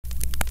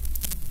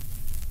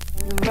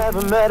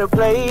Never met a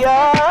player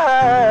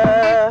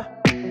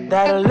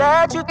that'll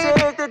let you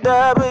take the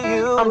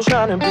W. I'm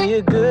tryna be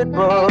a good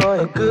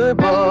boy, a good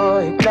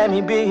boy. Let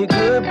me be a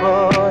good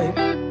boy.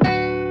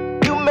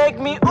 You make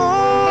me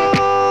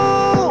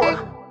ooh.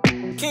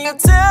 Can you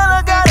tell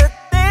I got a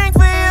thing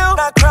for you?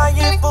 Not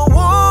crying for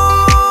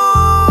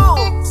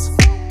wolves.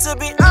 To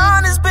be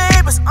honest,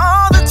 babe, it's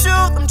all the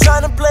truth. I'm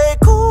tryna play it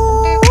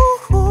cool,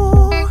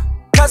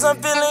 cause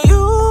I'm feeling you.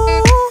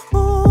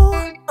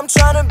 I'm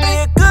tryna be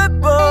a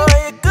good boy,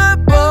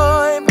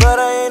 but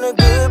I ain't a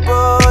good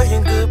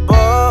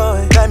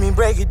boy. Let me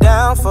break it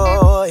down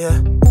for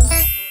you.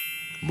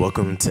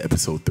 Welcome to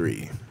episode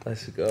 3.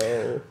 Let's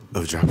go.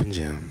 Of Droppin'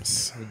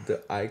 Gems.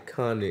 The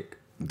iconic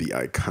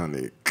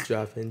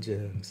Droppin'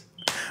 Gems.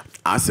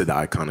 I said the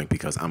iconic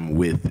because I'm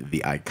with the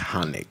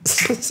iconic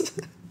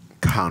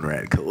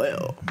Conrad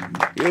Khalil.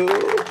 Yo.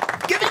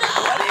 Give it up.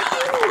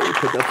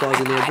 Put that applause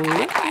in there,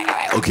 boy.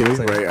 Okay,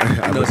 right.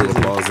 I put some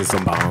applause and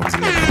some bombs.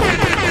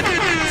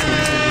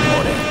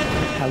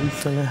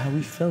 How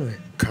we feeling?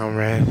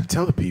 Conrad,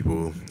 tell the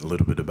people a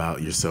little bit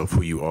about yourself,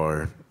 who you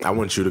are. I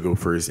want you to go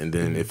first, and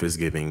then if it's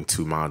giving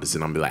too modest,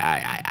 then I'm be like,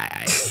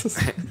 I.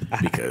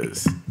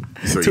 Because.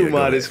 So, too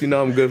modest, you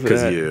know I'm good for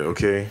that. Yeah,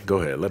 okay. Go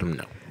ahead, let them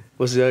know.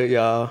 What's up,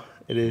 y'all?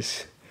 It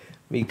is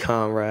me,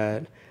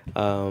 Conrad.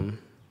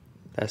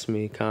 That's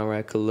me,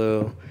 Conrad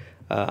Khalil.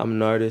 I'm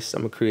an artist.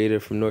 I'm a creator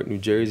from Newark, New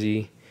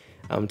Jersey.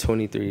 I'm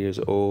 23 years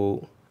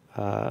old.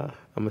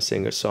 I'm a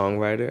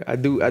singer-songwriter. I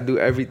do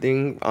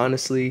everything,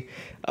 honestly,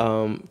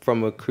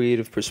 from a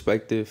creative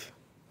perspective,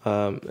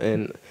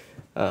 and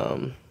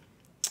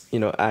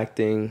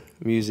acting,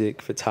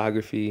 music,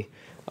 photography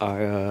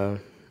are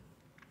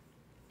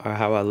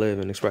how I live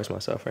and express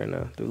myself right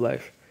now through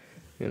life.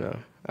 You know,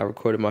 I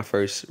recorded my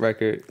first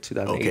record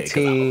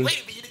 2018. Okay,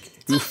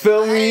 you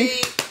feel me?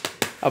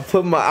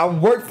 I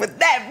worked for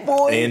that,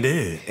 boy. And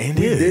did.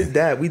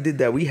 We did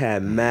that. We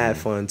had mad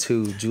fun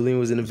too. Julian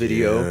was in the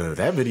video. Yeah,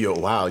 that video,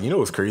 wow. You know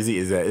what's crazy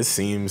is that it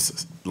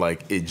seems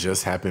like it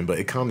just happened, but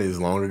it kind of is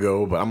long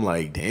ago. But I'm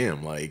like,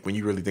 damn, like when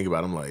you really think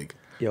about it, I'm like,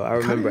 yo, I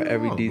remember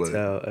every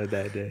detail of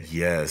that day.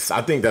 Yes,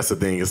 I think that's the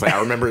thing. It's like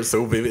I remember it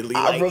so vividly.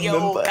 I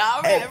remember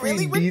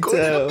every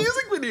detail. A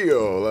music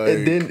video, like.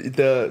 And then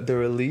the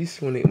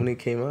release when it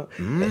came out,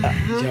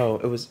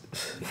 it was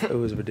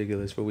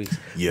ridiculous for weeks.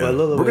 Yeah,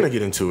 we're gonna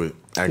get into it.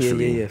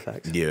 Actually, yeah,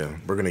 facts. Yeah,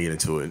 we're gonna get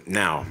into it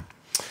now.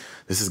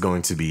 This is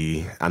going to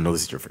be. I know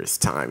this is your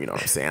first time. You know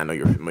what I'm saying? I know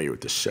you're familiar with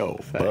the show,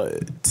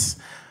 but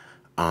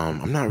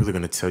I'm not really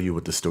gonna tell you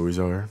what the stories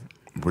are.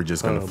 We're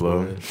just gonna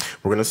flow. Boy.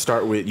 We're gonna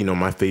start with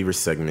my favorite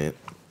segment,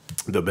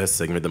 the best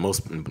segment, the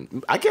most.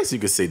 I guess you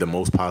could say the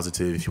most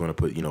positive if you want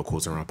to put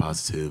quotes around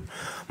positive,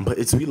 but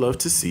it's we love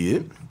to see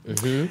it.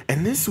 Mm-hmm.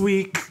 And this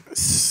week,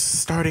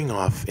 starting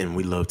off, and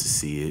we love to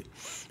see it,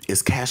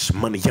 is Cash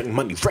Money, Young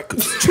Money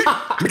Records.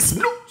 Make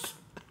some noise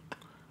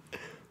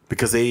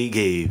because they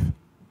gave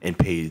and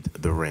paid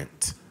the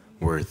rent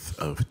worth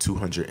of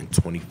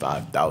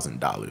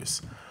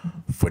 $225,000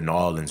 for New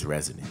Orleans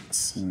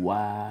residents.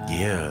 Wow.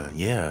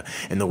 Yeah.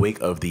 In the wake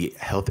of the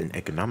health and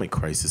economic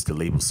crisis, the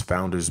label's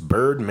founders,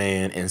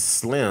 Birdman and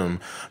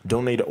Slim,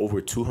 donated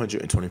over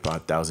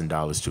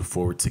 $225,000 to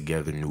Forward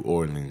Together New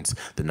Orleans,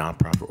 the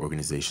nonprofit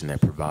organization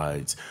that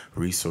provides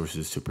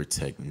resources to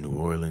protect New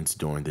Orleans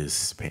during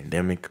this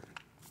pandemic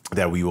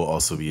that we will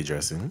also be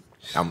addressing.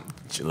 I don't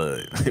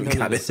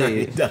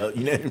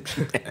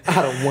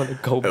want to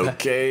go back.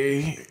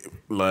 Okay.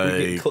 Like,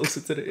 we get closer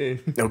to the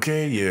end.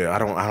 Okay, yeah, I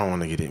don't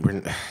want to get in.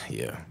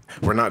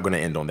 We're not going to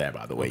end on that,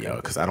 by the way, y'all,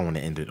 because I don't want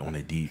to end it on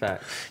a deep.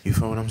 Fact. You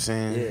feel what I'm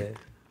saying? Yeah.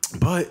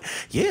 But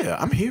yeah,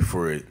 I'm here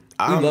for it.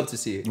 We love to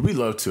see it. We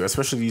love to,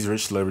 especially these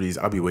rich celebrities.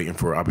 I'll be waiting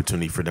for an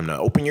opportunity for them to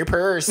open your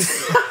purse.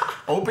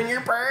 Open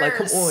your purse. Like,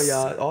 come on,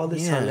 y'all. All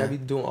this time, y'all be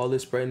doing all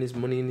this, spreading this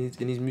money in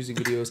these music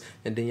videos,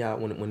 and then y'all,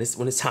 when it's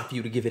time for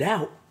you to give it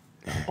out,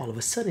 all of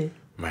a sudden.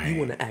 Right. You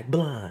want to act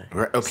blind.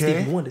 Right, okay.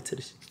 Stevie Wonder to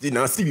the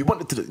shit. Stevie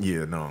Wonder to the...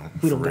 Yeah, no.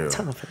 We don't got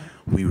time for that.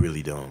 We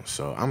really don't.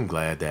 So I'm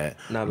glad that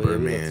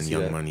Birdman,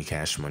 Young Money,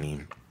 Cash Money,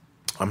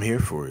 I'm here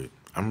for it.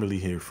 I'm really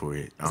here for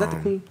it. Is that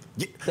the queen?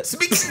 Yeah.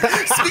 Speaking,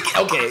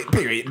 okay,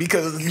 period.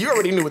 Because you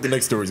already knew what the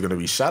next story is going to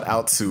be. Shout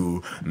out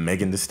to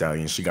Megan Thee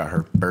Stallion. She got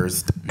her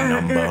first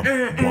number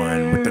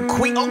 1 with the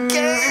queen.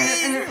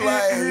 Okay.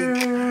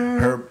 Like,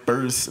 her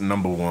first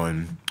number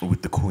 1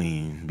 with the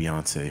queen,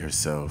 Beyonce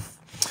herself.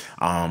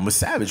 With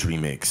Savage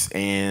remix,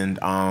 and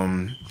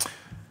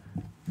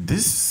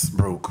this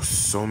broke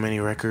so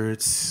many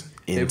records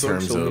in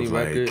terms of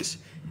like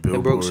Billboard.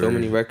 It broke so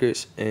many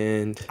records,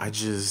 and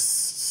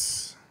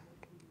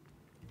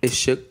it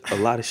shook a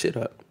lot of shit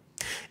up.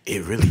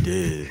 It really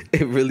did.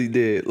 It really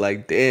did.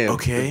 Like, damn.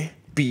 Okay.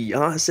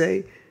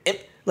 Beyonce.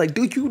 Like,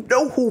 do you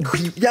know who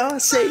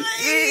Beyonce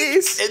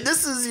is? And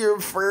this is your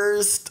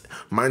first,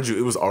 mind you,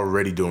 it was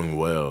already doing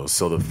well.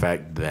 So the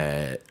fact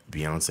that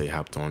Beyonce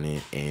hopped on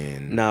it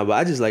and nah, but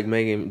I just like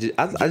Megan.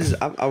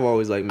 I've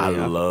always liked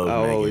Megan. I love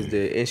Megan. always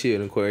did, and she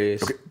an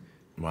Aquarius. Okay.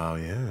 Wow,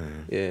 yeah.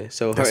 Yeah,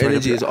 so That's her right up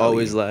energy your is alley.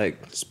 always like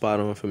spot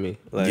on for me.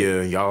 Like,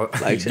 Yeah, y'all.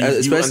 like you-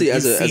 especially you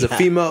as a see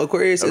female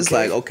Aquarius, it's Okay.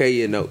 like, okay,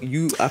 you know,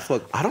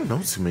 I don't know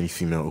too many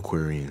female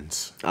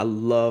Aquarians. I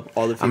love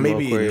all the I female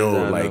maybe Aquarians. know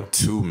that I know. like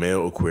 2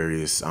 male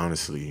Aquarius,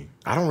 honestly.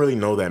 I don't really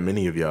know that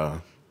many of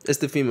y'all. It's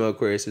the female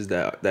Aquarius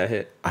that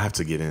hit, I have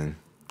to get in.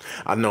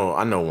 I know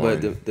one.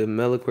 but the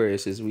male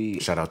Aquarius is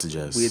Shout out to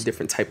Jess. we a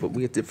different type of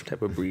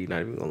breed. Not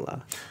even gonna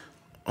lie.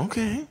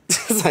 Okay.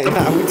 It's like,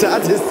 nah, I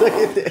just took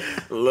it there.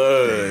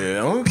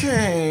 Look,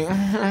 okay.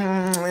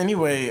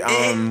 Anyway,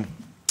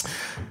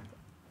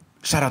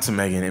 shout out to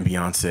Megan and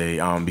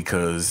Beyonce,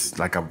 because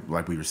like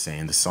we were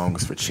saying, the song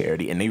was for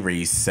charity, and they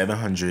raised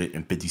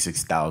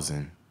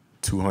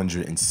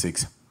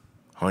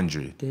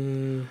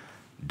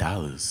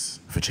 $756,200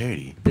 for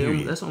charity.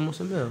 Period. That's almost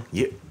a mil.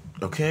 Yeah.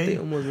 Okay. They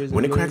almost raised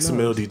When $1 it cracks a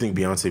million. mill, do you think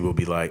Beyonce will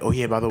be like, "Oh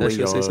yeah, by the way, That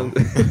should say y'all,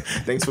 something.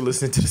 thanks for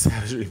listening to the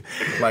Savage Dream."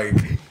 Like,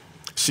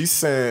 she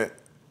sent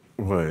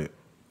what?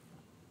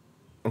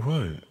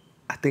 What?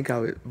 I think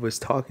I was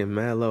talking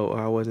mad low, or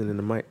I wasn't in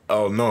the mic.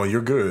 Oh no, you're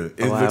good.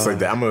 It looks like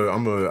that. I'm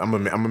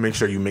gonna make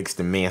sure you mixed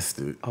and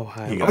mastered. Oh,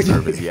 hi. He got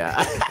nervous. Yeah.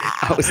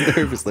 I was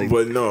nervous, like,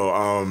 But no,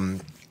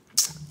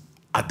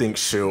 I think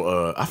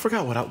she'll. I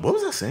forgot what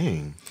was I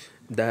saying?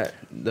 that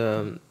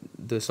the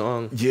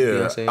song.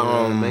 Yeah, Beyonce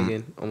and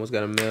Megan almost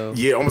got a mil.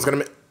 Yeah, almost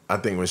gonna. I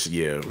think when Raise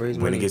when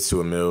money. it gets to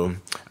a mill,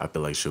 I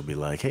feel like she'll be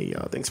like, "Hey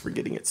y'all, thanks for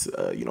getting it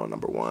to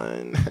number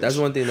one." That's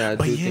one thing that I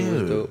But do think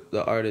was yeah. dope.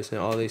 The artists and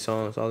all these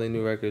songs, all their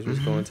new records was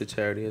going to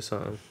charity or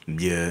something.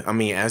 Yeah, I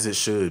mean, as it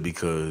should,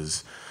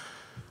 because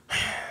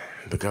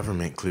the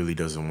government clearly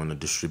doesn't want to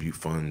distribute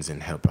funds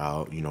and help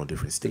out,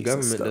 different states. The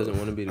government and stuff. doesn't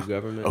want to be the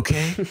government.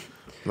 Okay,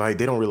 like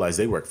they don't realize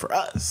they work for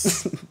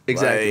us.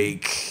 Exactly.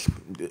 Like,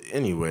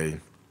 anyway,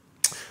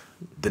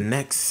 the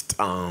next,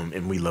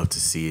 and we love to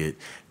see it.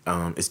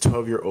 Is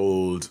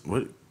 12-year-old.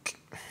 What?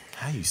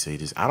 How you say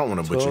this? I don't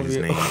want to butcher his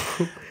name.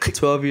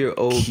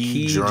 12-year-old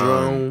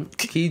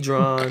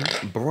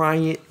Keydron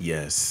Bryant.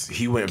 Yes,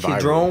 he went viral.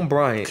 Keydron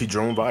Bryant.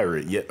 Keydron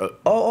viral. Yeah. I said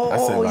Oh,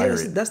 viral.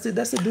 yes,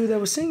 that's the dude that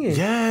was singing.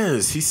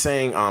 Yes, he's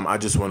saying, "I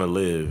just want to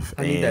live."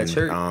 I need that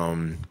shirt.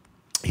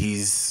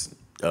 He's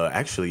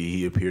actually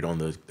he appeared on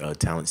the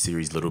talent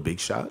series Little Big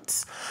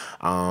Shots,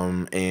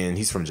 and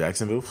he's from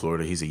Jacksonville,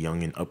 Florida. He's a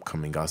young and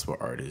upcoming gospel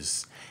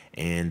artist,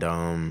 and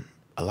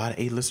a lot of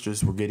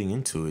A-listers were getting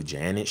into it.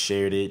 Janet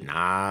shared it.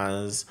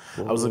 Nas.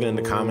 I was looking in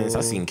the comments.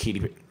 I seen Katy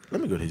Perry.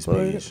 Let me go to his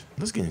page.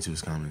 Let's get into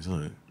his comments.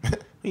 Look,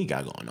 what he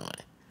got going on?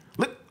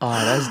 Look. Oh,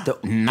 that's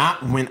dope.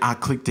 Not when I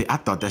clicked it. I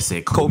thought that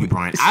said Kobe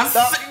Bryant. I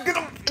thought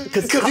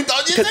because you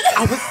thought you did.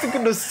 I was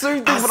thinking the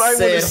same thing, I but I want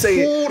to say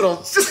it. hold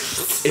on.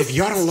 If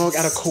y'all don't log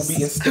out of Kobe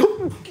and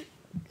still,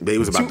 they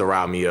was about to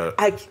rile me up.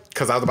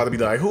 Because I was about to be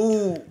like,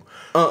 who?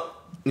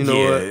 You know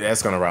yeah, what?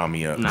 that's gonna rile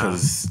me up. Nah,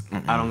 Because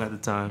I don't got the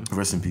time.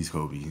 rest in peace,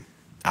 Kobe.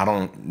 I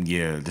don't.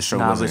 Yeah, the show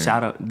Nah, wasn't. but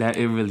shout out that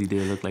it really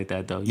did look like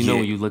that though. You know Yeah,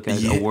 when you look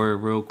at yeah. a word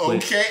real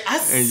quick, Okay,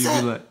 and you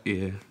be like, yeah.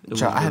 it Child,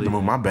 was I had to really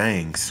move my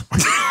bangs.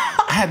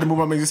 I had to move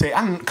my bangs and say,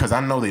 because I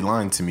know they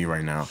lying to me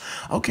right now.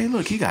 Okay,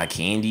 look, he got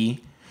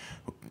candy.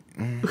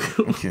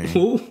 Okay.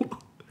 Who?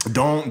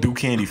 Don't do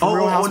candy for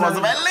Real Housewives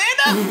of no.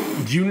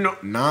 Atlanta. You know,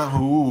 not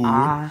who.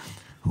 Ah.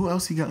 Who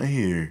else he got in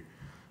here?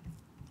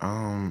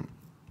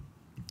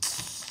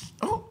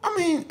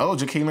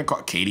 Jacqueline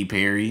Carr, Katy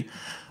Perry.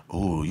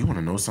 Oh, you want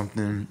to know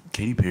something?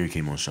 Katy Perry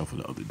came on Shuffle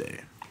the other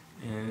day.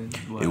 And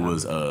It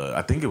was,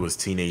 I think it was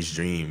Teenage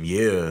Dream,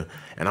 yeah.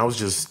 And I was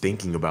just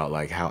thinking about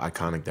like how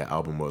iconic that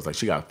album was. Like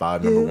she got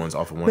 5 number ones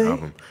off of one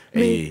album.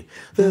 Hey,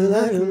 Feel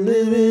like I'm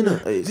living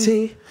a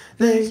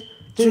teenage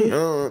dream.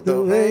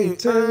 The way you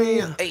turn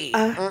me on,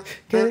 I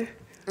can't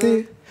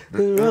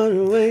run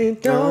away.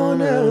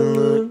 Don't ever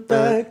look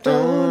back.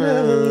 Don't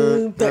ever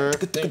look back.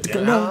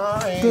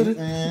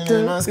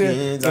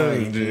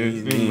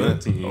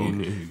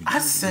 I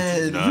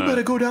said, you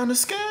better go down the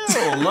scale.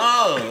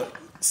 Look.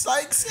 It's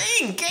like,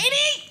 sing,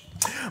 Katie.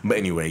 But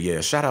anyway,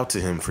 yeah, shout out to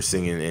him for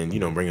singing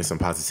and, bringing some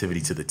positivity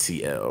to the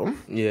TL.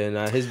 Yeah,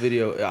 nah, his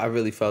video, I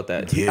really felt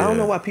that. Yeah. I don't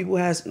know why people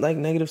has like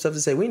negative stuff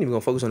to say. We ain't even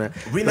gonna focus on that.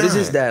 We but it's not.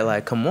 just that,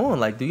 like, come on,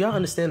 like, do y'all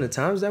understand the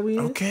times that we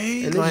in?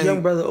 Okay, And this like-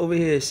 young brother over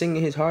here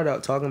singing his heart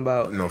out, talking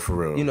about, No, for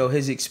real.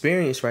 his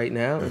experience right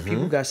now, and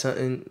people got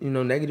something,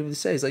 negative to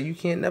say. It's like you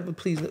can't never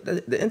please.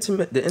 The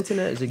internet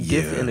is a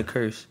gift Yeah. and a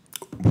curse.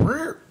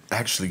 We're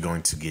actually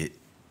going to get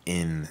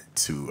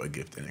into a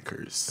gift and a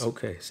curse.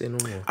 Okay, say no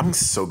more. I'm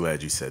so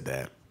glad you said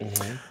that.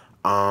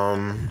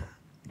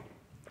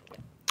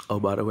 Oh,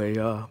 by the way,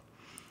 y'all,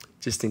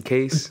 just in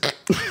case.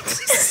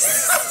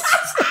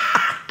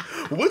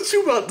 What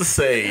you about to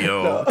say,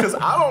 yo? Because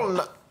I don't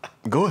know.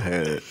 Go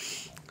ahead.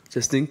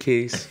 Just in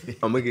case,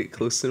 I'm gonna get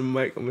close to the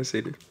mic. I'm gonna say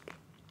this.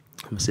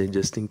 I'm gonna say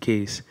just in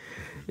case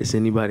it's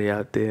anybody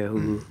out there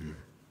who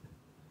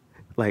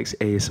likes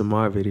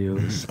ASMR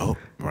videos. Oh,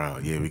 wow.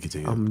 Yeah, we can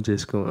take it. I'm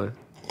just gonna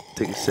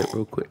take a sip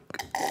real quick.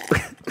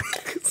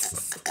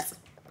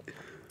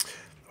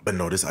 But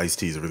no, this iced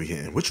tea is really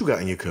hitting. What you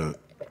got in your cup?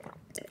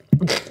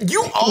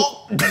 You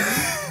all.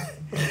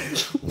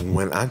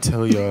 When I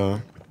tell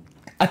y'all,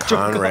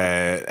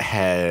 Conrad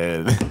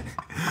had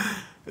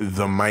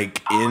the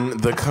mic in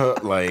the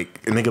cup.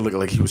 Like, a nigga looked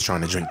like he was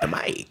trying to drink the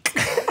mic.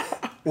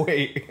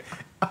 Wait.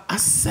 I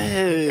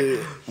said,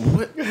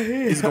 what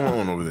is going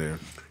on over there?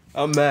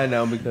 I'm mad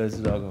now because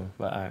it's all gone.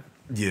 But all right.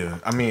 Yeah,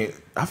 I mean,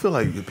 I feel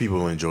like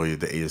people enjoy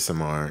the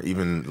ASMR.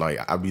 Even, like,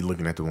 I'll be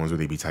looking at the ones where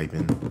they be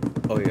typing.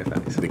 Oh, yeah,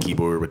 thanks. The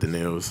keyboard with the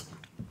nails.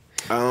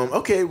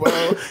 Okay,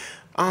 well,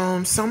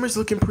 summer's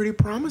looking pretty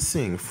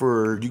promising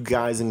for you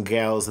guys and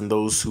gals and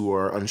those who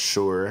are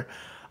unsure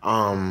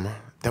that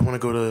want to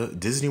go to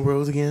Disney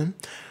World again,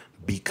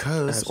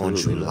 because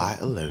Absolutely on July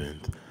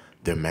 11th,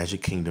 their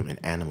Magic Kingdom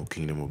and Animal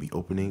Kingdom will be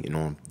opening, and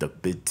on the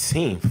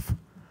 15th,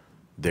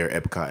 their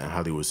Epcot and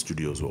Hollywood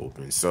Studios will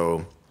open.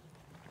 So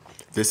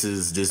this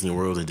is Disney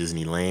World and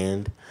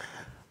Disneyland.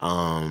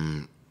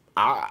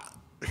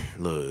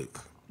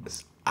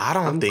 I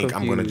don't think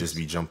I'm gonna just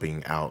be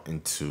jumping out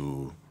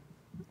into.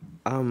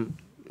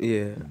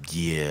 Yeah.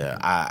 Yeah,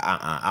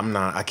 I'm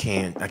not. I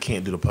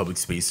can't do the public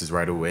spaces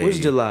right away. Where's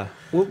July?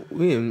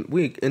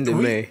 We end of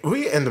May.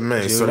 We end of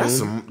May, June, so that's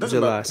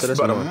July. About, so that's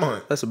about a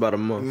month. That's about a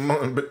month.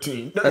 Month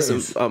between.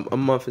 That's a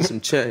month and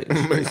some change.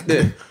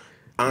 Yeah.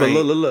 But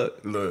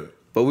look.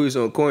 But we was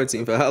on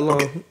quarantine for how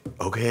long?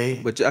 Okay.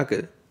 But y'all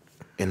could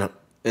In a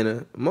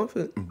month.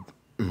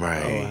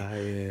 Right.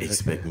 Oh, yeah,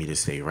 Expect me to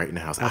stay right in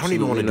the house. Absolutely I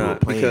don't even want to do a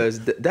plane.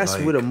 Because that's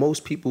where the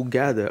most people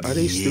gather. Are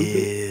they stupid?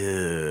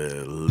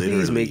 Yeah, literally.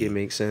 Please make it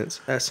make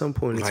sense. At some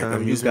point in time, you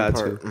amusement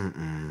got park, to.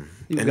 And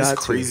got it's to.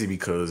 crazy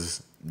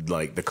because,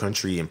 like, the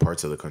country and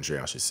parts of the country,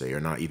 I should say, are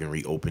not even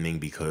reopening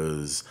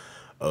because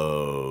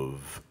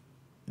of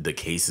the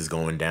cases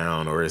going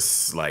down, or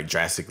it's like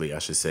drastically, I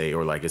should say,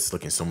 or like it's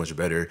looking so much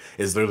better.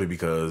 It's literally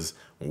because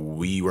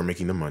we were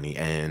making the money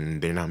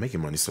and they're not making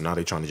money, so now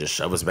they're trying to just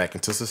shove us back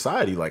into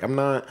society. Like, I'm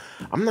not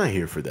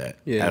here for that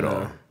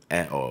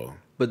at all.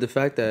 But the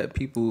fact that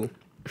people,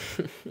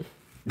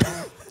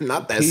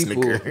 not that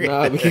snicker.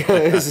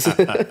 Because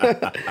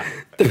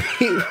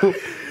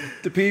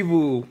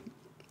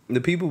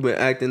the people been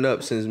acting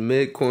up since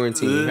mid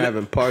quarantine,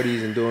 having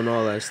parties and doing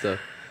all that stuff.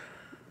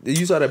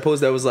 You saw that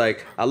post that was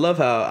like, I love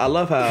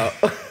how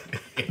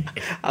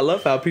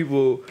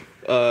people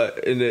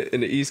in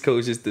the East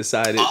Coast just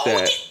decided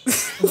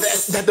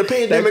that the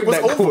pandemic was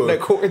over. That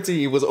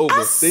quarantine was over.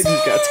 They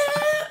just got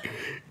tired.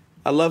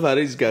 I love how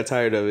they just got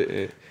tired of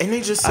it. And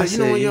they just said, you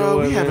know what, y'all,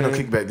 we having a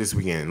kickback this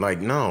weekend. Like,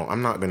 no,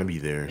 I'm not gonna be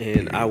there.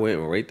 And I went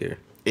right there.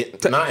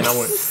 And I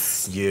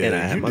went. Yeah, and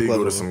I had you my did glove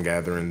go to on. some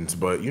gatherings,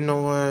 but you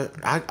know what?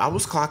 I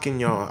was clocking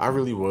y'all. I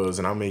really was,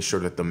 and I made sure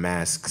that the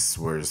masks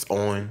was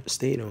on.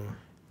 Stayed on.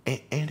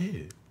 And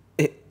did.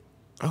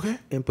 Okay.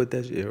 And put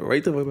that shit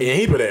right the way back. And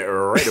he put that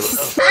right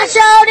over. I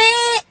showed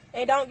it.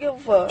 And don't give a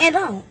fuck. And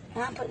don't.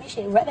 And I put this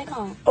shit right back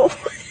on. Oh.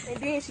 And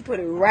then she put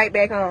it right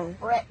back on.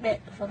 Right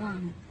back the fuck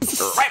on.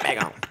 Right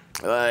back on.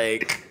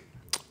 Like,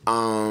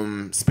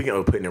 speaking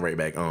of putting it right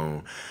back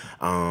on,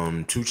 2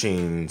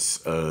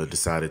 Chainz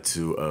decided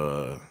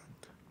to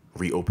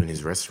reopen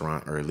his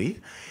restaurant early.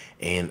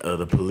 And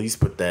the police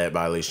put that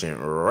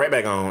violation right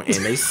back on, and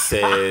they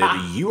said,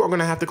 you are going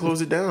to have to close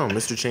it down,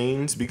 Mr.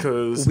 Chainz,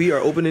 because We are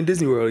opening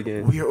Disney World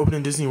again. we are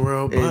opening Disney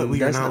World, but And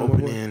we are that's not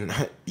number opening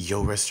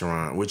your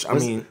restaurant, which, I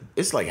mean,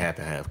 it's like half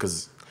and half,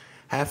 because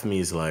half of me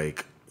is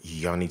like,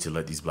 y'all need to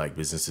let these black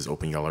businesses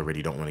open. Y'all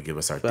already don't want to give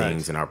us our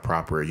things and our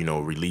proper,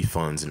 relief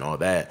funds and all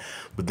that.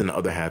 But then the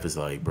other half is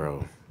like,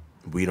 bro,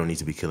 we don't need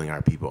to be killing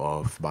our people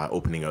off by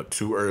opening up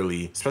too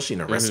early, especially in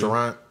a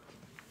restaurant.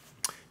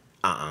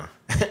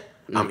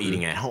 I'm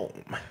eating at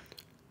home.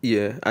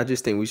 Yeah, I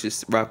just think we should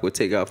rock with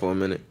takeout for a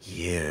minute.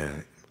 Yeah.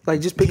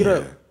 Like, just pick it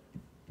up.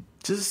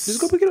 Just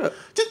go pick it up.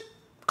 Just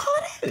call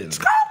it in.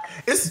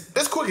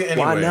 It's quicker anyway.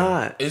 Why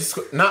not? It's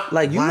not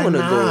Like, you why want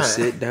to go not?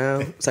 sit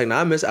down. It's like,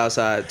 I miss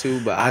outside too,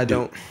 but I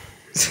don't.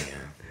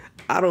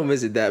 I don't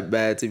miss it that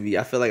bad to be.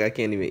 I feel like I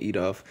can't even eat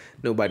off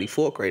nobody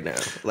fork right now.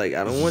 Like,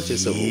 I don't want your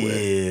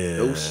silverware.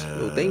 No,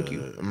 thank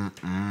you.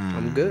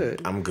 I'm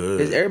good.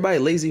 Is everybody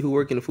lazy who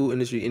work in the food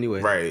industry anyway?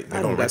 Right.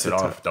 They're going to rinse it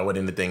off, throw it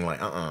in the thing like,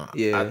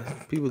 Yeah.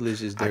 People is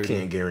just dirty. I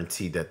can't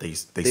guarantee that they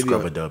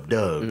scrub a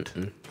dubbed.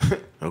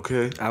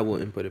 Okay. I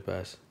wouldn't put it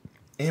past.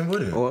 And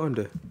wouldn't. Or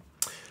under.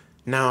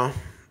 Now,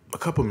 a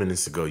couple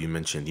minutes ago, you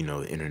mentioned,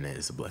 the internet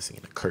is a blessing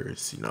and a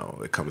curse.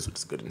 It comes with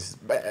its good and its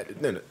bad,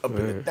 and then up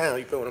and it down.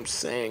 You feel what I'm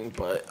saying?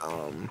 But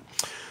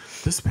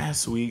this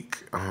past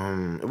week,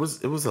 it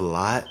was a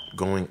lot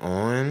going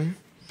on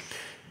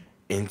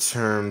in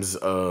terms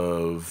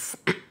of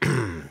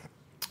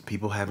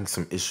people having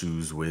some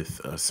issues with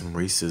some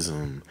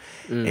racism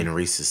and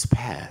racist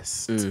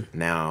past.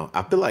 Now,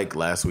 I feel like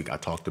last week I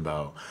talked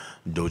about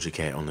Doja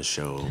Cat on the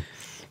show.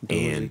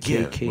 And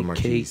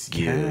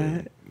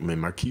when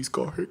Marquise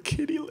called her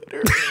kitty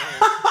litter.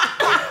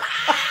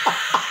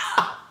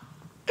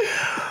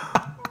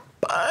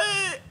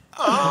 But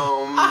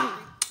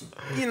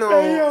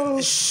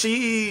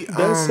she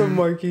That's some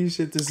Marquise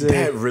shit to say.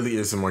 that really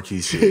is some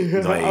Marquise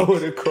shit. Like, I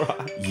would have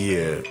cried.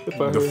 Yeah,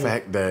 the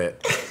fact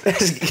that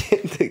That's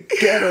the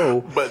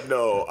ghetto. but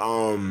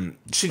no,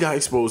 she got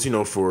exposed,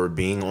 for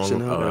being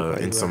on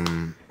in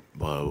some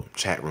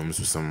chat rooms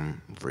with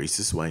some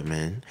racist white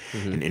men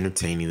and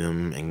entertaining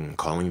them and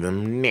calling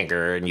them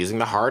nigger and using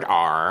the hard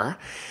R.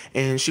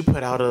 And she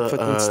put out a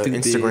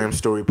Instagram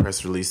story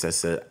press release that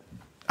said,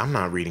 I'm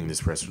not reading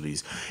this press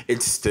release.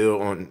 It's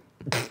still on.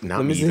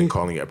 Not me even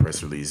calling it a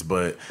press release,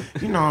 but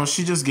you know,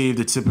 she just gave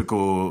the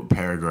typical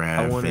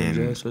paragraph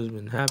and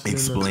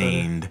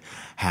explained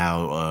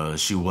how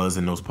she was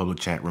in those public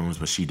chat rooms,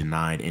 but she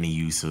denied any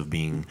use of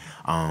being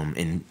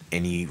in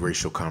any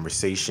racial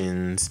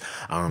conversations.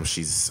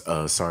 She's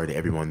sorry to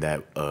everyone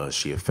that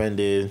she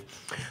offended.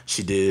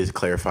 She did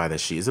clarify that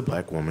she is a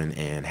black woman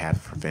and half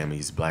of her family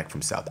is black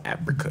from South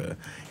Africa,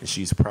 and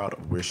she's proud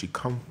of where she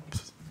comes.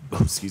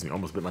 Oh, excuse me,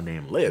 almost bit my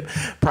damn lip.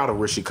 Proud of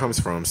where she comes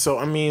from. So,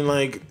 I mean,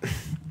 like,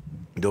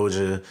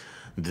 Doja,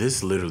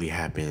 this literally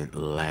happened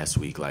last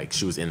week. Like,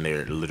 she was in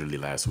there literally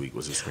last week,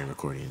 was a screen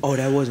recording. Oh,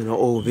 that wasn't an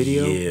old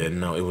video? Yeah,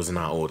 no, it was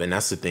not old. And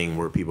that's the thing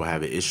where people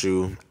have an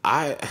issue.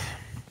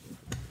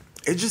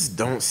 It just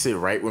don't sit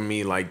right with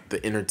me, like,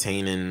 the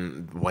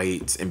entertaining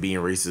whites and being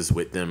racist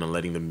with them and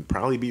letting them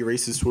probably be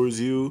racist towards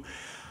you.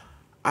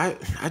 I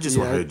just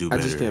want her to do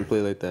better. I just can't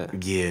play like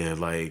that. Yeah,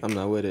 like I'm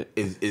not with it.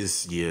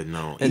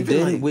 No. And even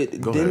then like,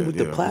 with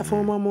the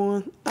platform I'm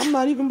on, I'm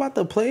not even about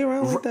to play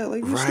around like that.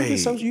 Like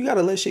you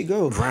gotta let shit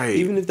go. Right.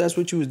 Even if that's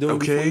what you was doing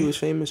before you was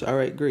famous. All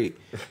right, great.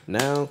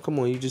 Now, come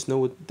on, you just know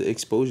what the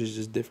exposure is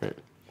just different.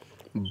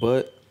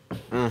 But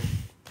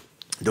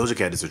Doja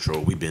Cat is a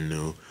troll. We've been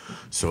new.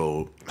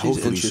 So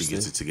hopefully she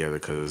gets it together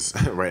because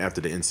right after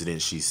the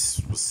incident, she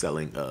was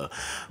selling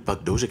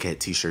fuck Doja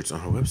Cat t-shirts on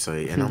her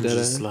website. And I'm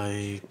just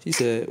like... She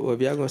said, well,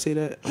 if y'all gonna say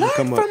that, I'm learn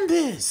come from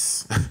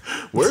this.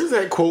 Where's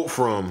that quote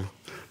from?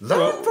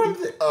 Learn from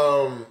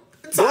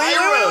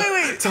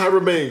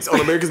Tyra Banks on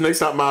America's Next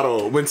Top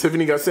Model. When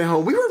Tiffany got sent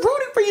home, we were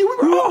rooting for you.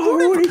 We were all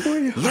rooting for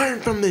you.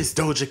 Learn from this,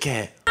 Doja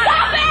Cat.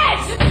 Stop it!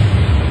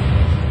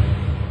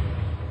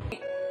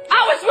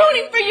 I was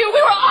rooting for you.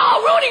 We were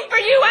all rooting for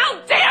you. How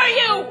dare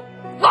you?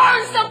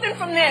 Learn something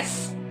from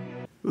this.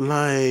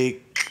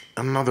 Like,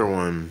 another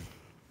one.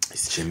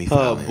 It's Jimmy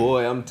Fallon. Oh,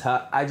 boy. I'm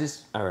tired.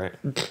 All right.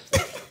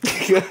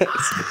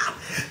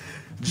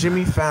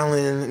 Jimmy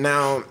Fallon.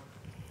 Now,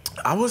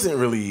 I wasn't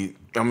really...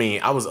 I mean,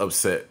 I was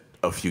upset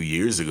a few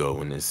years ago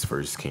when this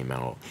first came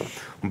out.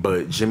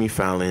 But Jimmy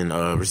Fallon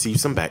received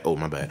some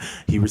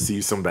He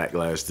received some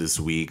backlash this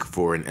week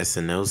for an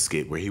SNL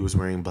skit where he was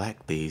wearing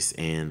blackface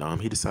and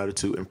he decided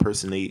to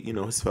impersonate,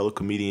 his fellow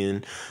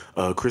comedian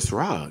Chris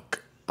Rock.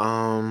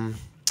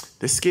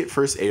 This skit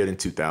first aired in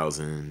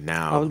 2000.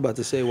 Now, I was about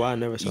to say why I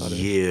never saw that.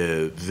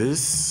 Yeah,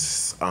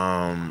 this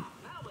now,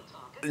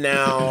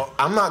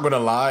 I'm not gonna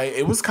lie,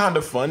 it was kind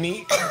of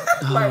funny.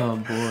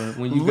 Oh boy,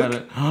 when you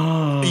gotta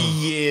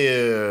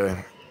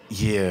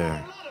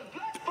Yeah.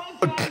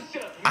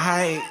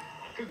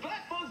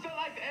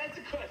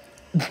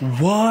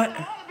 What?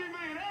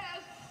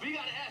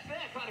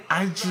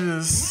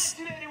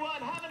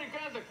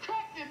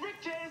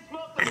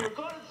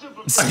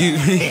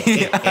 Excuse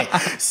me.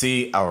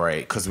 See, all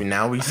right, because we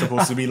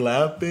supposed to be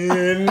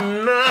laughing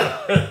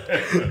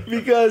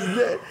because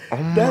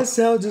that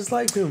sounds just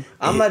like him.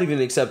 I'm not even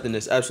accepting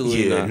this.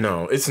 Absolutely not.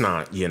 No, it's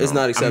not. It's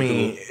not acceptable. I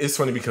mean, it's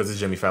funny because it's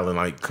Jimmy Fallon,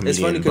 like comedian. It's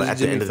funny but at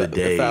the end of the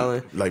day,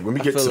 Fallon, like when we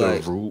get to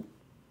the root,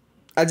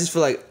 I just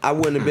feel like I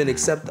wouldn't have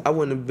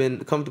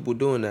been comfortable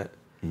doing that.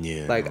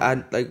 Yeah. Like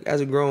as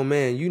a grown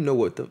man, you know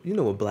what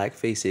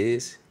blackface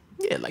is.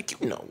 Yeah, like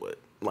you know what.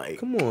 Like,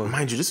 come on.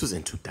 Mind you, this was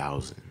in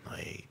 2000.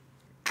 Like,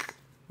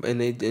 and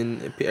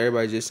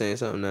everybody just saying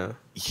something now.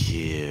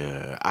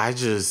 Yeah,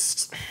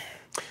 it's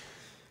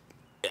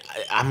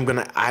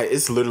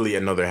literally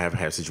another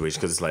half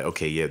situation because it's like,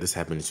 okay, yeah, this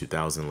happened in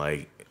 2000.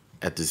 Like,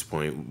 at this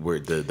point, where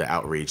the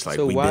outrage, like,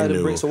 so why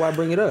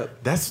bring it up?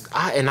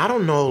 I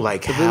don't know,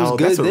 like, if how. It was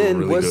good that's a then.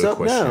 really What's good up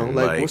question.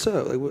 now? Like, what's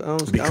up? Like, I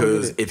don't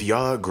because if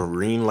y'all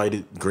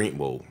greenlighted,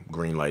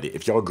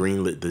 if y'all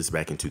greenlit this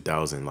back in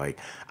 2000, like,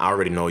 I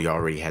already know y'all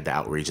already had the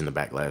outrage and the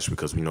backlash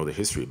because we know the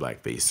history of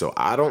blackface. So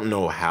I don't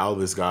know how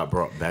this got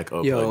brought back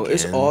up. Yo, again.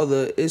 it's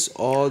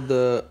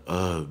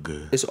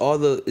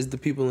the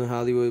people in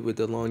Hollywood with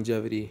the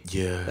longevity.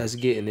 Yeah, that's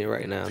getting it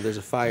right now. There's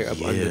a fire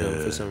up under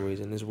them for some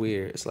reason. It's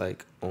weird. It's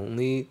like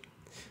only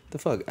the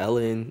fuck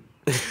Ellen.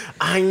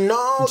 I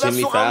know.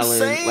 Jimmy that's what Fallon. I'm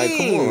saying. Like,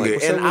 come on. Like,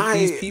 what's up with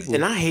these people?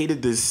 And I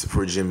hated this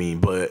for Jimmy,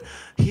 but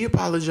he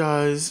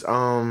apologized.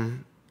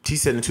 He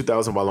said in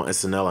 2000, while on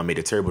SNL, I made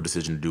a terrible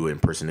decision to do an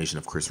impersonation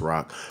of Chris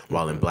Rock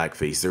while in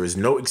blackface. There is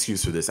no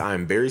excuse for this. I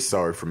am very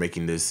sorry for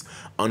making this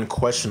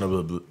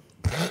unquestionably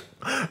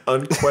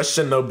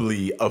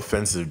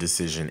offensive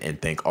decision,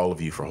 and thank all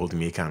of you for holding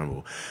me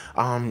accountable.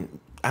 I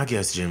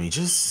guess, Jimmy,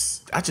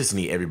 I just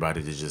need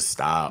everybody to just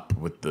stop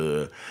with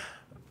the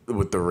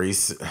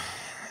race.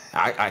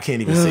 I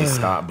can't even say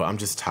stop, but I'm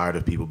just tired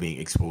of people being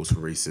exposed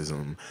for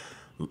racism.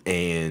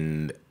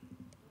 And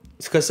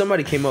it's because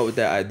somebody came up with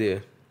that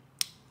idea.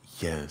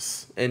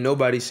 Yes. And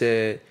nobody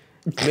said,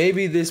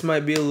 maybe this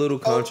might be a little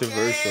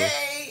controversial.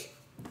 Okay.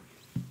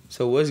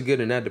 So what's good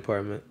in that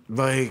department?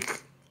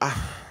 Like,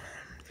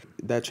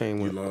 that train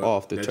went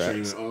off the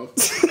tracks.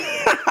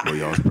 Well,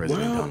 y'all's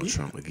president Donald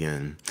Trump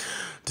again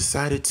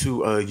decided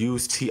to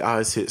use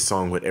T.I.'s hit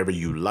song "Whatever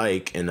You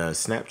Like" in a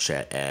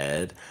Snapchat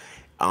ad.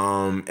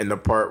 And the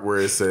part where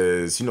it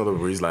says,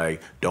 where he's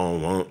like,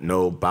 "Don't want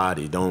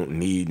nobody, don't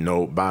need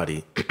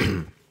nobody."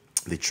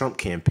 The Trump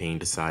campaign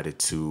decided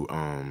to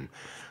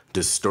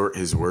distort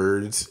his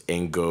words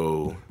and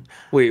go,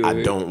 Wait.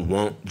 I don't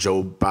want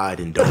Joe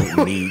Biden,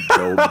 don't need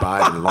Joe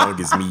Biden.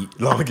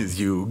 Long as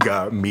you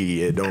got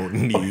me, I don't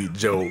need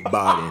Joe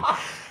Biden.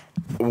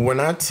 When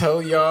I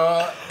tell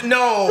y'all,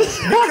 no,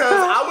 because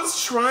I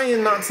was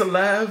trying not to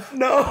laugh.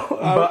 No,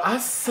 but I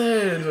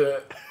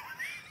said,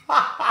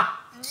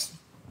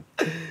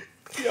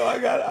 yo,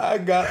 I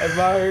got. If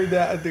I heard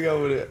that, I think I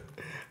would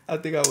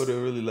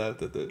have really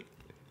laughed at that.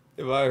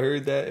 If I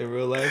heard that in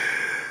real life.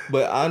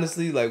 But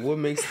honestly, like, what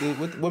makes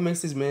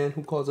this man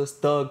who calls us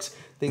thugs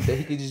think that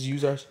he could just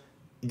use our?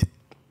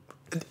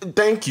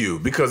 Thank you,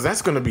 because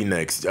that's going to be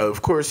next.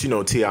 Of course,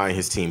 T.I. and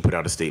his team put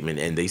out a statement,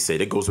 and they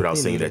said it goes without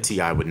saying that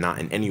T.I. would not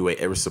in any way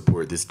ever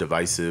support this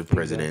divisive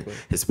president,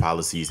 his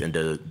policies,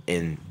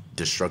 and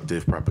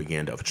destructive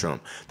propaganda of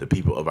Trump. The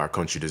people of our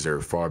country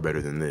deserve far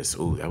better than this.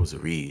 Ooh, that was a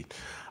read.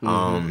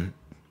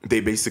 They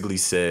basically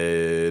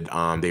said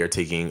they are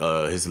taking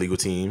his legal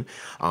team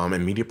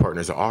and media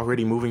partners are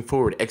already moving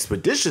forward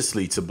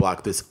expeditiously to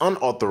block this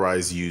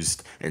unauthorized use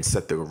and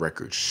set the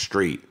record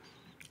straight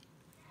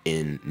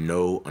in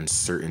no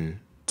uncertain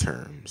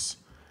terms.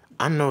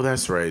 I know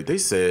that's right. They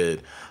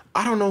said,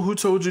 I don't know who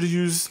told you to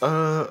use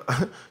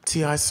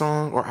T.I.'s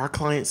song or our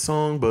client's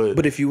song,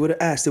 but if you would have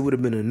asked, it would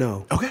have been a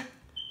no. Okay.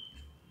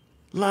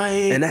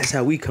 And that's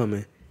how we come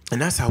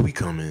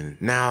in.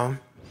 Now,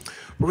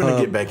 we're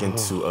gonna get back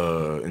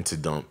into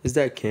Dump. Is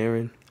that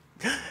Karen?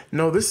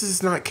 No, this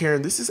is not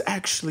Karen. This is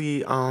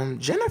actually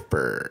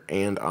Jennifer,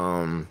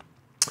 and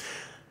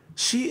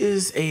she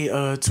is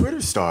a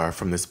Twitter star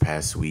from this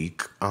past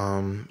week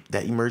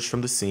that emerged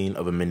from the scene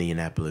of a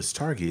Minneapolis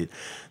Target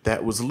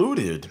that was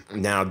looted.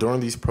 Now, during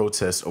these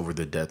protests over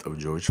the death of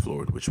George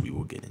Floyd, which we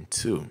will get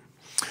into,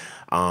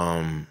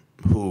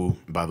 who,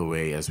 by the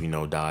way, as we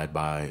know, died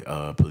by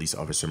a police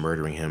officer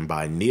murdering him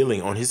by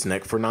kneeling on his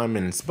neck for 9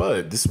 minutes.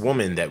 But this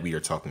woman that we are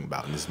talking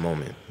about in this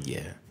moment,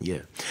 yeah.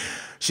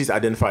 She's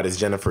identified as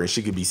Jennifer, and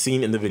she could be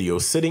seen in the video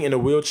sitting in a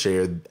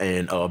wheelchair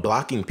and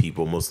blocking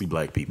people, mostly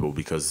black people,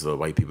 because the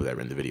white people that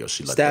were in the video,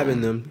 she let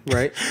stabbing them,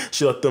 right?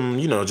 She let them,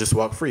 just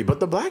walk free. But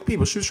the black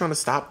people, she was trying to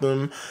stop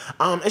them,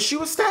 and she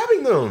was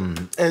stabbing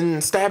them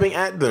and stabbing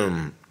at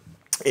them.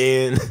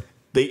 And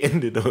they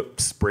ended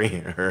up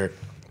spraying her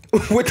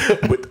with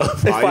a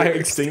fire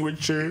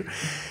extinguisher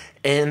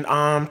and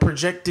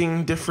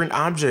projecting different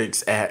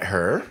objects at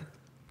her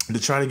to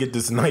try to get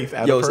this knife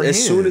out of her hand.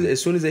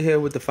 As soon as they hit her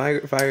with the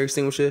fire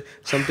extinguisher,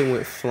 something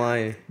went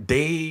flying.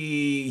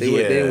 They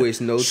didn't waste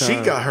no time. She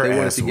got her They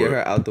wanted ass to get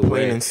her out the plain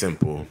way. and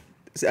simple.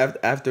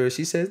 After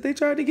she says they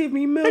tried to give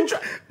me milk,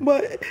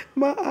 but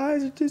my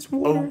eyes are just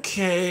watering.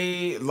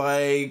 Okay,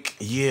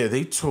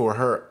 they tore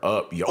her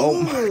up. Yo,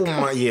 oh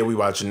my, yeah, we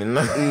watching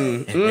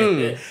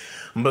it.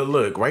 But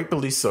look,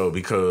 rightfully so,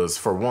 because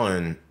for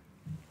one,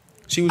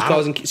 she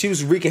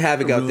was wreaking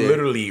havoc out there,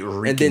 literally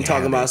wreaking and then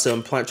talking havoc. about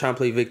some trying to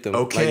play victim.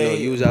 Okay, no,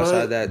 you was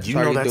outside that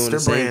Target doing the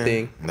same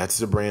thing. That's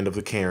the brand of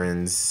the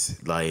Karens.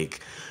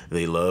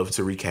 They love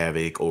to wreak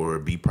havoc or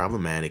be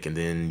problematic, and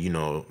then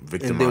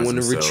victimize and then want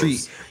to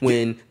retreat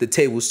when the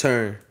tables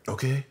turn.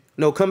 Okay.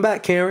 No, come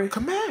back, Karen.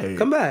 Come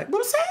back. What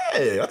was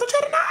that? I thought you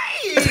had a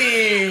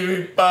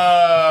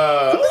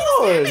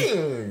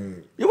knife.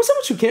 Yo, what's up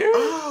with you, Karen?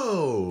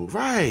 Oh,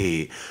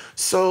 right.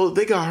 So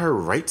they got her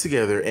right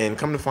together, and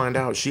come to find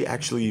out, she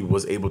actually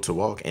was able to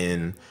walk,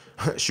 and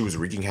she was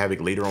wreaking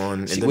havoc later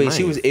on in the night.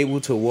 She was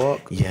able to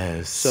walk?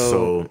 Yes.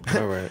 So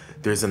all right.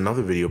 There's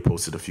another video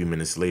posted a few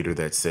minutes later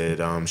that said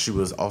she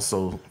was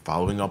also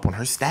following up on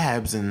her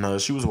stabs,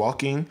 and she was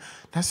walking.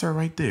 That's her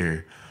right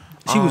there.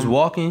 She was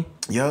walking?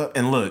 Yeah,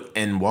 and look,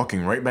 and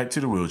walking right back to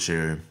the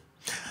wheelchair.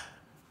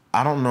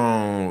 I don't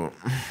know.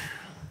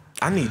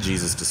 I need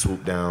Jesus to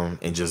swoop down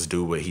and just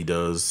do what he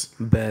does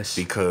best,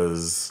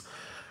 because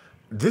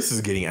this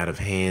is getting out of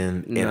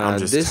hand, and I'm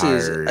just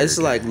tired. It's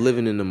like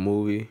living in a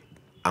movie.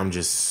 I'm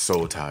just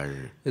so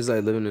tired. It's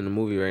like living in a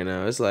movie right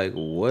now. It's like,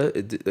 what?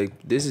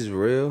 This is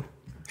real?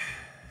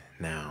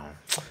 Now.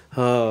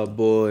 Oh,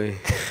 boy.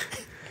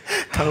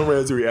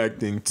 Conrad's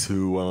reacting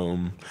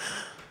to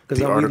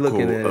the article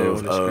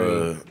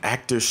of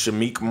actor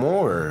Shameik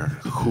Moore,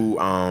 who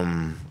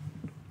I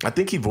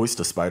think he voiced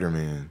a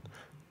Spider-Man.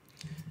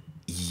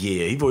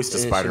 Yeah, he voiced a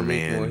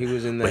Spider-Man. He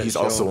was in that but he's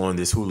show. also on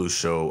this Hulu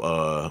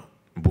show,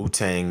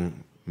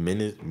 Wu-Tang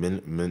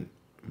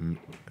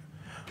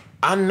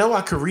I know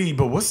I could read,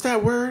 but what's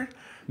that word?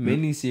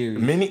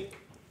 Mini-series.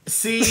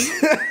 See?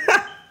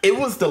 It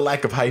was the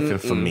lack of hyphen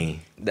for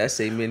me. That's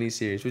a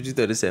mini-series. What you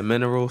thought it said?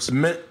 Minerals?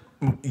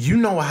 You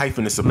know a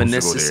hyphen is supposed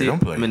to go there. Don't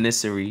play.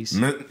 Mini-series.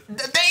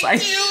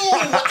 Thank you!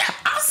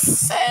 I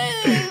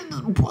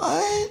said,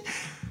 what?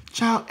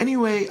 Child,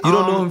 anyway. You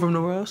don't know him from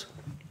nowhere else?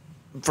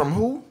 From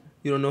who?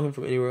 You don't know him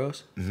from anywhere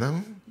else?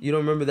 No. You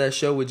don't remember that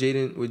show with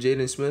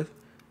Jaden Smith?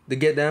 The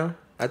Get Down?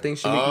 I think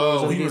Shameik Moore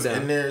was on he Get was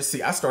Down. in there.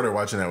 See, I started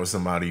watching that with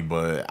somebody,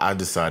 but I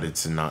decided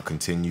to not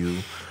continue.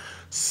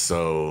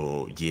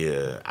 So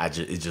yeah,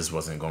 it just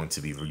wasn't going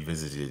to be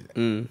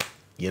revisited.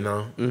 You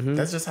know,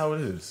 that's just how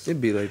it is.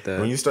 It'd be like that.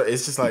 When you start,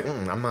 it's just like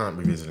I'm not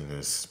revisiting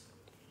this.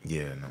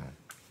 Yeah, no.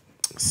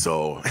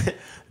 So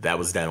that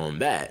was that on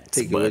that.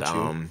 Take it but with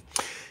you.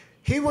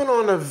 he went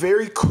on a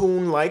very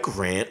coon-like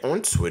rant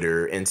on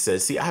Twitter and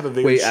said, "See, I have a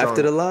very strong."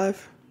 After the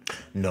live?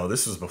 No,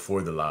 this was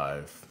before the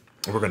live.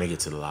 We're gonna get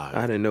to the live.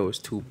 I didn't know it was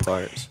 2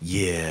 parts.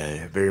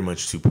 Yeah, very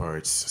much 2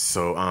 parts.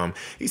 So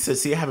he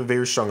says, see, I have a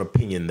very strong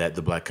opinion that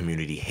the black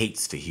community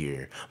hates to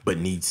hear, but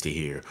needs to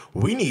hear.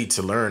 We need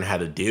to learn how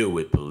to deal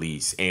with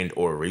police and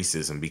or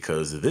racism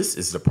because this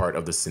is the part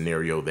of the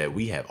scenario that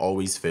we have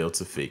always failed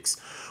to fix.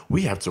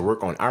 We have to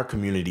work on our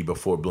community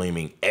before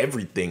blaming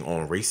everything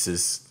on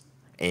racists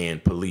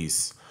and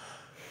police.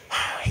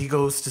 He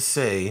goes to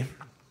say,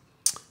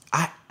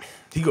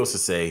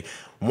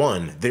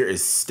 1, there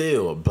is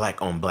still black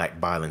on black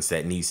violence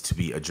that needs to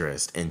be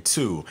addressed. And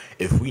 2,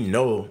 if we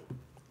know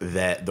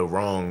that the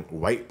wrong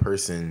white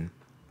person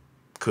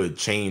could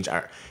change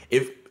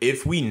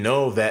if we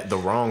know that the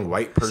wrong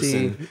white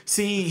person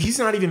see he's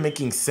not even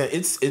making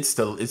sense. It's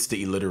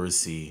the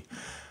illiteracy.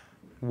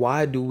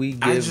 Why do we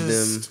give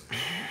them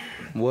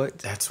what?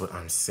 That's what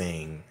I'm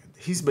saying.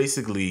 He's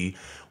basically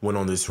went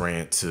on this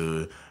rant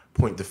to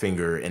point the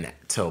finger and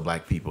tell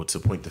black people to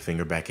point the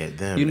finger back at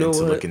them and to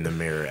look in the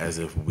mirror as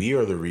if we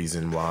are the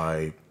reason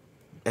why.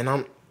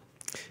 And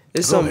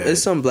it's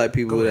some black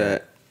people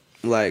that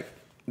like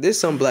there's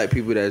some black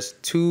people that's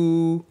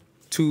too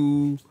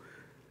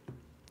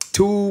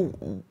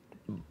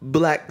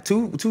black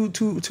too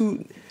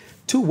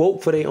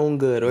woke for their own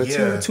good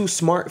or too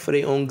smart for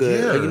their own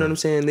good. Like, you know what I'm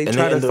saying? They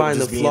try to find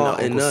the flaw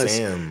in us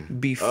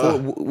before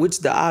which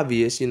the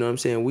obvious, you know what I'm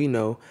saying, we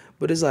know.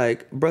 But it's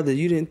like, brother,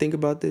 you didn't think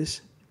about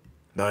this?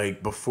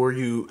 Like before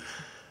you,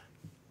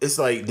 it's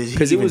like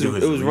because it was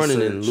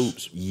running in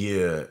loops.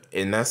 Yeah,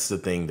 and that's the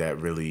thing that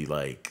really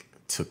like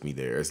took me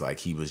there. It's like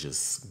he was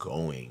just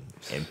going,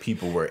 and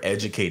people were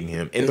educating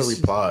him in the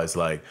replies.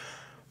 Like,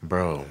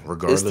 bro,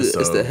 regardless,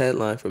 it's the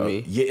headline for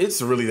me. Yeah,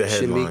 it's really the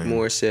headline. Shameik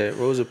Moore said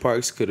Rosa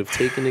Parks could have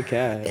taken the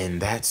cab, and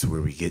that's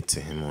where we get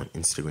to him on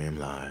Instagram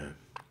Live.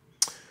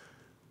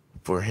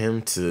 For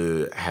him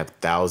to have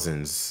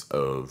thousands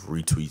of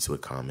retweets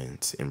with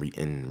comments and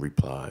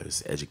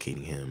replies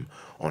educating him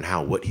on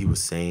how what he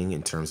was saying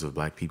in terms of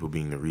black people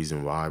being the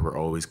reason why we're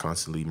always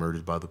constantly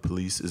murdered by the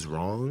police is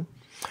wrong.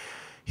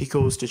 He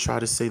goes to try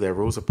to say that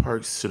Rosa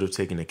Parks should have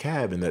taken a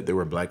cab and that there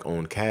were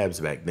black-owned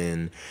cabs back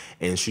then,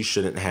 and she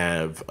shouldn't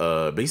have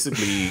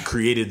basically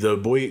created the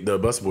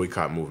bus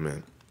boycott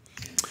movement.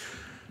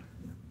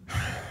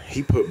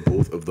 He put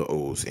both of the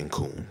O's in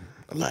coon.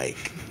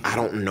 Like, I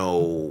don't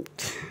know.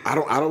 I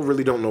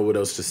don't know what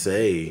else to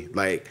say.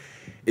 Like,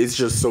 it's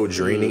just so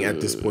draining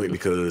at this point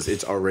because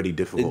it's already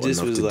difficult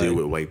enough to deal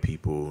with white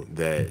people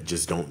that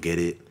just don't get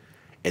it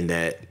and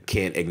that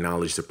can't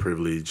acknowledge the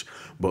privilege.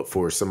 But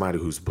for somebody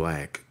who's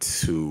black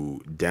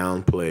to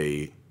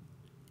downplay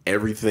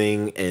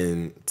everything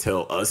and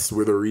tell us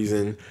we're the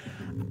reason,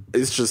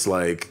 it's just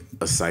like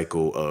a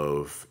cycle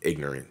of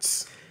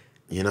ignorance.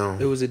 You know?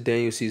 It was a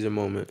Daniel Caesar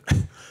moment.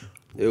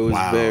 It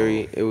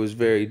was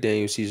very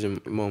Daniel Caesar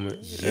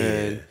moment,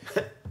 and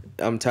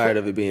I'm tired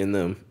of it being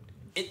them.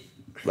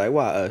 Like,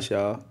 why us,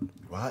 y'all?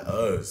 Why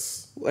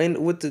us? Ain't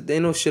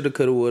no shoulda,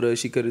 coulda, woulda.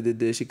 She coulda did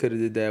this. She coulda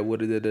did that.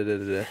 Woulda,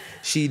 da.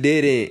 She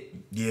didn't.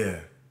 Yeah.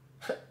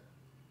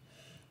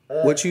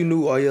 What you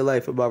knew all your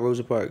life about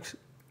Rosa Parks?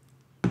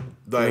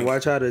 Like, why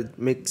try to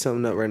make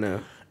something up right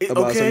now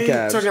about some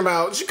cabs? Talking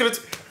about she could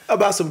have.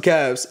 About some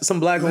cabs, some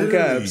black-owned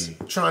cabs.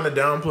 Trying to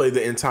downplay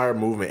the entire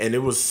movement. And it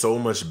was so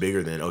much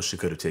bigger than, she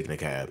could have taken a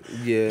cab.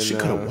 Yeah, she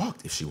could have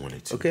walked if she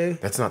wanted to. Okay.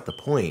 That's not the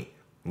point.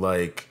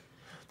 Like,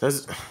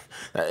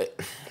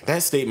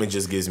 that statement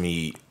just gives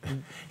me,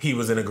 he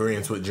was in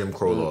agreement with Jim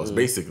Crow laws,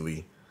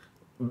 basically.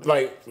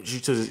 Like, she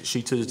should have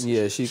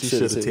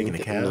taken a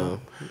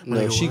cab.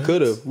 No, she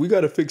could have. We got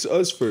to fix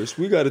us first.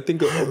 We got to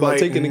think about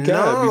taking the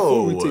cab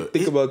before we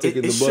think about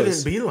taking the bus. It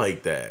shouldn't be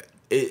like that.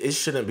 It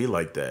shouldn't be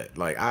like that.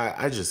 Like,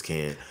 I just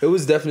can't. It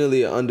was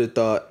definitely an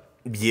underthought.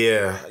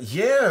 Yeah.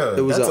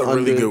 It was a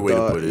really good way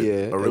to put it.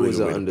 Yeah, it was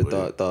an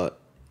underthought thought.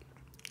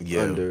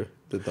 Yeah. Under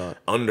the thought.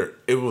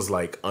 It was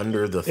like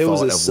under the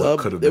thought of what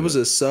could have been. It was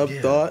a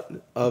sub-thought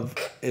of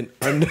an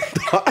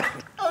underthought.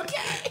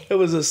 Okay. It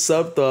was a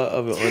sub-thought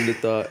of an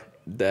underthought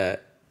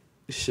that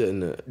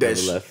shouldn't have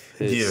left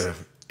his. Yeah.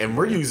 And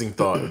we're using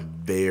thought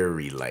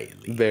very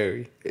lightly.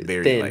 Very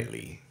thin.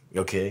 Lightly.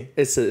 Okay,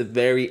 it's a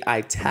very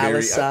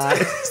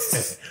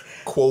italicized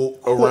quote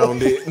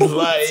around it,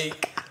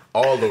 like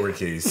all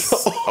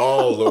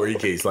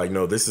lowercase, Like,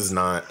 no, this is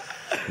not.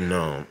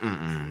 No,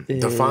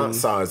 the font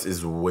size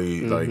is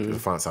way like the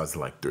font size is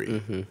like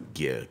 3.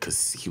 Yeah,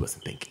 because he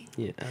wasn't thinking.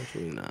 Yeah,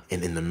 absolutely not.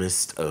 And in the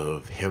midst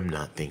of him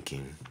not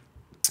thinking,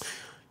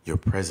 your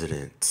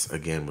president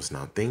again was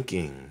not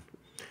thinking.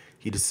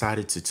 He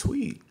decided to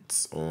tweet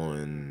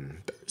on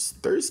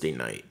Thursday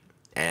night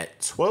at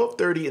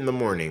 12:30 in the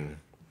morning.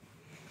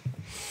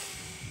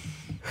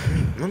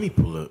 Let me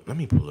pull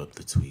up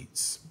the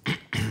tweets.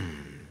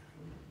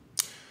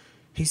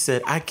 He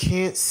said, "I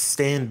can't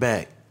stand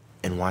back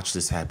and watch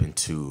this happen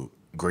to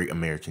great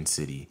American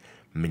city,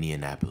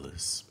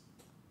 Minneapolis."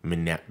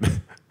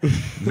 Minneapolis.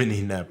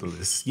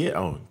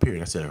 Yeah,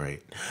 period. I said it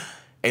right.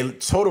 A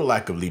total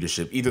lack of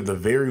leadership. Either the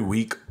very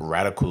weak,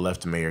 radical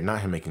left mayor,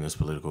 not him making this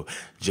political,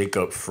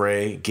 Jacob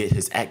Frey, get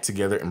his act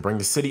together and bring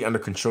the city under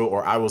control,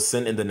 or I will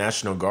send in the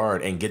National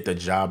Guard and get the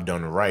job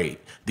done right.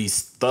 These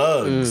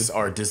thugs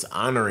are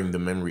dishonoring the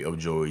memory of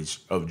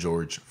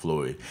George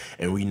Floyd.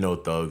 And we know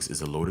thugs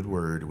is a loaded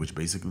word, which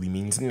basically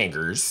means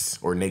niggers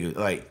or niggas.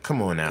 Like,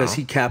 come on now. Because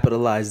he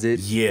capitalized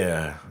it.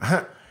 Yeah.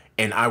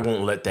 And I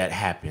won't let that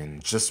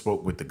happen. Just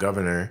spoke with the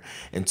governor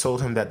and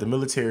told him that the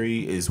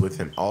military is with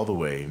him all the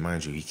way.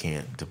 Mind you, he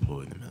can't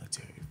deploy the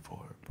military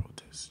for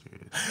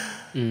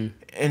protesters.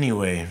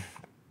 Anyway,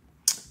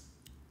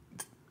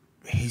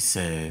 he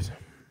said,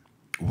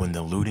 when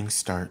the looting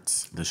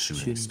starts, the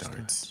shooting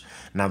starts.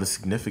 Now, the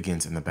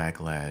significance and the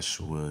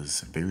backlash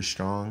was very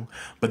strong.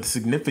 But the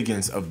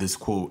significance of this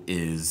quote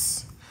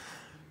is...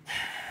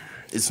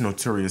 It's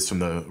notorious from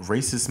the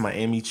racist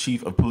Miami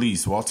chief of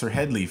police, Walter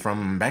Headley,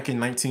 from back in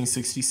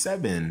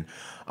 1967,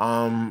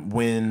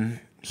 when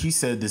he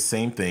said the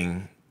same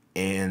thing.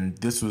 And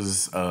this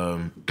was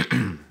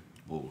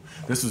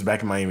this was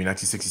back in Miami,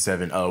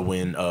 1967,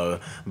 when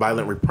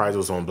violent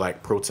reprisals on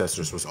black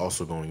protesters was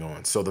also going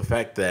on. So the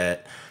fact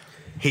that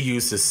he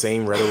used the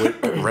same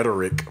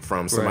rhetoric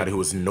from somebody who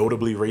was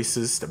notably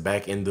racist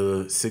back in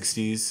the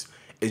 60s,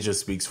 it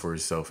just speaks for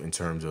itself in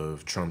terms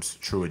of Trump's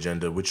true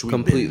agenda, which we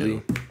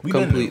completely.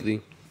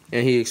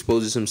 And he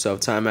exposes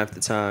himself time after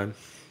time.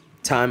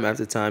 Time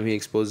after time, he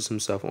exposes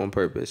himself on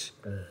purpose.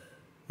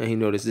 And he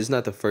noticed this is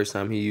not the first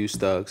time he used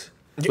thugs.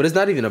 But it's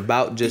not even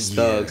about just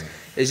thugs.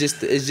 It's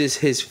just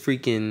his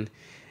freaking,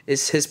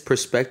 it's his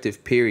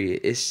perspective, period.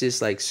 It's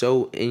just like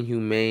so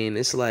inhumane.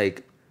 It's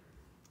like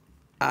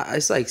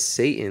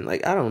Satan.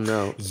 Like, I don't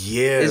know.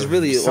 Yeah. It's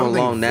really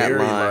along that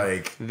line.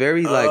 Like,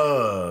 very like,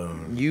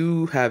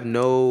 you have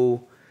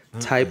no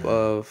type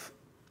of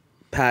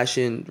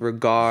passion,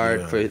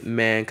 regard for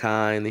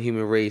mankind, the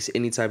human race,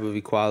 any type of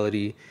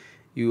equality.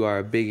 You are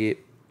a bigot.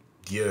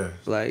 Yeah.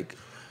 Like,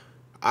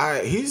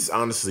 he's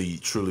honestly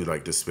truly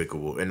like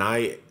despicable. And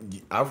our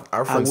I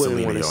friend wouldn't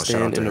Selena, want to y'all,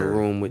 shout out stand to in a her.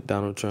 room with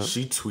Donald Trump.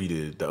 She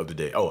tweeted the other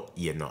day. Oh,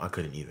 yeah, no, I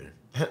couldn't either.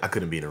 I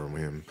couldn't be in a room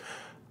with him.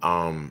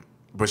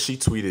 But she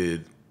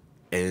tweeted,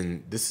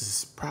 and this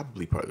is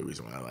probably part of the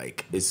reason why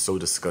it's so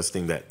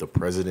disgusting that the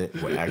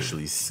president would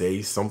actually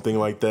say something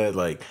like that.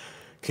 Like,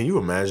 can you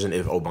imagine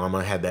if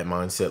Obama had that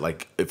mindset?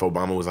 Like, if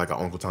Obama was like an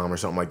Uncle Tom or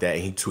something like that,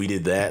 and he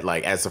tweeted that,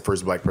 like, as the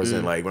first black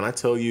president. Like, when I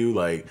tell you,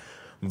 like,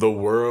 the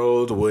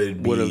world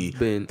would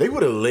been, they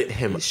would have lit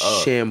him up.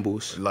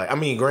 Shambles. Like, I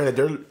mean, granted,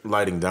 they're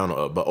lighting down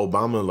up, but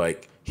Obama,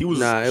 like, he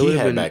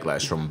had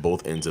backlash from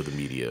both ends of the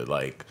media.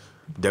 Like,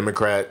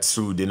 Democrats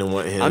who didn't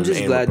want him. I'm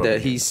just glad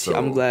that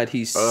I'm glad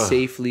he's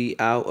safely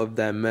out of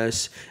that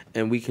mess,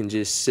 and we can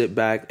just sit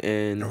back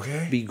and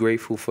be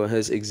grateful for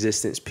his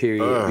existence.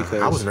 Period.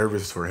 Because I was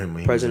nervous for him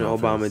when President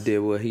Obama did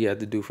what he had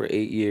to do for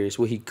 8 years.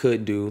 What he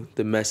could do,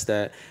 the mess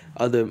that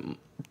other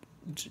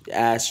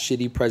ass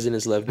shitty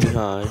presidents left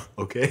behind.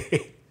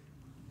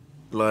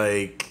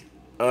 Like,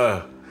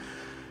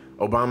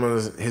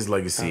 Obama's his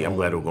legacy. I'm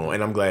glad we're going,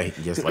 and I'm glad,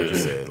 just like you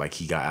said, like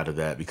he got out of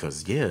that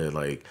because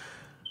like.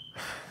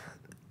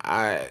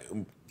 I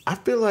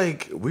feel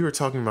like we were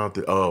talking about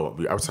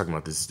I was talking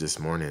about this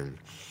morning.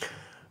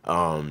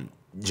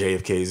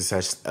 JFK's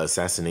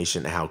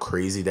assassination, how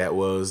crazy that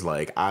was.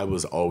 Like, I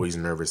was always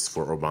nervous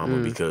for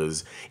Obama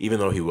because even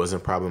though he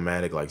wasn't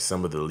problematic, like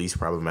some of the least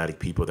problematic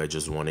people that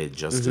just wanted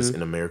justice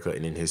in America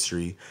and in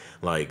history,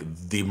 like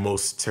the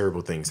most terrible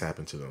things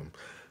happened to them.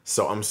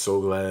 So I'm so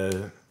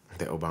glad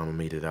that Obama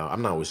made it out.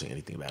 I'm not wishing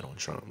anything bad on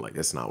Trump. Like,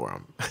 that's not where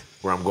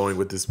I'm going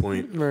with this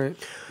point. Right.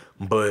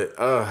 But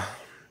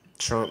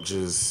Trump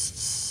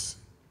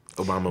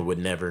Obama would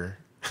never.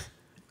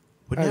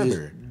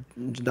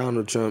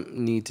 Donald Trump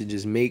need to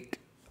just make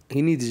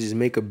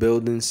a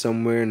building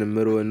somewhere in the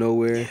middle of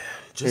nowhere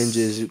and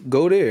just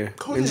go there.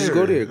 Go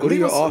to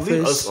your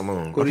office.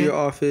 Go to your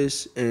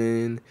office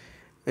and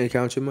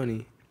count your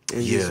money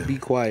and just be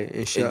quiet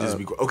and shut up.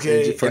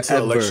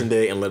 Until election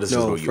day and let us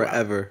just go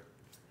forever.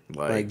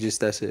 Like,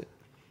 just that's it.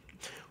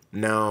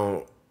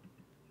 Now,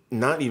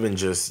 not even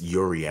just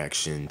your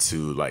reaction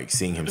to like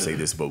seeing him say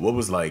this, but what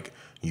was like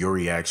your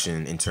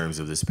reaction in terms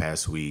of this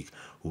past week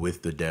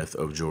with the death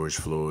of George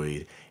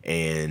Floyd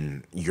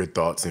and your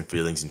thoughts and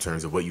feelings in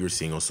terms of what you were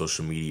seeing on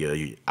social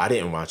media? I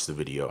didn't watch the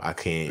video. I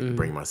can't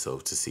bring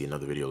myself to see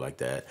another video like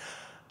that.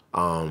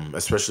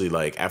 Especially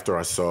like after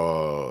I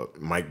saw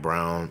Mike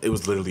Brown, it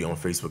was literally on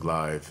Facebook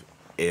Live,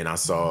 and I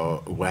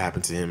saw what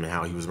happened to him and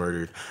how he was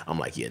murdered. I'm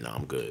like, yeah, no,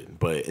 I'm good.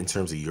 But in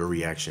terms of your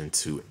reaction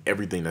to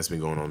everything that's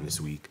been going on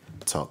this week,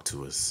 talk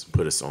to us,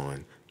 put us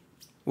on.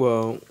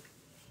 Well,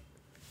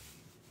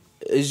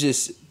 it's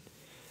just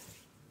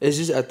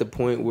at the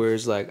point where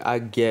it's like I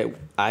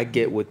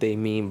get what they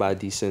mean by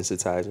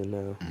desensitizing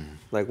now.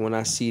 Like when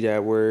I see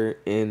that word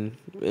in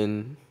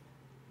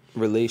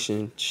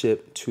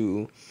relationship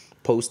to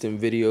posting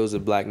videos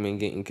of black men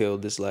getting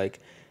killed. It's like,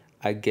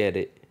 I get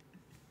it,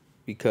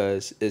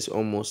 because it's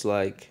almost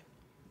like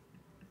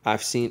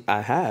I've seen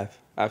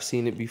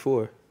it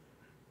before.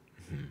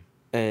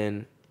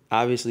 And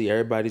obviously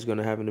everybody's going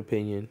to have an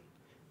opinion.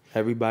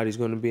 Everybody's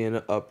going to be in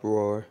an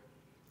uproar.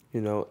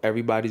 You know,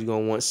 everybody's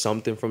going to want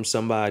something from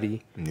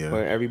somebody. Yeah.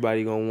 Or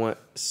everybody going to want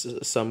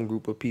some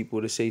group of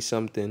people to say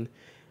something.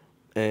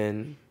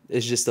 And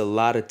it's just a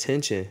lot of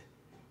tension.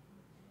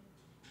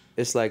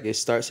 It's like it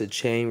starts a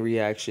chain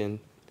reaction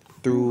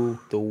through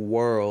the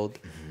world,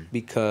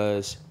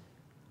 because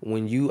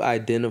when you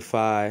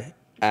identify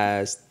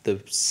as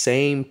the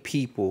same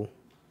people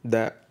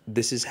that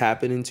this is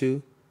happening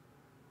to,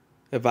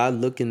 if I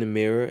look in the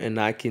mirror and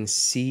I can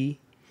see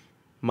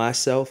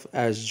myself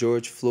as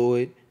George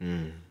Floyd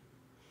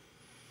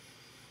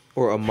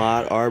or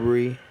Ahmaud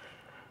Arbery,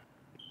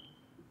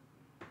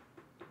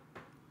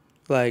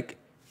 like,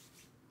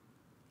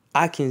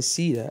 I can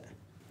see that.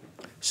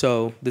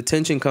 So the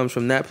tension comes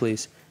from that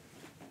place,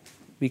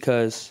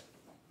 because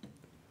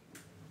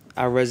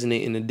I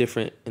resonate in a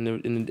different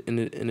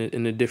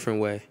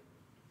way.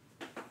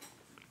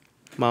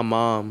 My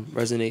mom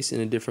resonates in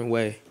a different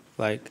way.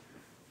 Like,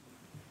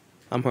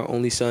 I'm her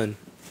only son.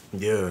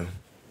 Yeah.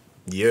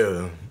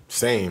 Yeah.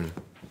 Same.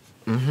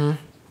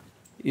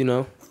 You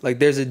know? Like,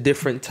 there's a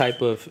different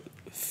type of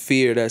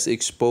fear that's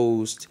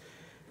exposed.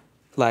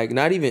 Like,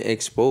 not even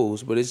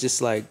exposed, but it's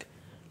just like,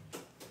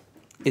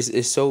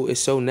 it's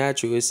so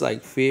natural. It's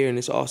like fear, and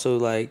it's also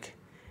like,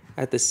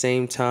 at the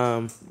same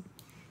time,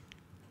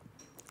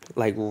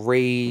 like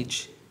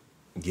rage.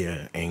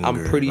 Yeah, anger.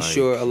 I'm pretty like,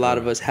 sure a lot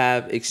of us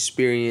have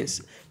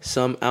experienced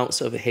some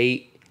ounce of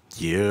hate.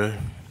 Yeah.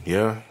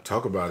 Yeah.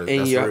 Talk about it.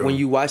 And That's real. when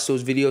you watch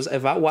those videos,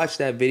 if I watch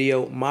that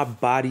video, my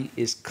body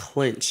is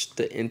clenched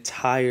the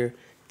entire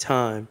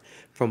time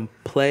from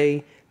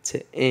play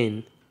to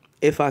end.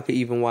 If I could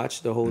even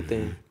watch the whole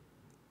thing.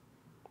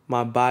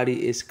 My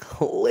body is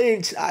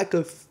clenched. I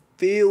could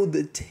feel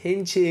the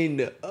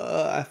tension.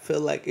 I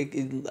feel like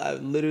I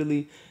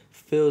literally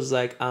feels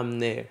like I'm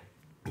there.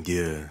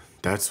 Yeah,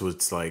 that's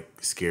what's like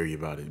scary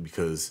about it,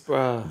 because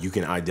Bruh. you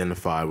can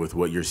identify with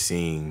what you're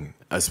seeing,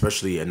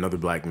 especially another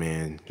black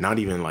man, not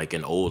even like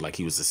an old, like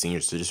he was a senior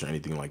citizen or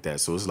anything like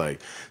that. So it's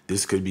like,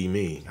 this could be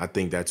me. I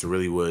think that's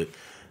really what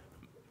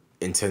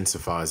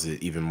intensifies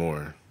it even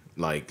more,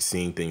 like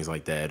seeing things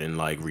like that and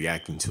like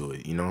reacting to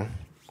it, you know?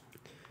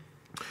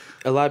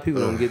 A lot of people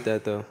don't get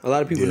that, though. A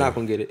lot of people not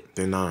gonna get it.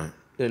 They're not.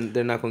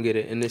 They're not gonna get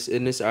it. And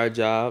it's our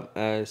job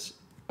as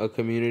a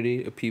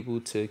community of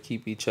people to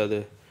keep each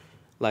other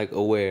like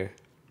aware.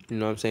 You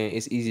know what I'm saying?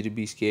 It's easy to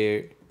be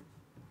scared.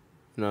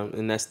 You know,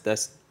 and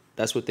that's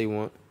what they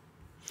want.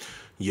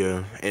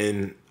 Yeah,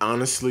 and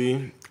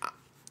honestly,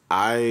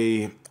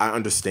 I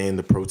understand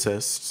the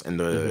protests and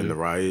the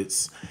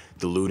riots,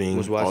 the looting,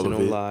 Was watching all of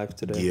on it. live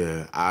today.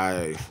 Yeah,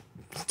 I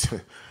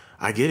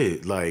get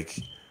it. Like,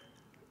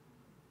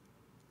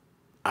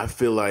 I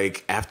feel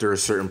like after a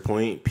certain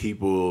point,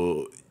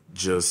 people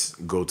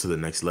just go to the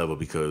next level,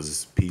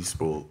 because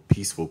peaceful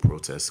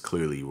protests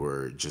clearly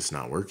were just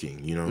not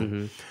working, you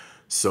know?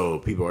 So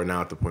people are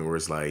now at the point where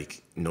it's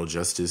like, no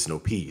justice, no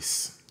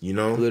peace, you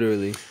know?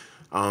 Literally.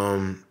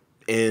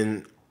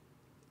 And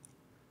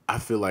I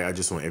feel like I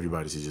just want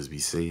everybody to just be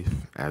safe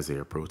as they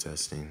are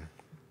protesting,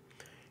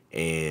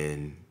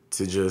 and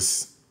to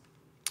just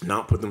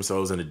not put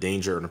themselves in a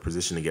danger or in a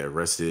position to get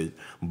arrested,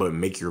 but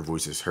make your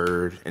voices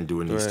heard and do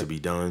what needs to be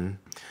done.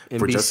 And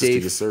for be justice to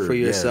safe get served. for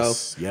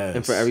yourself, Yes.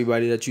 and for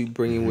everybody that you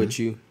bring in with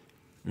you.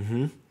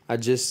 I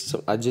just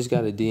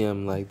got a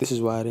DM like, this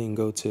is why I didn't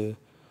go to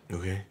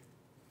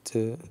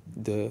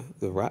the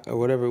or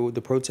whatever,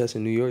 the protest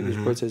in New York. There's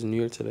protests in New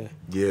York today.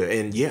 Yeah,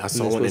 and I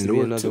saw there's one in supposed to be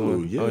Newark another too.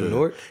 one. Yeah. Oh, in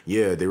Newark?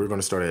 Yeah, they were going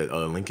to start at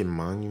Lincoln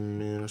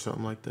Monument or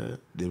something like that.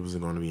 It was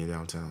going to be in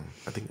downtown.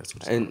 I think that's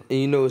what's And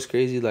you know what's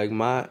crazy? Like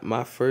my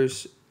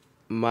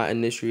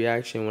initial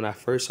reaction when I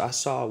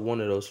saw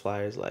one of those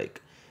flyers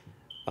like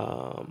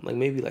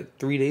maybe like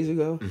 3 days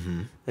ago,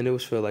 and it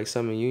was for like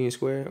something in Union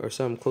Square or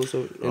something close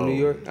in New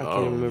York. I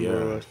can't remember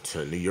where it was.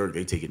 To New York,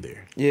 they take it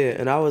there. Yeah,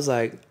 and I was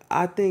like,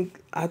 I think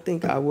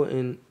I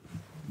wouldn't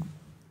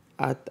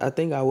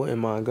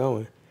mind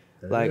going.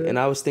 Like, and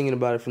I was thinking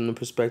about it from the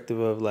perspective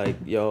of like,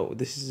 yo,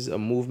 this is a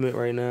movement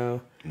right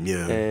now.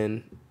 Yeah.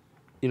 And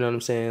you know what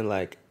I'm saying?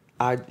 Like,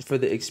 for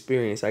the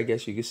experience, I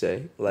guess you could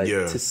say, like,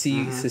 to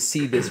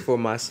see this for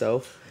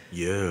myself.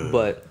 Yeah.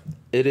 But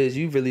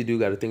you really do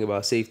got to think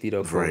about safety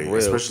though, for real.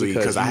 Especially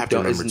because I have to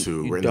remember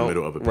too, we're in the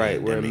middle of a pandemic.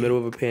 Right, we're in the middle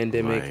of a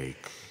pandemic.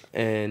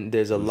 And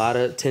there's a lot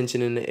of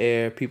tension in the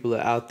air. People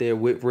are out there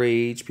with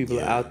rage. People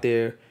are out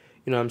there,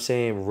 you know what I'm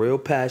saying, real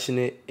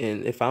passionate.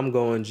 And if I'm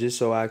going just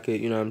so I could,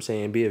 you know what I'm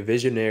saying, be a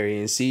visionary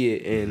and see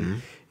it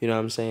and, you know what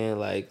I'm saying,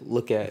 like,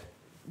 look at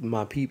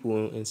my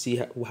people and see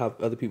how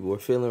other people are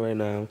feeling right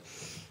now,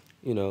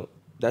 you know,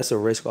 that's a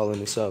risk all in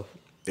itself.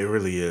 It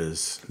really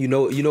is. You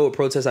know what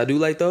protest I do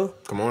like, though?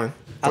 Come on.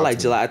 I like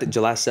July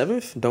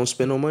 7th. Don't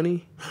spend no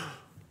money.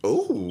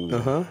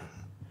 Oh.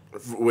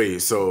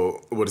 Wait,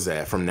 so what is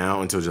that? From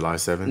now until July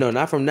 7th? No,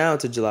 not from now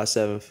until July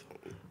 7th.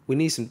 We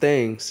need some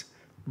things,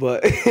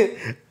 but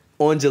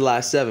on July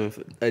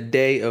 7th, a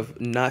day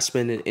of not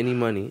spending any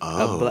money.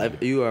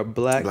 You are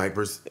black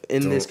person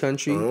in this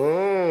country.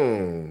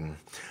 Oh.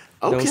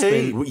 Okay. Don't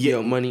spend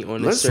your money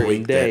on a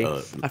certain day. I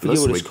forget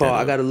what it's called.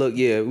 I gotta look.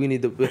 Yeah, we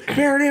need the. Okay.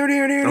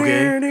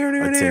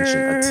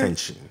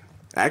 Attention.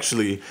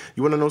 Actually,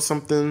 you want to know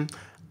something?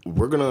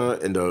 We're gonna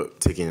end up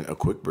taking a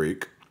quick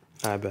break.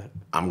 I bet.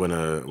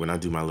 When I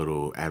do my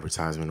little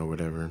advertisement or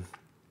whatever,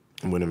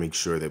 I'm gonna make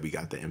sure that we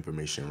got the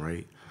information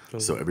right,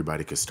 so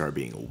everybody could start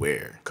being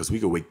aware. Because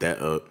we could wake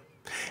that up,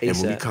 and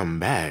when we come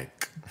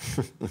back,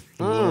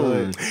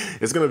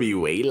 it's gonna be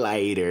way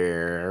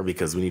lighter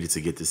because we needed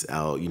to get this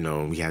out. You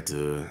know, we had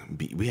to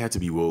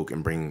be woke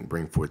and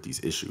bring forth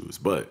these issues.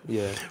 But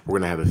we're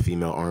gonna have a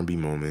female R&B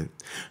moment.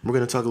 We're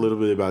gonna talk a little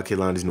bit about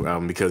Kehlani's new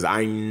album because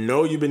I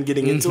know you've been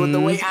getting into it the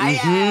way I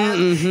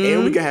am,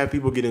 and we can have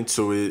people get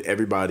into it.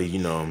 Everybody, you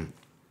know,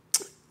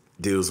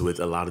 deals with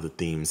a lot of the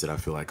themes that I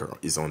feel like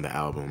is on the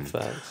album.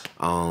 Facts.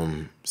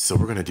 So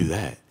we're gonna do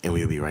that, and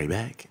we'll be right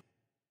back.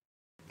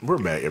 We're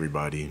back,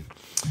 everybody.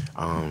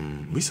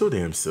 We so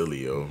damn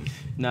silly, yo.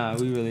 Nah,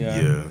 we really are.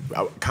 Yeah.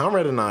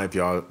 Conrad and I, if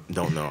y'all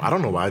don't know, I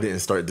don't know why I didn't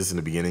start this in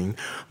the beginning,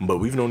 but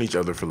we've known each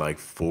other for like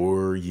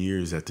 4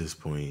 years at this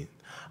point.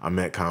 I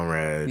met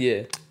Conrad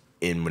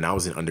when I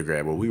was in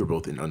undergrad. Well, we were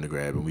both in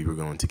undergrad, but we were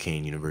going to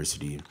Kane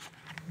University.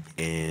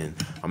 And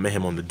I met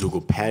him on the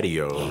Dougal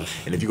patio.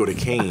 And if you go to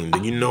Kane,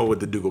 then you know what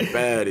the Dougal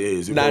pad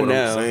is. You know what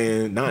I'm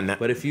saying? Not now.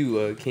 But if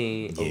you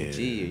Kane OG,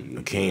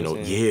 you Kane,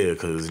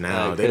 because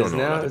now they don't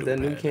know about the Dougal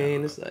that new pad.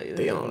 Kane, it's like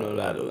they don't know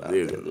about the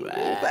Dougal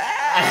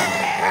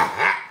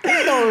pad.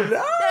 They don't know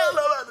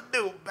about the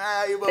Dougal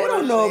pad. They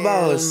don't know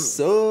about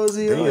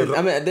Sozio.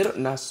 I mean, they don't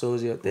not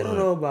Sozio. They don't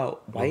know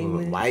about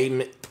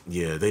Whiteman.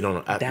 Yeah, they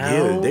don't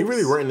know. They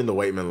really weren't in the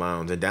Whiteman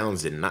Lounge. And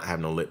Downs did not have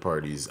no lit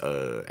parties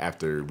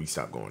after we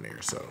stopped going there.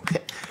 So,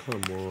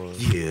 come on.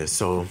 Yeah,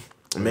 so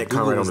I met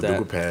Conrad on the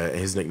Dougal pad, and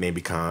his nickname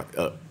became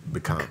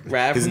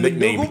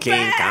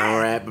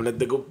Conrad from the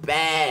Dougal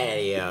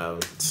pad. Yeah.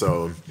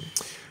 So,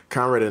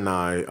 Conrad and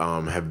I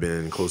have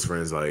been close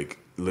friends like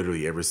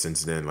literally ever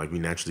since then. Like we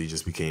naturally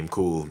just became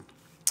cool.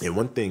 And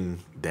one thing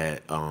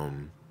that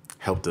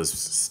helped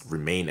us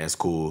remain as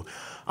cool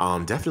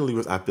definitely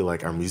was, I feel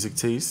like, our music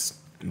taste.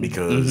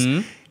 Because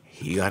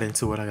he got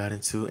into what I got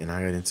into, and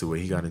I got into what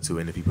he got into,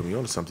 and if he put me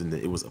on to something,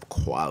 that it was of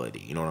quality.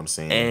 You know what I'm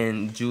saying?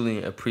 And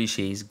Julian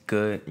appreciates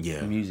good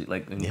music,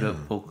 like and good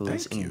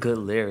vocalists and good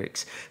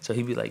lyrics. So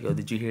he'd be like, "Yo,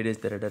 did you hear this?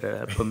 Da da da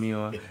da. Put me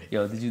on.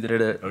 Yo, did you da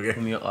da da?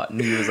 Put me on. I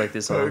knew it was like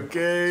this song."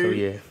 Okay. So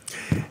yeah.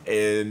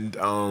 And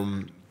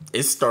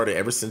it started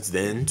ever since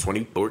then.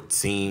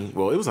 2014.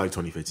 Well, it was like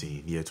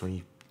 2015. Yeah,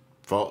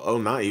 fall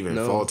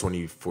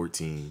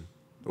 2014.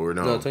 Or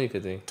no,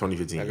 2015.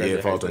 2015. Yeah,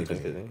 fall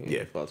 2015.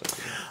 Yeah, fall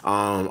 2015.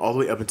 All the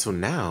way up until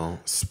now,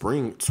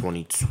 spring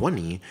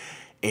 2020,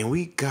 and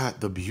we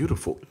got the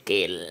beautiful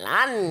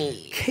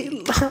Kehlani.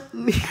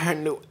 Her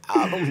new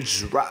album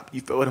dropped. You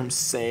feel what I'm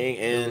saying?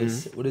 And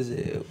what is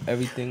it?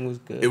 Everything was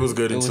good. It was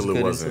good until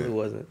it wasn't. Until it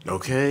wasn't.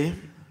 Okay.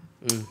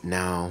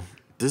 Now,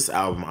 this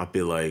album, I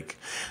feel like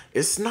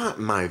it's not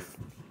my.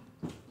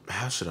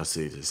 How should I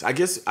say this? I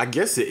guess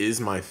it is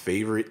my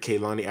favorite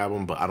Kehlani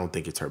album, but I don't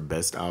think it's her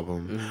best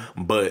album.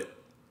 But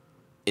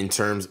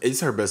it's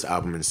her best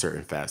album in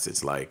certain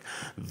facets, like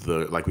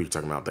we were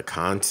talking about the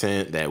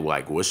content, that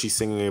like what she's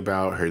singing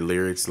about, her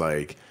lyrics,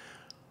 like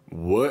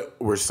what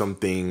were some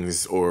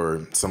things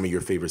or some of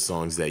your favorite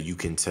songs that you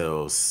can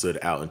tell stood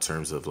out in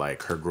terms of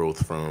like her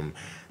growth from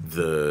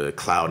the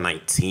Cloud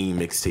 19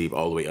 mixtape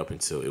all the way up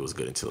until it was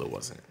good until it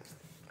wasn't.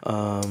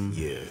 I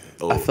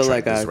feel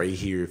like this right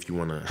here if you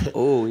want to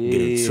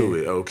get into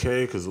it,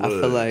 okay? Because I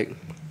feel like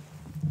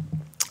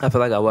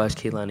I watched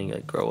Kehlani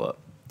like grow up.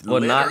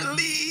 Well, not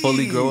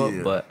fully grow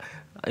up, but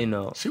you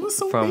know, she was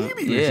so from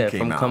baby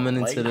from coming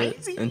like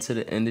into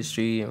the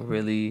industry and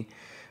really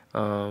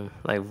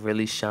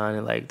really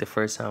shining. Like the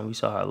first time we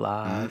saw her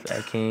live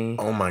at King.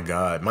 Oh my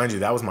God. Mind you,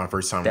 that was my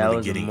first time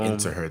really getting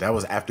into her. That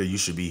was after You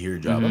Should Be Here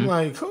job. I'm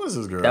like, who is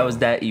this girl? That was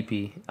that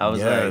EP. I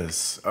was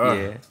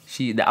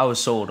I was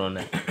sold on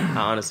that. I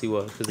honestly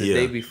was. Because the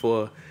day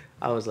before,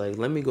 I was like,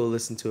 let me go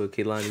listen to a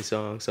Kehlani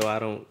song so I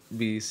don't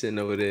be sitting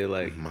over there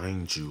like,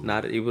 mind you,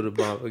 not able to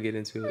bump or get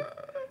into it.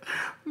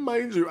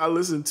 Mind you, I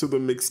listened to the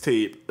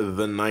mixtape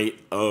the night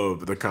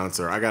of the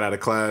concert. I got out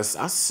of class.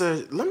 I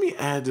said, let me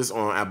add this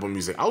on Apple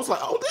Music. I was like,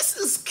 oh, this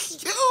is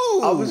cute.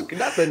 I was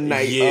not the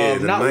night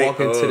of, not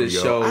walking to the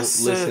show,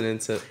 listening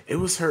to. It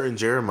was her and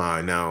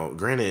Jeremiah. Now,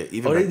 granted,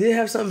 even they did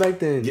have something back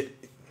then. Yeah,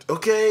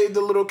 okay, the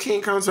little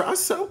King concert. I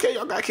said, okay,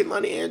 y'all got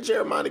Kehlani and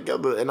Jeremiah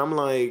together. And I'm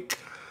like,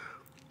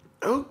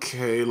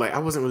 okay, like I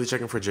wasn't really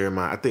checking for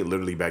Jeremiah. I think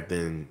literally back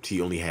then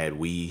he only had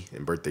weed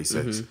and birthday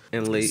sex.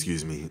 And late.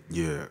 Excuse me.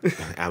 Yeah.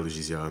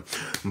 Allergies, y'all.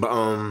 But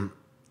I'm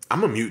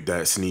gonna mute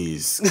that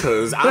sneeze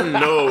because I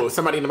know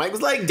somebody in the mic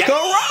was like,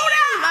 Corona!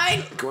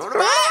 Like,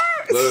 Corona!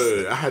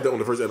 Look, I had that on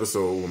the first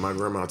episode when my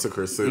grandma took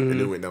her sip and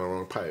it went down the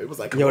wrong pipe. It was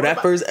like, Yo,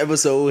 that first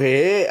episode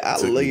hit. I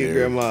love your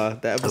there. grandma.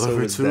 That I love episode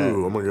her was too. bad.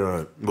 Oh my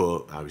god.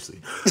 Well,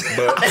 obviously,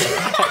 but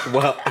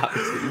Well,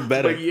 obviously,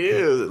 better. but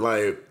yeah,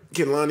 like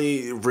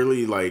Kehlani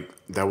really like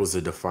that was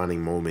a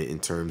defining moment in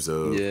terms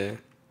of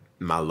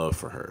my love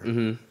for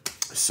her.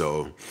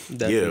 So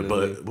Definitely. yeah,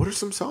 but what are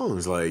some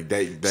songs like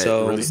that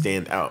So, really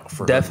stand out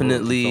for her?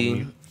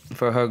 Definitely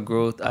for her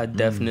growth, I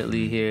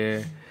definitely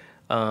hear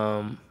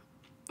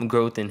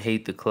growth and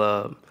Hate the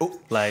Club. Oh.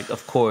 Like,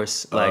 of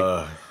course,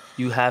 like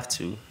you have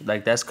to.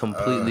 Like, that's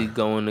completely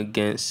going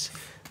against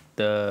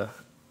the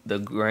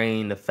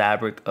grain, the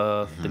fabric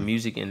of the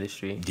music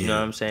industry. You know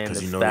what I'm saying?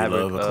 The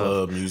fabric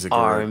of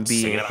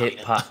R&B and hip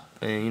hop.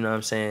 And you know what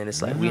I'm saying?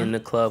 It's like we in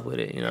the club with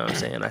it. You know what I'm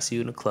saying? I see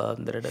you in the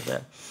club. Da da da da.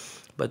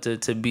 But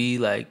to be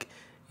like,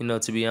 you know,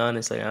 to be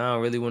honest, like I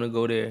don't really want to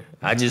go there.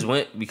 I just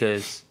went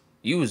because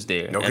you was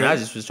there, and I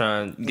just was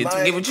trying to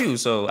get with you.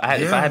 So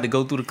if I had to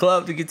go through the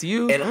club to get to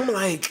you, and I'm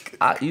like,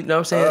 you know what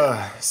I'm saying?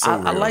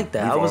 I like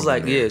that. I was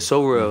like, there.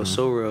 so real,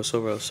 so real, so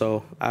real.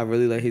 So I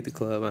really like Hate the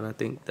Club, and I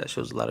think that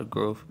shows a lot of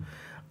growth.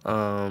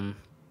 And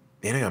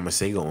they got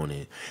Masego on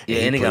it. Yeah,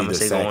 and they got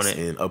Masego on it.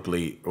 And Up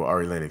Late, or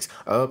Ari Lennox.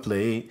 Up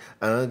Late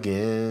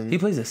Again. He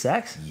plays the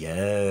sax?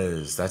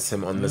 Yes, that's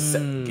him on the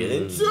set. Get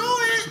into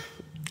it.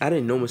 I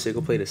didn't know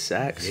Masego played the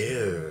sax.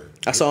 Yeah.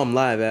 I saw him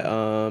live at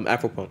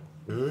Afropunk.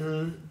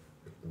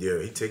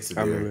 Yeah, he takes it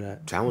I there. remember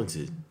that.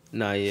 Talented.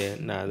 Nah,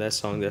 that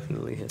song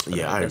definitely hits.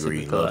 Yeah, I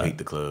agree. Love Hate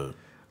the Club.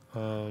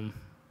 Um,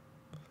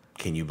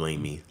 Can You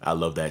Blame Me? I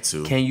love that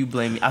too. Can You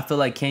Blame Me? I feel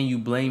like Can You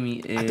Blame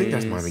Me is... I think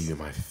that's maybe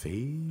my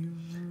favorite.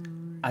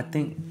 I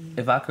think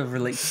if I could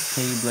relate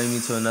Can You Blame Me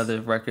to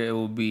another record, it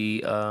would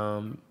be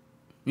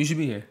You Should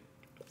Be Here.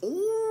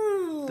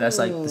 Ooh, that's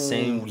like the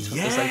same. Yes.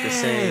 It's like the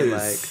same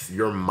like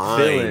your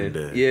mind.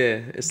 Feeling.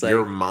 Yeah, it's like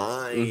your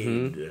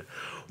mind.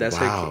 That's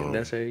wow. her.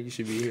 That's her. You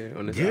Should Be Here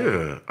on this Yeah,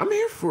 album. I'm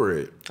here for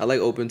it. I like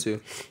Open too.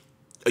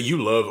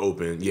 You love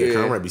Open. Yeah, Yeah.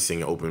 Conrad be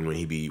singing Open when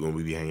we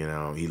be hanging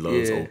out. He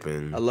loves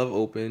Open. I love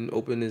Open.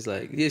 Open is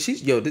like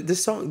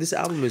this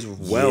album is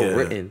well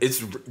written.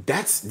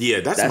 That's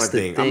my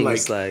thing. I'm like,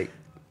 it's like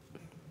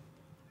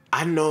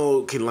I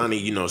know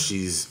Kehlani, you know,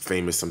 she's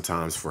famous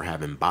sometimes for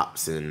having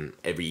bops and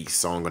every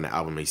song on the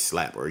album may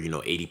slap, or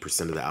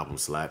 80% of the album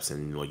slaps,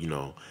 and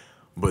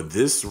but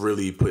this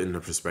really put into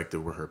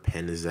perspective where her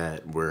pen is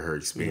at, where her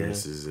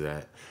experiences is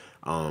at.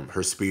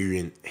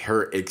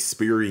 Her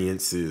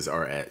experiences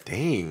are at.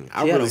 Dang,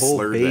 I really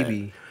slurred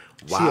that.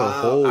 Wow, she a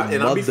whole and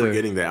mother. I'll be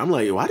forgetting that. I'm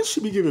like, why does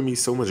she be giving me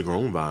so much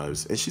grown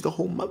vibes? And she's the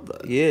whole mother.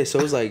 Yeah, so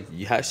it's like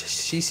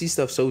she sees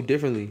stuff so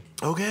differently.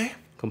 Okay,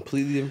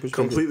 completely different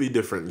perspective. Completely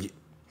different.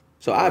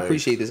 So I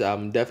appreciate this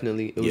album.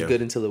 Definitely, it was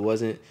good until it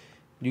wasn't.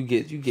 You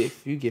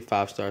get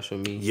 5 stars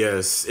from me.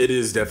 Yes, it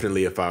is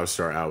definitely a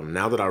 5-star album.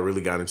 Now that I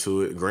really got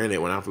into it, granted,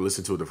 when I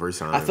listened to it the first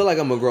time, I feel like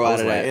I'm gonna grow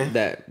out of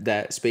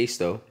that space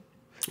though.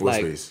 What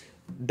space?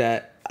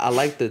 That I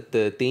like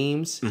the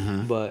themes,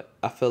 Mm-hmm. but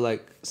I feel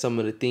like some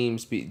of the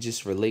themes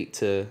just relate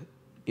to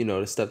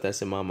the stuff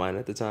that's in my mind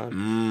at the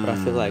time. But I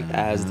feel like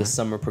as the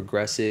summer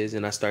progresses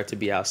and I start to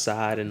be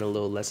outside and a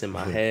little less in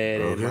my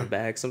head and my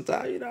bag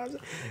sometimes,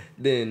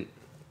 then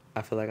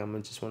I feel like I'm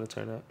gonna just want to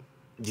turn up.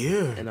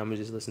 Yeah. And I'm gonna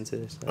just listen to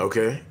this.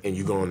 Okay. And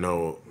you gonna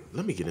know,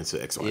 let me get into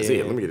XYZ.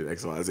 Yeah. Let me get into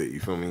XYZ. You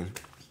feel me?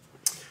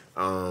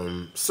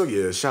 So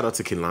yeah, shout out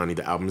to Kehlani.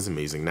 The album is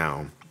amazing.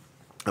 Now,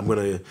 I'm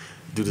gonna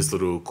do this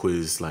little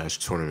quiz /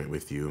 tournament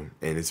with you,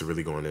 and it's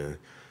really gonna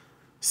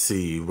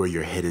see where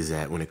your head is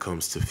at when it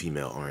comes to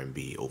female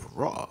R&B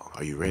overall.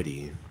 Are you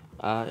ready?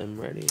 I am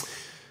ready.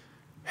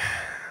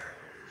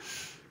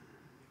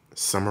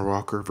 Summer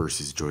Walker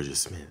versus Georgia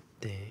Smith.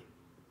 Dang.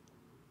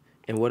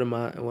 And what am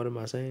I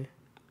saying?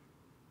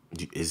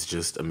 It's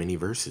just a mini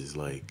verses,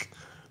 like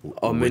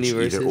mini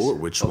verses. Either or,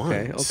 which one?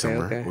 Okay,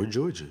 Summer or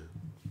Georgia?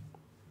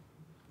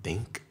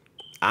 Think.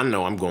 I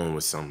know I'm going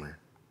with Summer.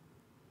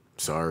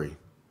 Sorry.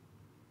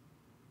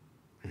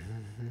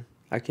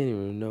 I can't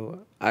even know.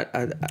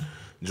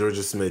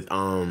 Georgia Smith.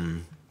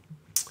 Ooh,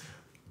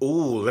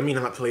 let me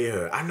not play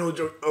her. I know.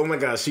 Oh my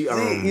gosh, she.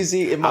 You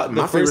see,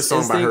 my favorite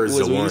song by her is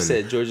was the when one. You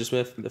said Georgia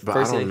Smith. The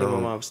first thing that came to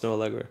my mind was Snow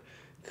Allegra.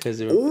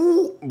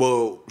 Ooh,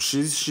 well,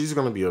 she's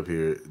gonna be up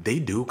here. They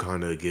do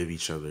kind of give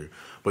each other,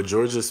 but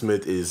Georgia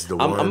Smith is the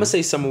one. I'm gonna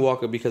say Summer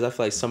Walker because I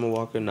feel like Summer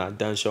Walker not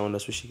done showing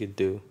us what she could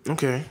do.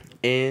 Okay.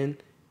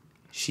 And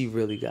she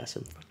really got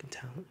some fucking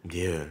talent.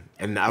 Yeah,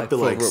 and I feel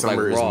like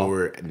Summer is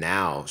more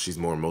now. She's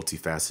more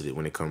multifaceted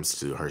when it comes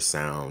to her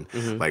sound.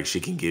 Mm-hmm. Like she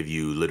can give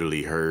you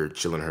literally her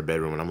chilling in her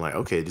bedroom, and I'm like,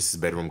 okay, this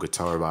is bedroom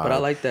guitar vibe. But I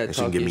like that. And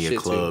she can give me a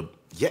club.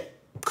 Too. Yeah,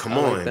 come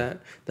on. Like that.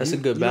 That's a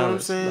good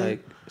balance.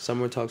 Like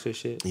Summer talks her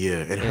shit. Yeah,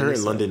 and her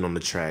and London on the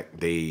track,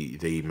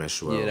 they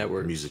mesh well. Yeah, that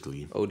works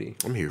musically. OD.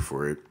 I'm here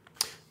for it.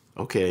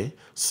 Okay,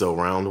 so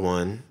round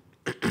 1,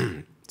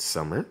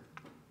 Summer.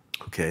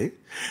 Okay,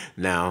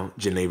 now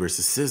Janae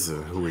versus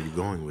SZA. Who are you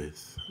going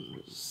with?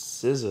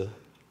 SZA.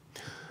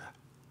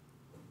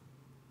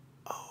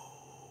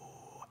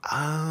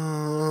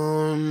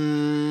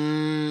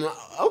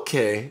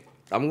 Okay.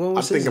 I'm going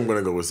with SZA. I think I'm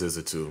gonna go with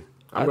SZA too.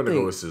 I'm gonna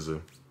go with SZA.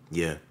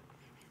 Yeah.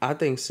 I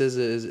think SZA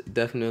is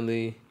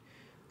definitely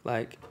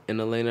like in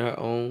a lane of her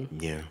own.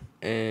 Yeah.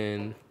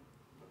 And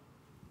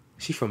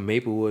she's from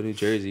Maplewood, New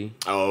Jersey.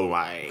 Oh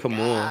my Come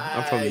on.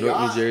 I'm from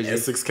North New Jersey.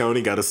 Essex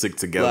County gotta stick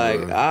together.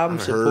 Like I'm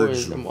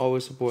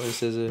always supporting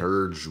SZA.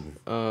 Heard you.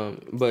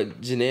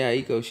 But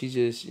Janae Aiko, she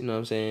just, you know what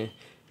I'm saying?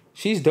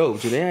 She's dope.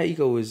 Janae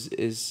Aiko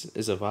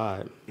is a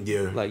vibe.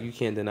 Yeah. Like you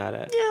can't deny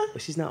that. Yeah.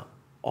 But she's not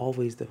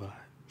always the vibe.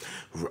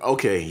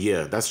 Okay,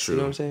 yeah, that's true. You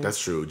know what I'm saying? That's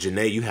true.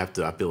 Janae, you have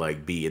to, I feel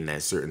like, be in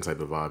that certain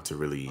type of vibe to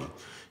really,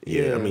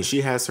 I mean,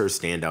 she has her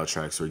standout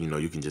tracks where,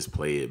 you can just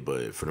play it,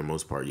 but for the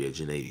most part,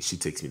 Janae, she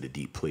takes me to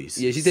deep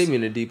places. Yeah, she takes me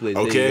in a deep place.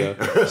 Okay.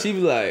 She be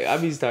like, I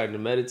be starting to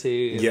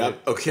meditate. And yeah,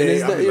 like, okay.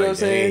 And I be you know like, what I'm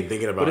saying?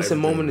 thinking about But it's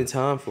everything. a moment in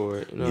time for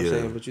it. You know what I'm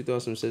saying? But you throw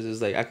some SZAs,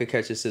 like, I could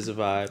catch a SZA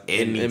vibe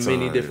in many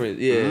Anytime.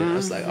 different, I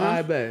was like,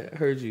 I bet,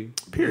 heard you.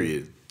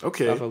 Period.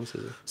 Okay. I fuck with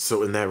SZA.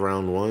 So in that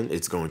round one,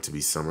 it's going to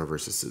be Summer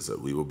versus SZA.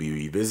 We will be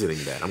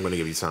revisiting that. I'm going to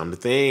give you time to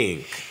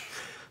think.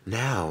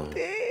 Now,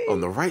 on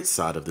the right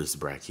side of this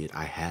bracket,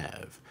 I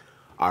have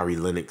Ari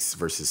Lennox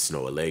versus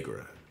Snow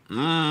Allegra.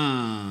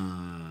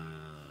 Oh,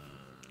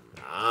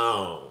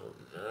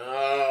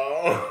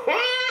 no.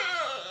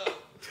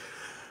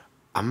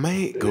 I'm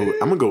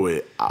gonna go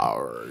with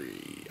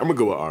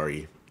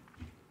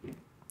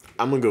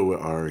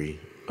Ari.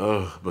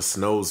 But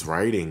Snow's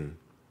writing.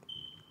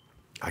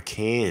 I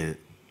can't.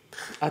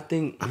 I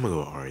think I'm gonna go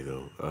with Ari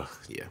though.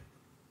 Yeah.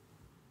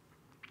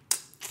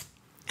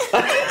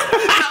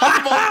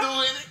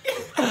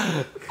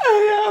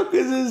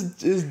 because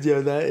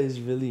that is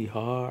really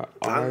hard.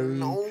 Ari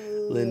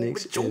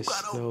Lennox but you is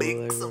gotta Snow pick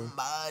Allegra.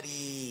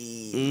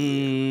 somebody.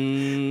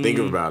 Think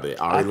about it.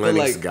 Ari feel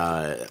Lennox like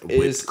got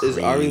is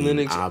Ari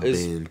Lennox I've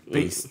been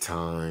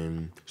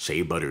FaceTime,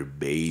 Shea Butter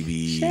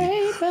Baby,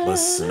 but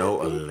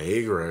Snow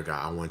Allegra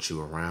got I Want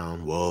You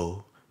Around.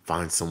 Whoa,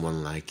 Find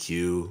Someone Like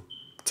You,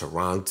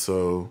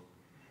 Toronto.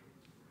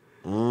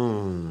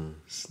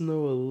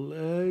 Snow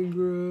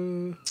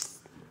Allegra.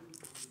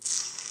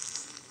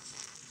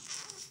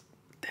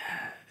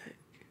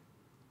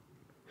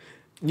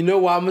 You know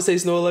why I'm gonna say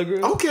Snow Allegra?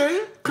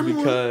 Okay,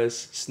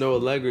 because Snow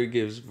Allegra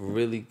gives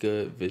really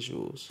good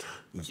visuals.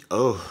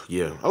 Oh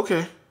yeah.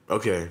 Okay.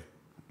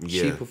 Yeah.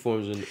 She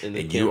performs in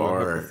the And camera. you Her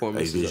are a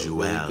performances are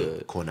visual really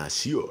good.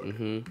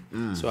 connoisseur.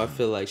 So I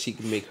feel like she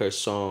can make her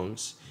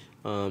songs,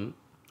 even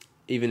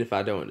if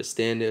I don't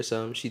understand it or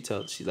something. She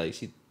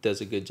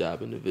does a good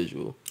job in the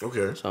visual.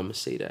 Okay. So I'm gonna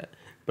say that.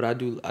 But I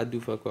do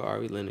fuck with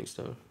Ari Lennox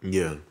though.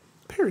 Yeah.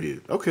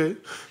 Period. Okay.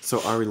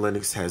 So Ari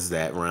Lennox has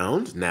that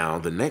round. Now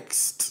the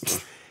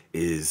next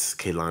is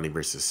Kehlani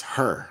versus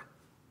her.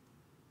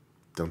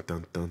 Dun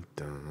dun dun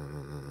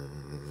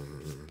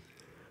dun.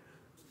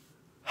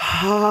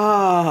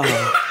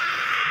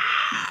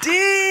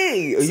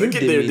 Dang! You Look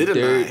at there,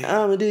 didn't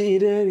I? I'ma do you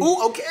dirty.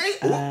 Ooh,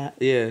 okay.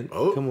 Yeah.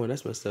 Oh. Come on,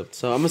 that's messed up.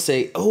 So I'm gonna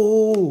say,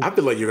 oh. I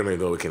feel like you're gonna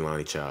go with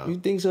Kehlani, child. You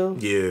think so?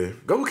 Yeah,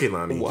 go with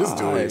Kehlani. Just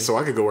do Why? it, so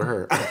I could go with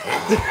her.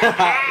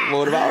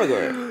 What about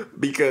her?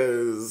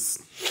 Because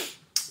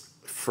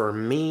for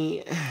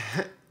me,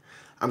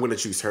 I'm gonna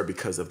choose her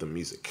because of the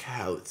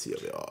musicality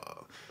of it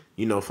all.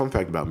 Fun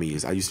fact about me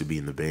is I used to be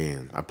in the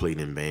band. I played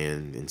in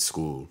band in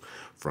school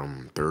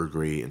from 3rd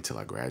grade until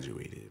I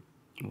graduated.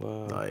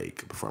 Wow.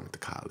 Like before I went to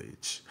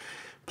college.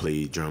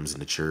 Played drums in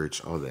the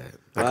church, all that.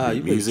 Wow, I could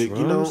you play music,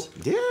 play drums?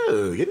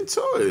 Yeah, get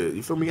into it.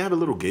 You feel me? I have a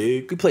little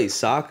gig. You play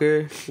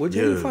soccer. Where'd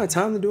you find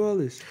time to do all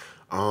this?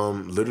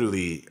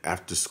 Literally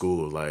after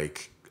school,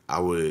 like I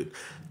would.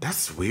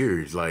 That's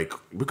weird. Like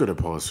we're gonna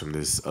pause from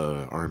this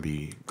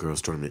R&B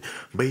girls tournament,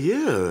 but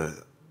yeah,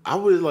 I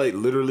would like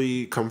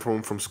literally come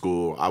home from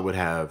school. I would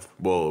have,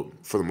 well,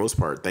 for the most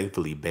part,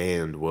 thankfully,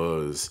 band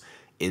was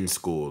in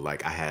school.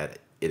 Like I had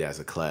it as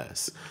a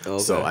class,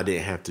 so I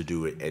didn't have to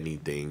do it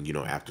anything,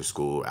 after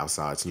school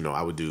outside. So,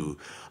 I would do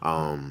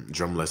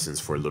drum lessons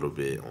for a little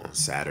bit on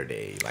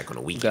Saturday, like on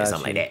a weekend,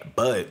 something like that.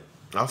 But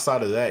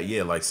outside of that,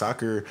 yeah, like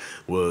soccer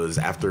was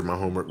after my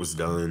homework was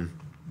done.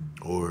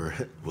 Or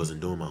wasn't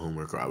doing my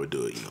homework, or I would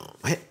do it,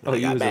 Oh,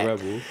 you was a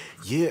rebel.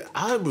 Yeah,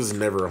 I was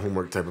never a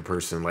homework type of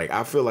person. Like,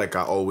 I feel like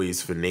I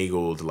always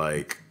finagled,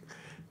 like,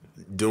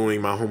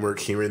 doing my homework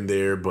here and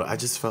there, but I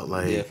just felt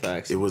like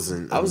it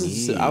wasn't. I was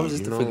just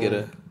a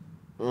forgetter.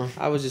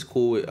 I was just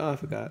cool with. Oh, I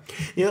forgot.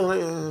 Yeah,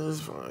 like it's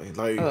fine.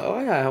 Like,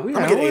 I'm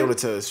gonna get A on the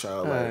test,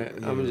 child. All Like,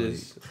 right, I'm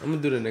gonna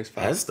do the next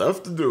 5. That's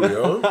stuff to do,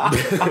 yo.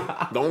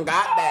 Don't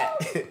got that.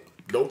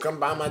 Don't come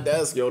by my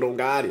desk, yo. Don't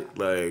got it.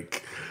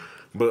 Like.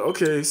 But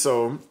okay,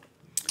 so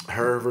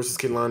her versus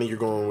Kehlani, you're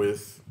going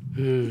with.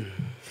 I'm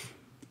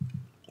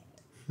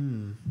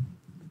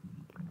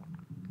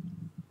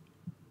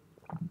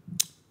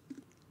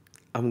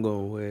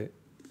going with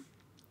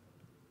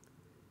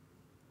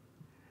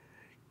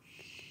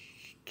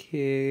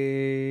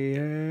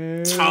Kehlani.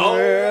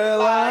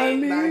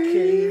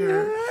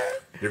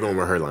 You're going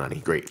with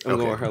Kehlani. Great. I'm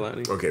going with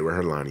Kehlani. Okay, we're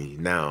Kehlani.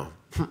 Now,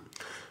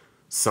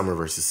 Summer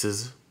versus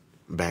SZA.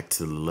 Back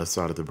to the left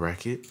side of the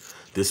bracket.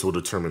 This will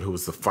determine who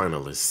is the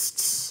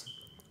finalists.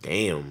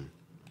 Damn.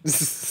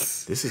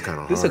 This is kind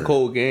of hard. This is a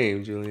cold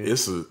game, Julian.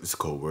 It's a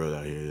cold world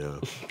out here, yo.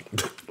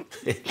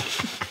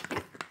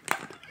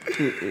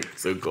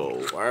 It's a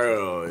cold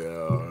world,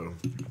 yo.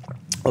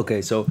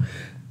 Okay, so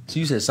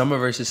you said Summer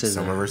versus SZA.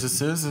 Summer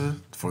versus SZA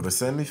for the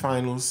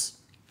semifinals.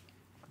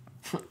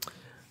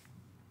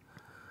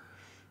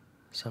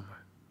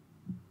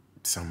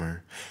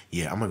 Summer.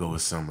 Yeah, I'm gonna go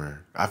with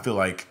Summer. I feel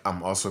like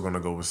I'm also gonna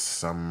go with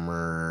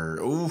Summer.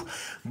 Ooh,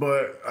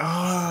 but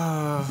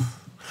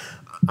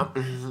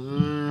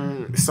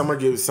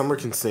Summer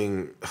can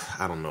sing.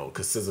 I don't know,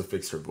 cause SZA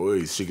fixed her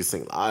voice. She can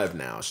sing live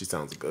now. She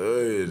sounds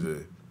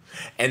good,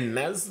 and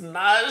that's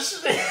not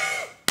shade.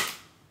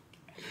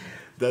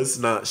 That's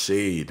not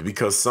shade,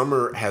 because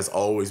Summer has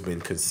always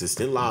been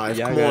consistent live.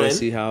 Y'all Come gotta on,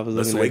 see how I was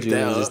let's looking at wake you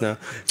that just up.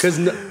 now. Cause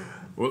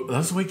Well,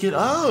 let's wake it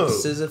up.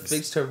 SZA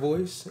fixed her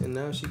voice and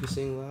now she can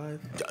sing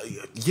live.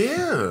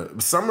 Yeah,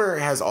 Summer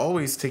has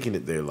always taken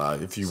it there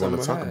live. If you want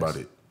to talk about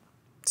it,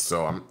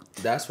 so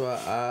That's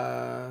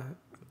why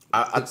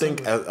I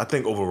think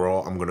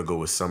overall I'm gonna go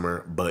with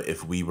Summer. But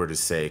if we were to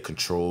say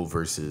Control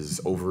versus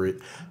Over It,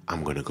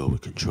 I'm gonna go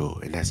with Control,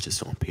 and that's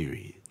just on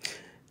period.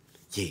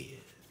 Yeah.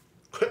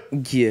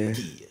 Yeah.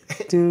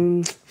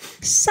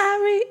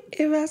 Sorry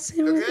if I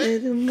seem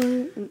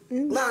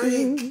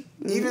Like,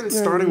 even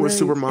starting with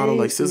Supermodel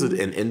like SZA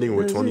and ending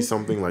with 20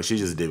 something, like she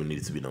just didn't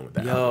need to be done with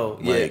that.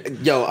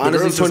 Yo,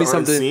 honestly, 20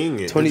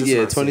 something, 20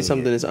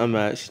 something is is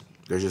unmatched.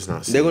 They're just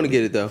not. They're gonna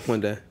get it though one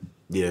day.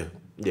 Yeah.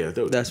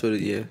 That's what.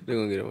 They're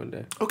gonna get it one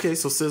day. Okay,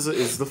 so SZA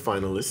is the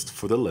finalist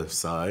for the left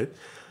side.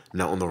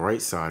 Now on the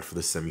right side for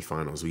the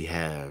semifinals, we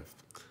have.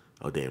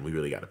 Oh damn, we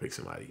really got to pick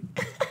somebody.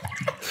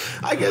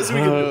 I guess we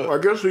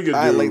could.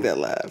 I like that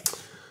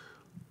laugh.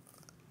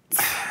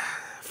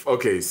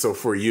 Okay, so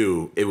for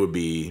you, it would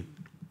be.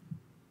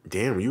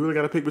 Damn, you really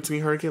got to pick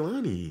between her and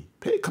Kehlani.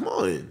 Pick, come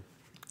on,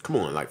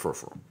 like for.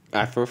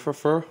 I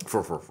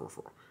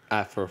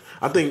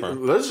think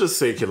let's just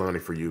say Kehlani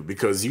for you,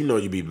 because you know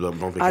you be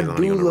bumping Kehlani I do on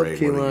the love reg.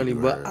 Kehlani,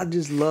 but I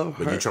just love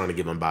her. But you're trying to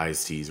give them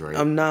biased teas, right?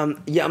 I'm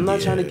not. Yeah, I'm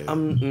not trying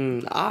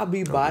to. I'll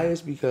be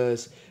biased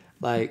because,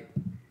 like,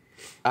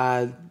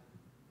 I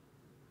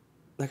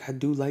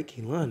do like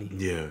Kehlani.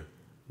 Yeah.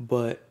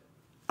 But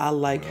I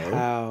like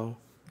how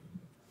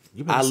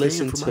I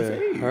listen to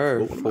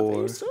her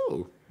for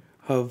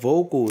her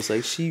vocals.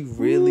 Like, she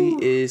really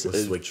is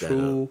a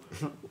true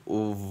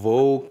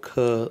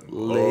vocalist.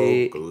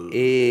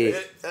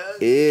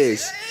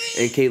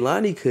 And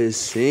Kehlani could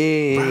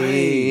sing.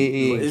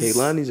 Right.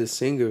 Kehlani's a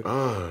singer.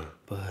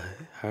 But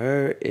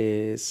her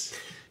is...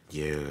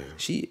 Yeah.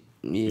 She...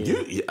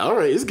 Yeah. All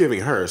right, it's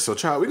giving her. So,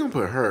 child, we're going to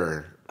put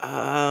her...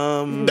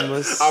 All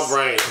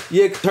right.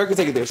 Yeah, her can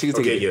take it there. She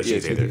can take it. Yeah, she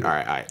can take it there.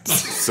 All right.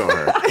 So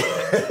her.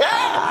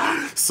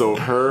 So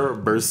her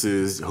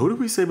versus, who did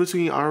we say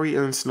between Ari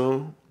and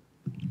Snow?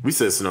 We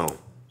said Snow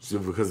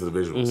because of the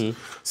visuals. Mm-hmm.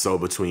 So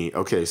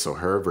so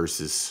her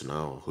versus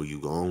Snow. Who you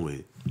going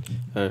with?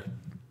 Her.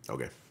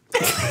 Okay.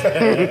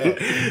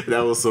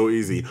 That was so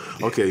easy.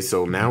 Okay,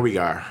 so now we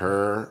got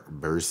her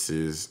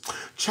versus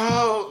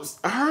Charles.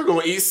 Her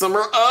gonna eat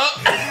Summer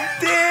up.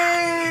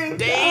 Dang.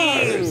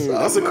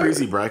 That's a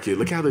crazy bracket.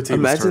 Look how the tables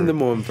Imagine turn.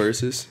 them on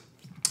versus.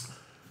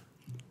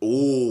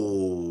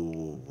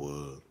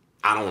 Ooh,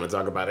 I don't want to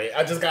talk about it.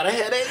 I just got a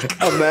headache.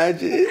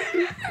 Imagine.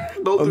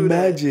 Don't do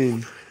Imagine.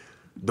 that.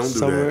 Don't do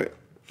Summer. that.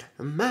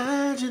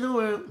 Imagine a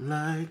world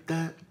like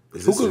that.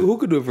 Who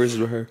could do it versus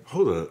with her?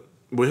 Hold up.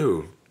 With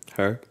who?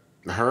 Her.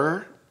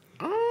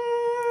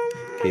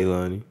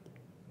 Kehlani.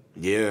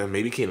 Yeah,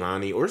 maybe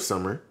Kehlani or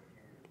Summer.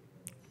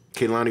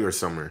 Kehlani or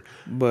Summer.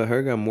 But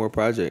her got more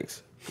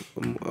projects.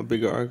 A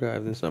bigger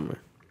archive than Summer.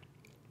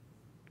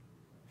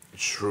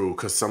 True,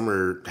 because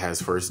Summer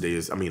has last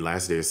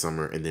day of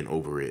Summer, and then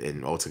Over It,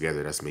 and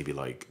altogether that's maybe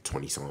like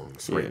 20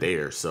 songs right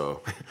there.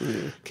 So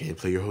can't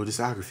play your whole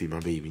discography, my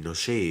baby. No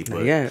shade,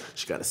 but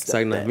she got to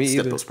step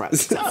those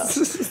projects up.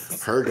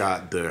 Her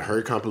got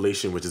her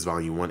compilation, which is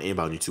Volume 1 and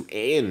Volume 2,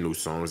 and new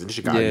songs. And then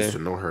she got Used to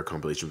Know Her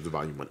compilation, which is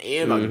Volume 1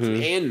 and Volume 2,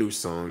 and new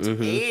songs, and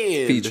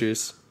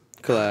features,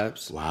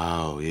 collabs.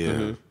 Wow,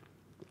 yeah.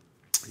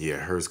 Yeah,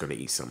 her's gonna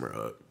eat Summer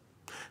up.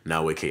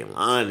 Now with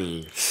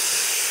Kehlani.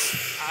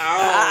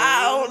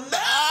 I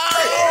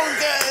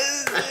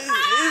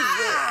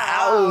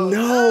don't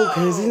know,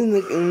 because it's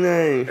looking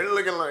nice. It's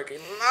looking like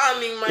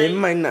Kehlani, It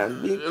might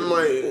not be.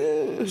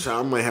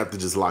 I might have to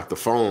just lock the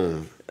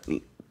phone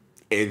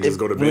and just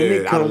go to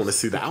bed. I don't want to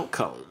see the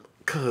outcome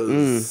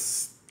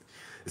because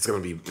it's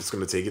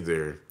gonna take it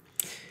there.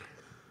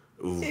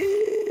 Ooh.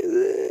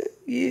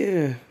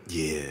 Yeah.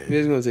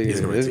 It's gonna take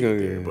it there. It's gonna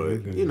get there,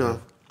 but you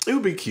know. It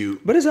would be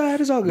cute. But it's all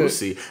right. It's all good. We'll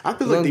see. I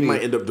feel like they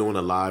might end up doing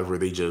a live where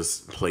they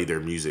just play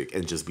their music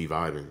and just be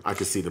vibing. I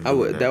could see them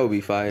doing that. That would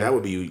be fire. That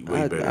would be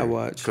way better. I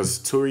watch. Because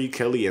Tori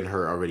Kelly and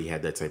her already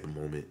had that type of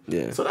moment.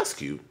 Yeah. So that's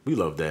cute. We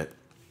love that.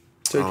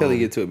 Tori Kelly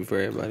get to it before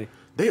everybody.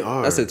 They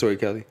are. I said Tori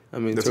Kelly. I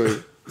mean,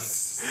 Tori.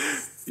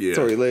 Yeah.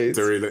 Tory Lanez.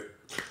 Tory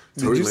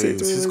Lanez.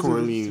 His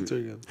Corny.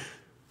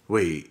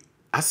 Wait.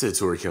 I said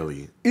Tory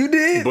Kelly. You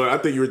did? But I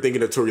think you were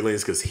thinking of Tory Lanez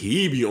because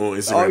he be on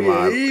Instagram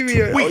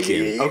Live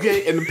tweaking,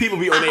 okay? And the people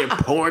be on there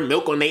pouring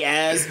milk on their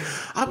ass.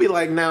 I'll be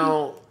like,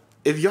 now,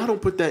 if y'all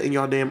don't put that in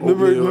y'all damn oatmeal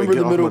remember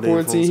the middle of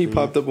quarantine, he screen.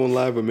 popped up on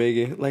Live with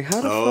Megan. Like,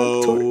 how the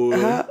fuck Tory...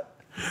 How?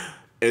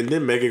 And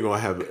then Megan gonna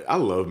have... I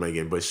love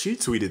Megan, but she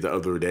tweeted the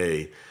other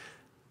day,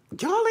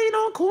 y'all ain't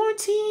on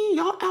quarantine,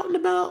 y'all out and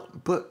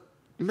about, but...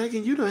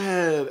 Megan, you done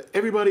had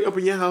everybody up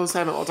in your house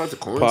having all types of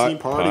quarantine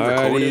parties,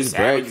 recordings,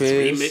 breakfast,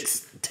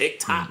 remix,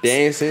 TikToks,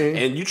 dancing,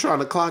 and you trying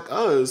to clock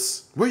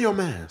us? Wear your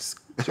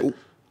mask. Okay.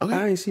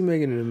 I ain't see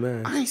Megan in a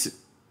mask. I ain't see.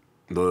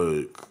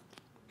 Look,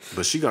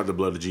 but she got the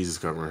blood of Jesus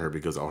covering her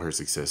because of all her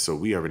success. So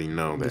we already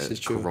know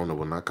that Corona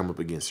will not come up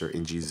against her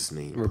in Jesus'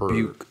 name.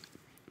 Rebuke.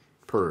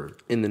 Per.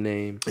 In the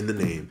name. In the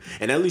name.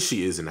 And at least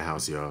she is in the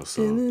house, y'all.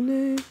 So. In the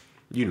name.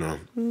 You know.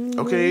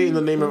 Okay, in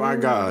the name of our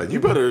God. You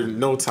better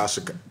know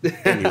Tasha.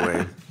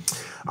 Anyway.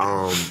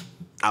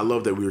 I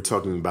love that we were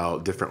talking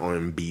about different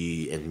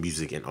R&B and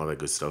music and all that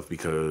good stuff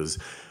because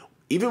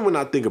even when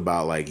I think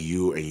about like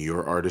you and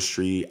your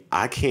artistry,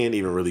 I can't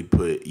even really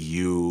put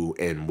you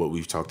and what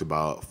we've talked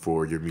about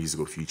for your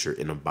musical future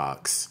in a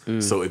box.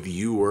 So if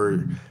you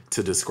were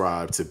to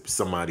describe to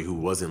somebody who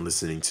wasn't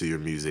listening to your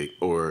music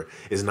or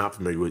is not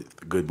familiar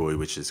with Good Boy,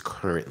 which is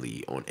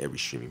currently on every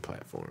streaming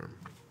platform,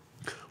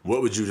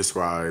 what would you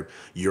describe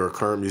your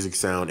current music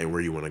sound and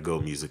where you want to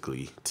go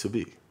musically to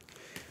be?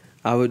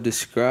 I would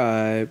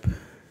describe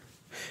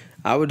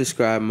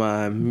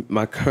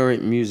my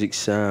current music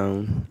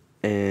sound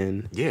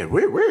and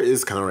where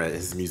is Conrad in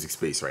his music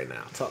space right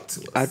now? Talk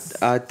to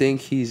us. I think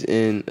he's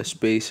in a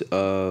space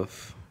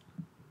of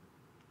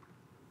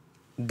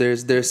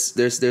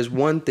there's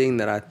one thing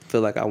that I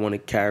feel like I want to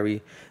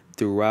carry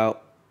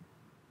throughout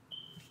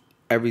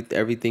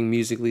everything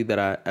musically that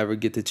I ever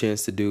get the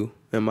chance to do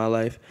in my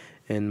life,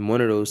 and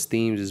one of those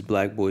themes is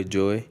Black Boy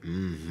Joy,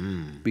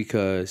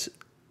 because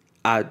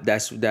I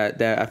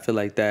feel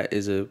like that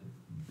is a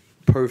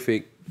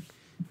perfect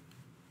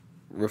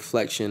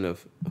reflection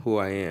of who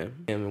I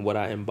am and what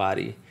I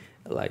embody,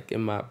 like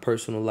in my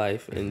personal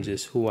life and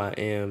just who I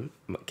am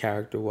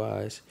character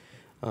wise,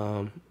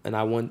 and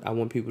I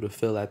want people to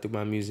feel that through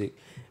my music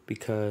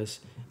because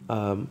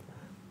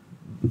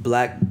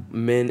black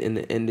men in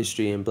the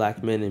industry and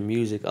black men in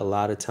music a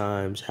lot of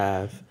times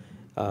have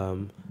a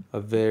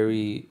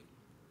very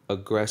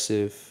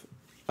aggressive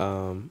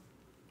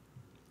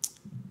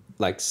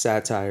like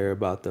satire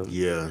about them.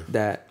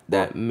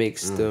 That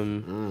makes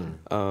them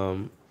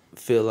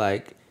feel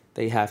like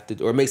they have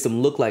to, or makes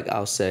them look like,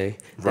 I'll say,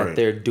 that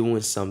they're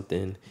doing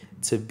something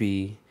to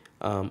be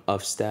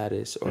of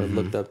status or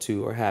looked up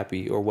to or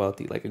happy or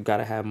wealthy. Like, you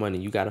gotta have money,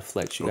 you gotta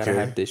flex, you gotta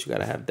have this, you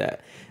gotta have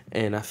that.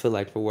 And I feel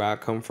like for where I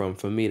come from,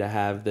 for me to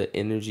have the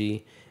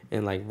energy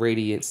and like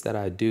radiance that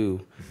I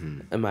do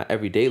in my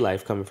everyday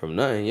life coming from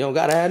nothing, you don't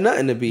gotta have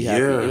nothing to be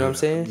happy. You know what I'm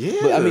saying?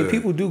 But I mean,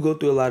 people do go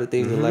through a lot of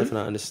things in life, and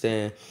I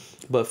understand.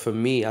 But for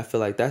me, I feel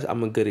like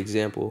I'm a good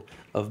example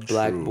of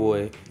black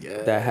boy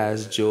that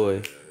has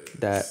joy.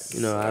 That,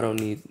 you know, I don't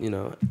need, you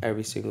know,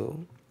 every single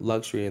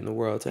luxury in the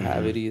world to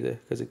have it either,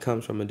 because it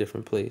comes from a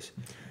different place.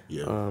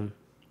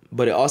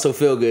 But it also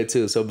feel good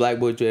too. So Black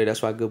Boy Joy,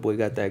 that's why Good Boy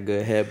got that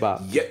good head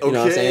bop. You know what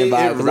I'm saying?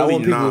 Vibe. It really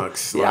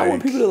knocks. I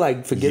want people to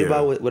like forget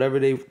about whatever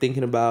they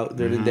thinking about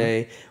during the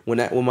day.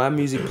 When my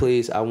music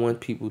plays, I want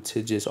people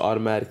to just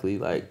automatically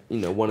like, you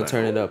know, want to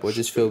turn it up or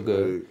just feel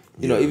good.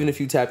 You know, even if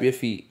you tap your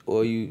feet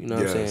or you know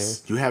what I'm saying?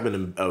 You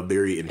having a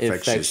very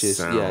infectious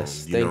sound.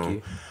 Yes,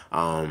 thank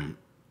you.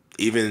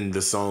 Even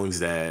the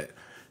songs that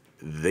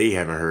they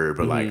haven't heard,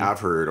 but like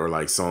I've heard, or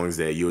like songs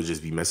that you'll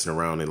just be messing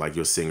around and like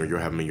you'll sing or you'll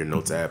have them in your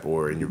notes app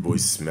or in your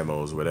voice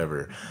memos,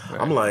 whatever.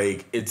 I'm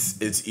like,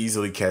 it's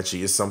easily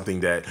catchy. It's something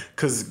that,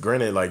 because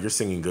granted, like you're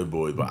singing Good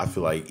Boy, but I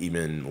feel like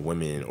even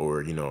women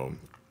or, you know,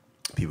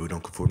 people who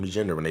don't conform to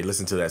gender, when they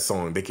listen to that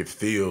song, they could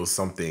feel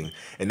something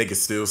and they could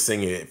still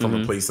sing it from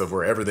a place of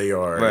wherever they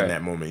are in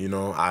that moment. You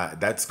know,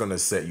 that's gonna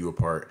set you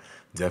apart,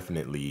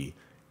 definitely.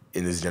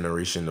 In this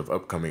generation of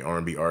upcoming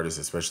R&B artists,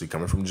 especially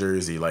coming from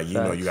Jersey, like, you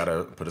know, you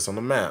gotta put us on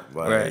the map.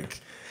 Like,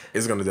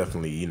 it's gonna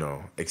definitely, you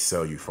know,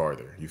 excel you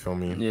farther. You feel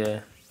me?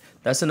 Yeah.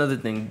 That's another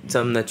thing,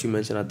 something that you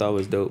mentioned I thought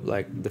was dope.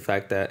 Like, the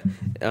fact that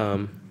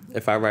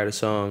if I write a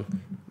song,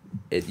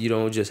 you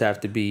don't just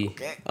have to be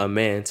a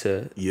man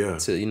to you know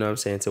what I'm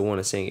saying, to want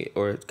to sing it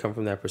or come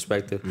from that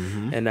perspective.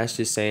 And that's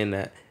just saying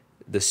that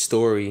the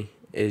story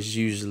is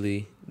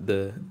usually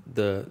the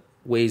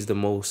weighs the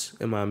most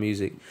in my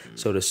music.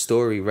 So the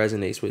story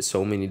resonates with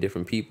so many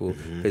different people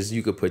because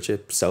you could put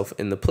yourself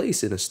in the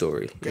place in a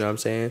story. You know what I'm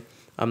saying?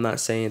 I'm not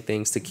saying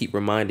things to keep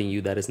reminding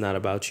you that it's not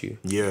about you.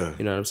 You know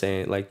what I'm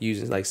saying? Like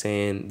using, like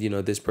saying, you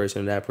know, this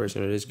person or that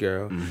person or this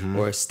girl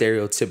or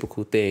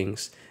stereotypical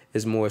things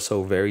is more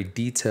so very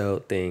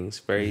detailed things,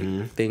 very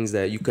things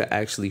that you could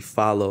actually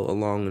follow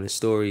along in the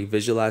story,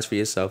 visualize for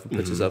yourself and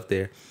put yourself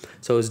there.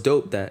 So it's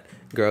dope that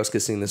girls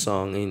could sing the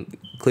song, and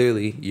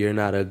clearly you're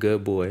not a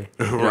good boy.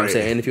 You know what I'm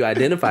saying? And if you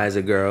identify as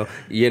a girl,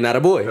 you're not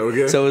a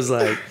boy. So it's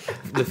like,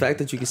 the fact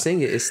that you can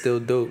sing it is still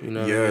dope. You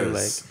know what I mean?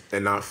 Like,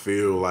 and not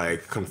feel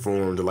like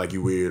conformed to like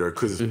you weird, or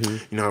because you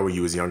know how when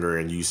you was younger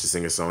and you used to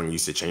sing a song, you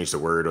used to change the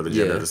word or the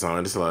gender of the song.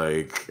 It's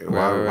like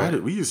why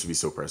did we used to be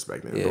so pressed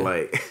back then? But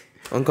like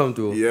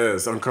uncomfortable.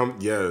 Yes,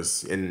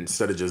 yes, and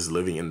instead of just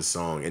living in the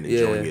song and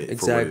enjoying it.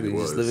 Exactly. For what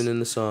it was. Just living in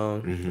the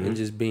song and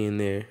just being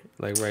there,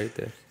 like right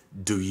there.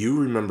 Do you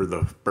remember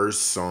the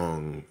first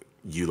song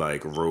you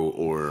like wrote,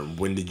 or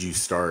when did you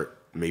start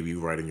maybe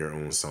writing your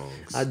own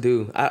songs? I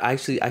do. I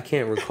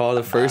can't recall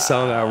the first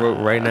song I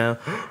wrote right now,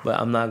 but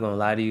I'm not gonna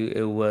lie to you,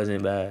 it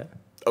wasn't bad.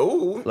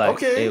 Oh, like,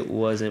 okay. It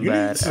wasn't you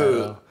bad. Need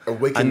to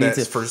awaken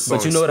that first song.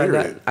 But you know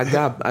spirit. what I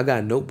got? I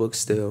got notebooks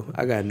still.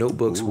 I got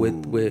notebooks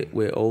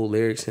with old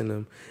lyrics in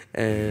them,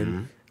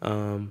 and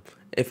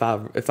if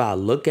I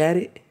look at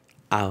it,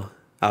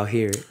 I'll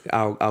hear it.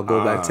 I'll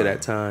go back to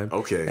that time.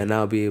 Okay. And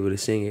I'll be able to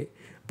sing it.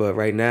 But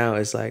right now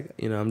it's like,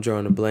 you know, I'm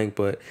drawing a blank.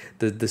 But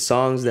the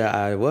songs that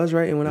I was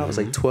writing when I was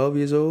like 12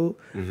 years old,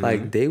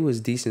 like they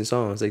was decent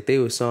songs. Like they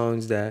were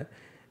songs that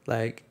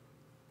like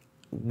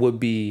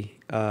would be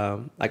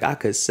like I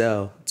could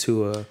sell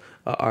to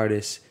a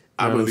artist.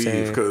 You know I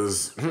believe,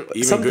 because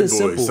even something Good Boy,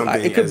 simple.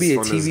 something it could be a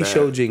as fun TV as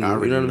show that,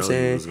 jingle. You know what I'm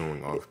saying? Was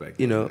going off back then,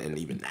 you know, and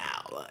even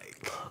now,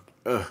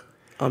 like,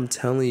 I'm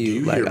telling you, do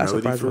you like hear I melody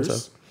surprised first?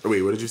 myself.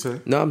 Wait, what did you say?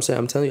 No, I'm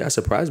telling you, I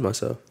surprised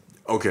myself.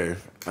 Okay,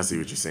 I see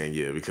what you're saying.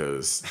 Yeah,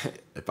 because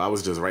if I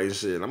was just writing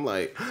shit, and I'm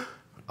like,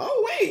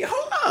 oh wait,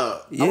 hold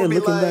up. Yeah,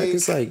 looking back,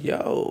 it's like,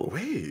 yo,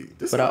 wait.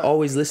 But I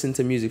always listen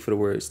to music for the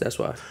words. That's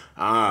why.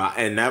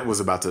 And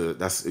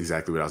that's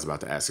exactly what I was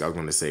about to ask. I was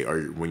going to say,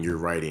 when you're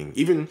writing,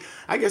 even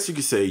I guess you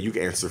could say you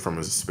can answer from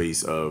a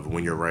space of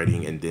when you're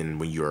writing and then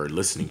when you are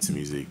listening to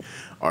music.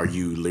 Are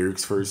you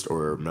lyrics first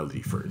or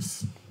melody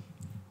first?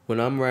 When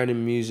I'm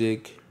writing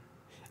music,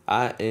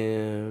 I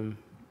am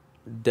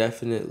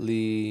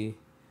definitely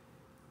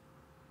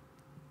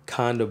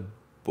kind of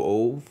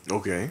both.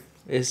 Okay.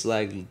 It's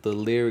like the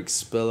lyrics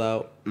spell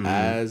out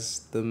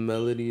as the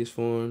melody is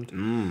formed.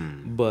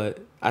 But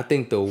I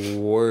think the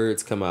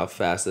words come out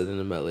faster than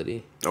the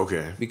melody.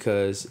 Okay.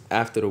 Because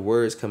after the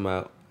words come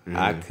out,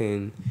 I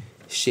can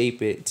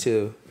shape it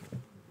to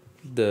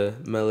the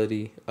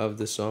melody of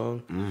the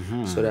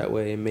song. So that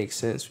way it makes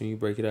sense when you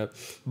break it up.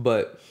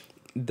 But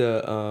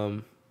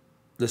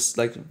this,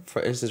 like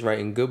for instance,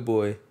 writing Good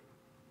Boy,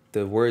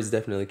 the words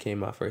definitely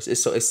came out first. It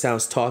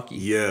sounds talky.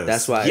 Yes.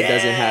 That's why it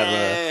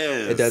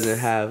doesn't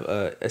have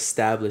a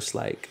established,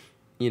 like,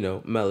 you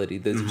know, melody.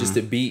 There's just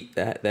a beat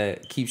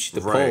that keeps the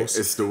pulse.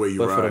 It's the way you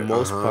but ride. For the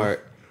most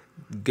part,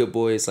 Good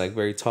Boy is like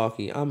very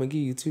talky. I'm gonna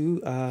give you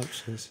 2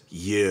 options.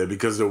 Yeah,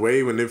 because the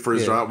way when it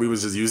first dropped, we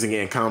was just using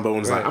it in combo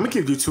and it's like, I'm gonna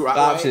give you 2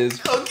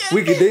 options. Like, okay.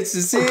 We could ditch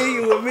the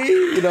scene with me,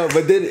 you know.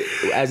 But then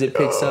as it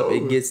picks up,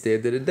 it gets there.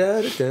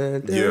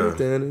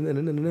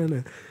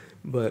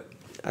 But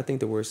I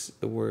think the words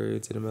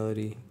and the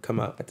melody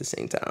come out at the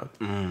same time.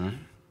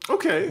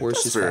 Okay,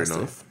 words that's faster. fair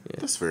enough. Yeah.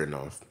 That's fair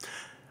enough.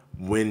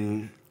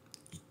 When,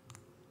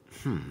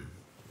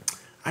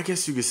 I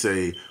guess you could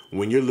say,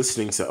 when you're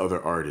listening to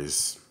other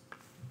artists,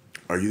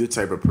 are you the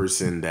type of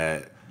person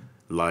that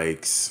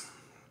likes,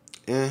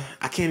 I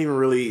can't even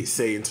really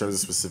say in terms of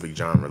specific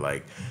genre,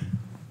 like,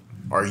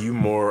 are you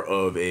more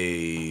of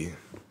a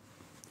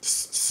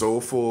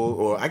soulful,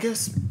 or I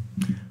guess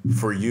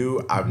for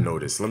you, I've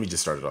noticed, let me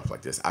just start it off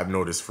like this. I've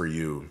noticed for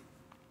you,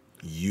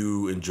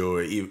 you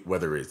enjoy,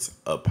 whether it's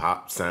a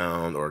pop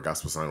sound or a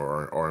gospel song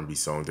or an R&B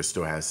song, there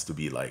still has to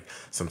be like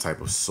some type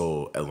of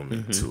soul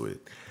element to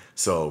it.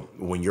 So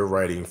when you're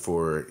writing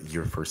for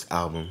your first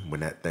album,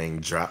 when that thing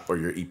drop, or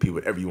your EP,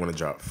 whatever you want to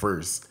drop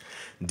first,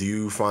 do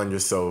you find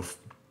yourself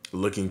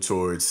looking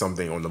towards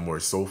something on the more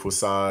soulful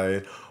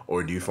side,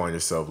 or do you find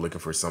yourself looking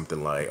for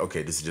something like,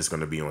 okay, this is just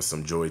going to be on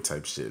some joy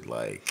type shit?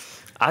 Like,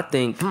 I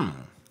think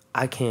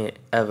I can't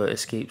ever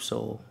escape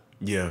soul.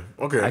 Yeah.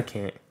 Okay. I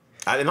can't.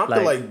 And I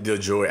feel like the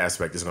joy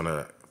aspect is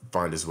gonna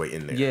find its way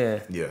in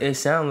there. Yeah. It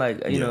sounds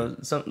like you know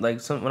some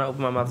when I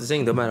open my mouth to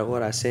sing, no matter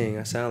what I sing,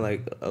 I sound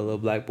like a little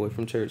black boy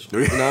from church. You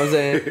know what I'm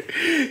saying?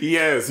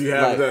 Yes, you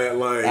have that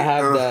like. I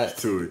have that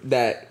to it.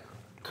 that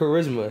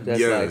charisma.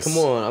 That's like, come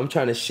on, I'm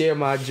trying to share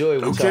my joy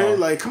with y'all. Okay,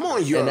 like, come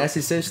on, you. And that's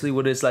essentially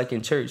what it's like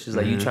in church. It's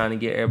like you trying to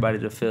get everybody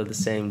to feel the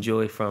same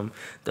joy from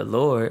the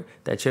Lord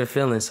that you're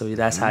feeling. So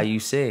that's how you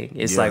sing.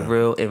 It's like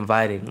real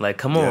inviting. Like,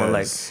 come on,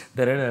 like,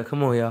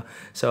 come on, y'all.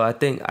 So I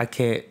think I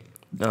can't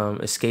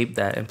escape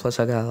that. And plus,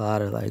 I got a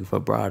lot of like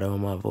vibrato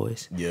in my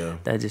voice. Yeah,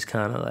 that just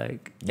kind of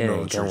like it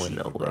ain't going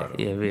nowhere.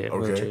 Yeah,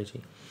 real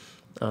churchy.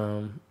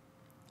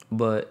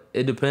 But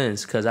it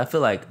depends, because I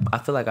feel like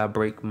I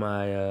break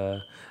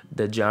my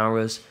the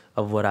genres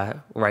of what I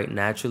write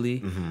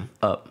naturally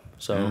up.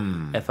 So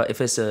if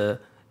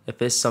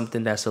it's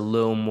something that's a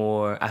little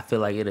more, I feel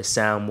like it'll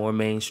sound more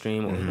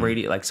mainstream or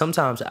radio. Like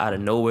sometimes out of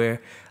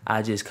nowhere,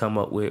 I just come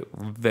up with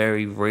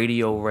very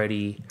radio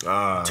ready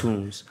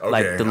tunes. Okay,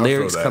 like the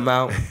lyrics come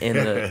out and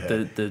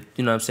the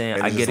you know what I'm saying.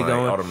 And I get it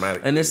going,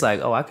 automatic. And it's like,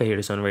 oh, I could hear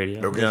this on the radio.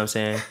 Okay. You know what I'm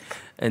saying.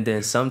 And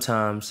then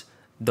sometimes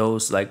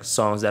those like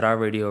songs that are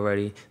radio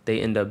ready,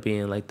 they end up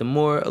being like a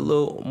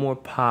little more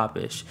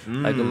popish,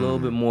 like a little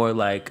bit more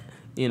like,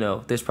 you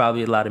know, there's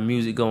probably a lot of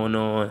music going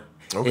on.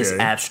 Okay. It's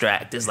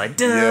abstract. It's like,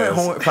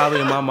 horn.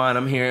 Probably in my mind,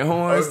 I'm hearing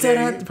horns.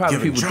 Okay. Probably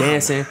Giving people drama.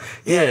 dancing.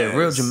 Yeah,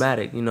 real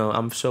dramatic. You know,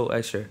 I'm so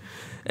extra.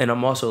 And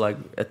I'm also like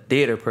a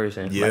theater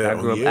person. Yeah, like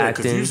I grew up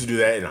acting. Because you used to do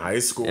that in high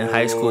school.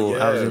 I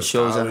was in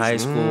shows in high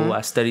school. Mm-hmm.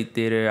 I studied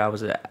theater.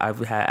 I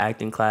had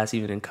acting class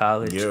even in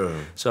college. Yeah.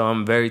 So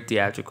I'm very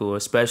theatrical,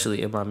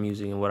 especially in my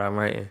music and what I'm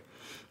writing.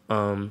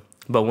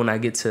 But when I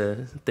get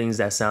to things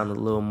that sound a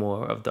little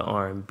more of the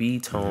R&B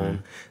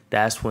tone,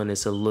 that's when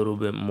it's a little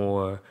bit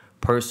more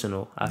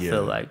personal. I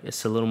feel like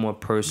it's a little more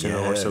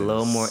personal, or it's a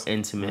little more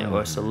intimate,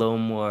 or it's a little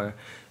more,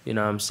 you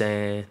know what I'm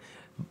saying,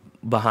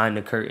 behind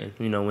the curtain,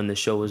 you know, when the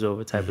show is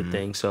over type of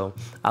thing. So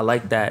I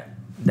like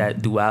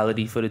that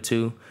duality for the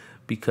two,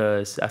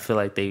 because I feel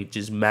like they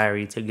just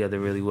marry together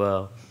really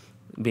well.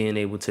 Being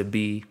able to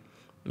be,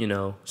 you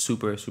know,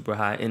 super, super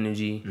high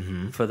energy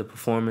for the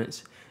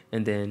performance.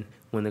 And then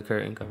when the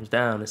curtain comes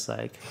down, it's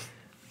like,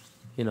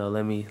 you know,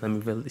 let me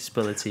really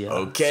spill it to you.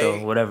 Okay.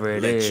 So whatever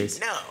it Let is,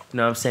 you know. you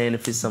know what I'm saying?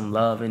 If it's some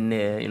love in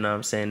there, you know what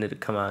I'm saying? It'll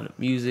come out in the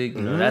music,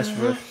 you know, that's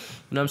real, you know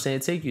what I'm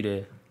saying? Take you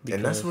there.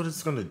 And that's what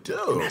it's going to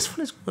do. That's what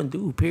it's going to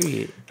do,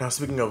 period. Now,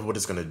 speaking of what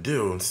it's going to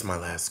do, this is my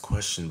last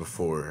question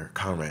before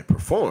Conrad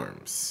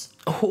performs.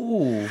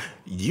 Oh,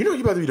 You know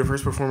you about to be the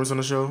first performance on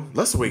the show?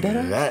 Let's wake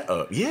that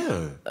up.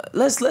 Yeah.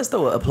 let's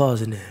throw an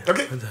applause in there.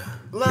 Okay.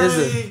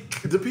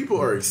 Like, the people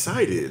are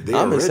excited. They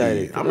I'm are ready.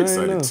 excited. I'm I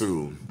excited know.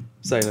 too.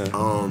 Say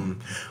no.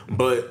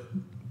 But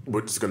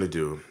we're just going to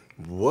do,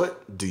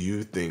 what do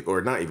you think,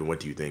 or not even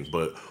what do you think,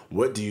 but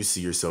what do you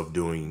see yourself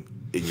doing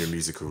in your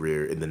music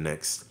career in the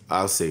next,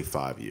 I'll say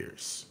 5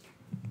 years?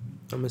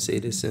 I'm gonna say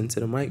this into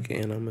the mic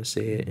and I'm gonna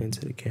say it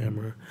into the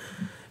camera,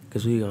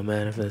 Because we going to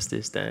manifest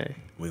this thing.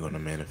 We're going to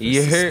manifest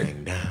You this heard?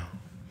 thing down.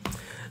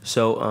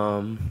 So,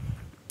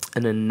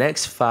 in the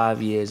next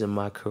 5 years of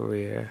my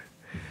career,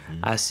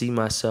 I see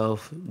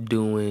myself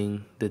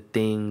doing the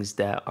things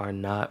that are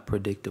not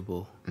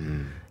predictable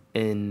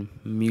in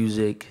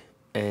music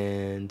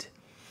and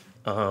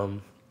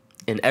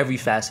in every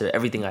facet of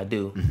everything I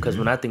do. Because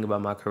when I think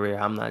about my career,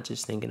 I'm not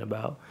just thinking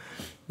about,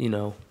 you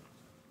know,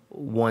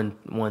 one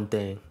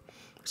thing.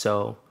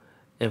 So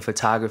in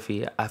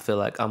photography, I feel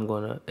like I'm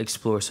going to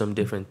explore some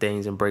different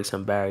things and break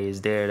some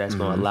barriers there. That's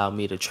going to allow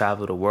me to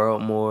travel the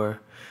world more.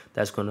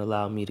 That's going to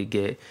allow me to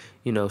get,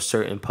 you know,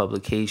 certain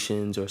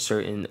publications or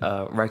certain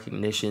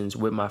recognitions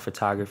with my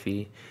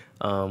photography,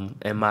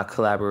 and my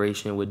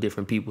collaboration with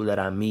different people that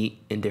I meet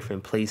in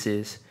different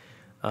places.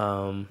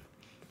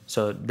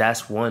 So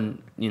that's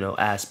one, you know,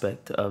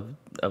 aspect of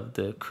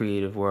the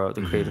creative world,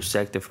 the creative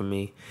sector for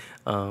me.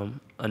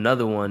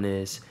 Another one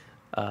is,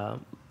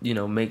 you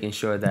know, making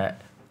sure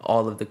that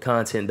all of the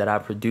content that I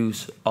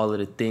produce, all of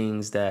the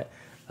things that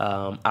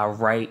I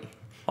write,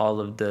 all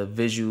of the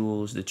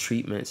visuals, the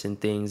treatments and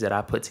things that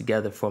I put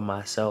together for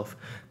myself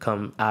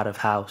come out of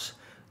house,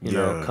 you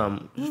know,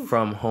 come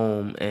from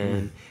home,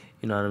 and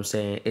you know what I'm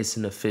saying? It's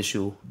an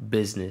official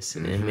business,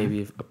 and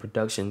maybe a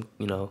production,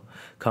 you know,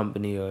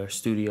 company or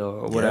studio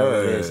or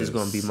whatever it is, it's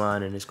going to be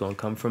mine, and it's going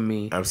to come from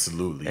me.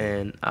 Absolutely.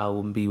 And I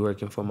will be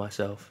working for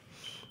myself.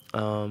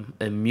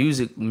 And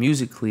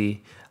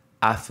musically,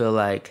 I feel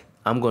like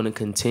I'm going to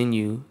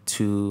continue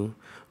to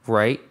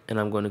write, and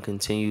I'm going to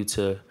continue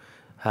to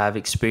have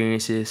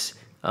experiences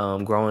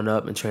growing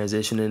up and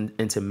transitioning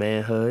into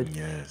manhood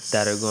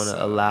that are going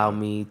to allow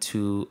me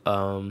to,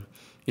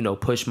 you know,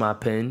 push my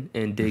pen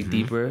and dig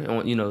deeper.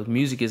 And, you know,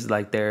 music is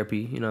like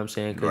therapy, you know what I'm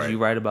saying? Because you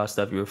write about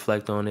stuff, you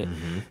reflect on it.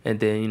 And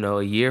then, you know,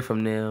 a year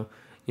from now,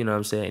 you know what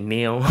I'm saying?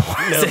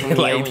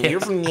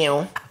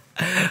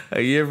 A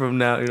year from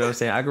now, you know what I'm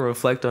saying? I can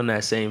reflect on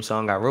that same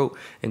song I wrote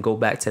and go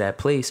back to that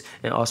place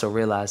and also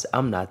realize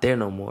I'm not there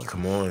no more.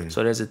 Come on.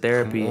 So there's a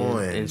therapy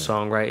in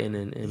songwriting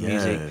and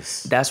music.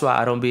 That's why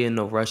I don't be in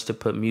no rush to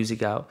put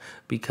music out,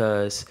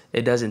 because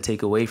it doesn't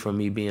take away from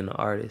me being an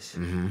artist.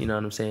 You know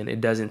what I'm saying?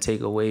 It doesn't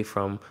take away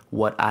from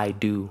what I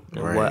do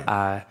and what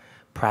I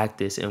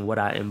practice and what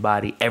I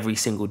embody every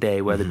single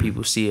day, whether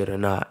people see it or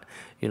not.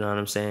 You know what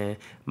I'm saying?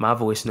 My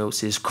voice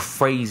notes is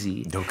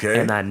crazy. Okay.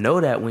 And I know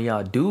that when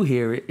y'all do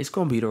hear it, it's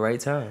going to be the right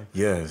time.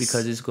 Yes.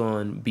 Because it's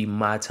going to be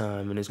my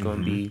time, and it's going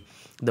to be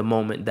the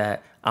moment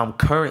that I'm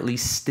currently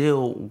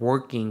still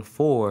working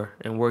for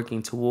and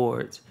working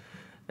towards,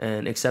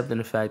 and accepting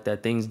the fact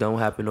that things don't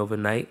happen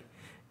overnight.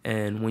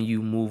 And when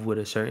you move with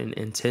a certain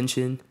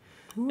intention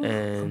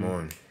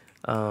and,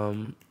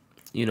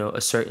 you know,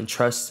 a certain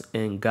trust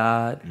in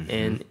God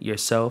and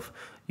yourself,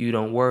 you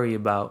don't worry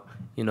about,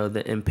 you know,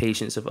 the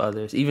impatience of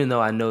others. Even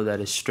though I know that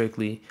it's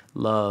strictly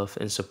love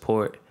and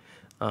support,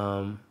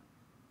 I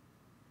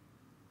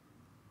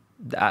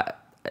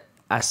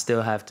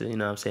still have to, you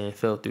know what I'm saying,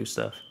 feel through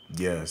stuff.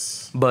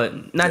 Yes.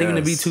 But not even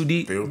to be too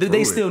deep.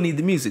 They still need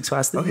the music, so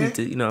I still need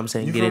to, you know what I'm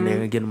saying, get in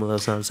there and get them a little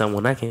something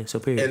when I can. So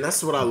period. And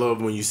that's what I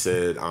love when you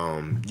said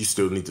you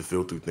still need to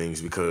feel through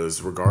things,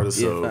 because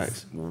regardless of,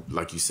 facts.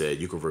 like you said,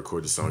 you can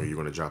record the song and you're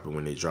going to drop it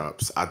when it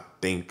drops. I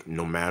think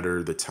no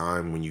matter the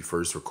time when you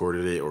first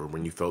recorded it or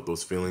when you felt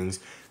those feelings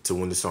to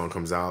when the song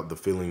comes out, the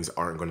feelings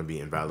aren't going to be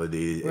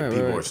invalidated. Right, and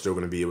people right. are still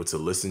going to be able to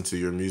listen to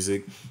your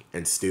music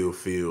and still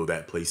feel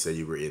that place that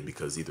you were in,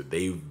 because either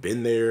they've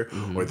been there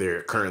or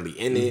they're currently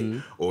in it,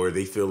 or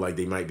they feel like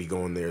they might be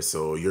going there.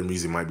 So your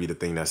music might be the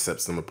thing that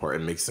sets them apart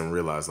and makes them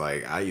realize,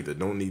 like, I either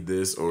don't need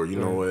this or, you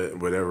know what,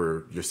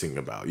 whatever you're singing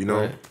about, you know?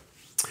 Right.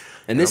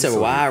 And it's a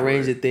wide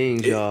range of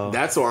things, y'all.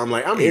 That's why I'm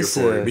like, I'm here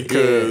for it,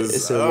 because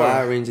it's a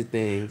wide range of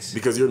things.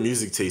 Because your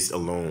music taste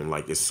alone,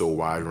 like, is so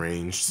wide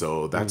range.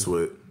 So that's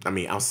what, I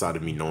mean, outside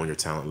of me knowing your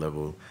talent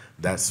level,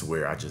 that's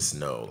where I just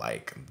know,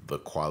 like, the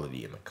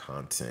quality and the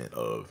content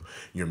of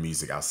your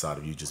music outside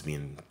of you just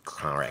being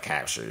Conrad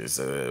Captures,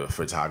 a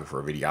photographer,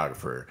 a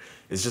videographer.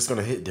 It's just going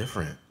to hit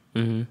different.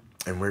 And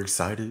we're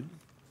excited.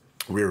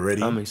 We're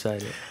ready. I'm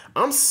excited.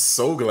 I'm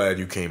so glad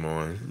you came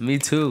on. Me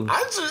too.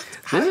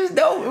 This is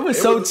dope. It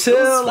was so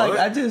chill. Like,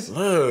 I just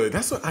look.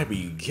 That's what I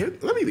be.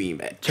 Let me lean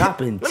back.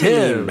 Dropping Let me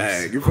lean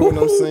back. You feel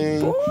what I'm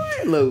saying? Boy,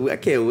 look, I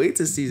can't wait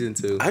to season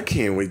 2. I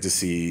can't wait to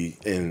see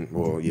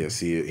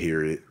see it,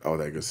 hear it, all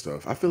that good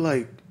stuff. I feel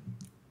like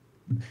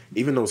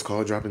even though it's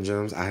called Dropping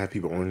Gems, I have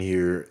people on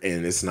here,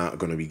 and it's not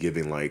gonna be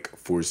giving like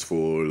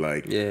forceful,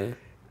 like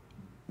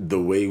the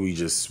way we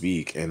just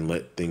speak and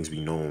let things be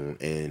known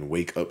and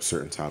wake up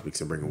certain topics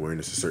and bring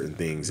awareness to certain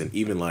things. And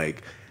even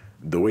like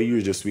the way you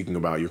were just speaking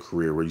about your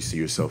career, where you see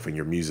yourself in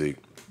your music,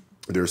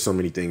 there are so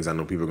many things I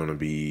know people are going to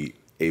be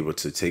able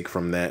to take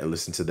from that and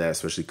listen to that,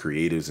 especially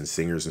creatives and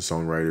singers and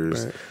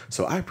songwriters. Right.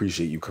 So I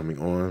appreciate you coming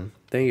on.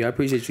 Thank you. I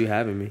appreciate you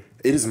having me.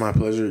 It is my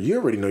pleasure. You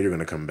already know you're going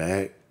to come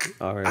back.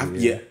 All right.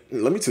 Yeah.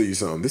 Let me tell you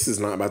something. This is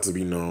not about to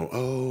be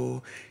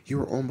oh, you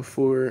were on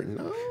before.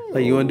 No.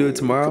 Like, you want to do it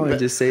tomorrow and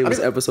just say it was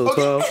episode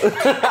 12?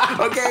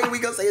 Okay, we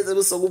going to say it's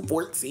episode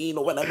 14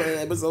 or whatever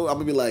episode. I'm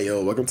going to be like,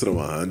 yo, welcome to the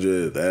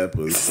 100th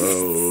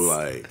episode.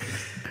 Like,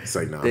 it's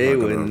like, nah, they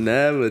would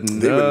never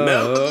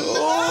know.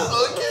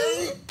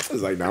 Okay.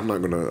 It's like, nah, I'm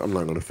not gonna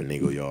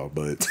finagle y'all,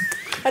 but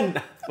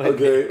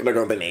okay, I'm not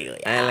gonna finagle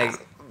y'all.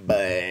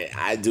 But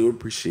I do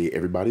appreciate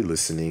everybody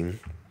listening.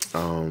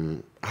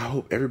 I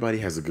hope everybody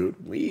has a good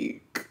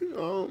week.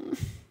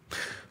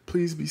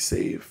 Please be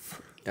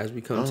safe as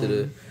we come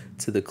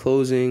to the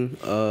closing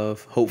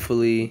of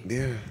hopefully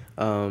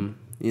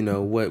you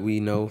know, what we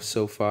know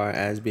so far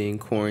as being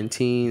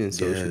quarantine and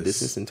social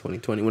distancing in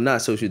 2020. Well,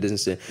 not social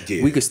distancing.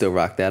 Yeah. We could still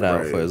rock that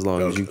out for as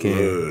long as you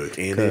can.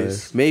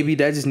 Because maybe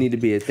that just need to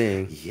be a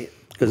thing. Yeah.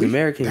 Because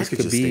Americans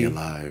could just stay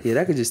alive. Yeah,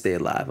 that could just stay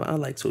alive. I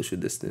like social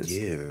distance.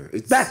 Yeah.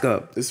 Back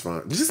up. It's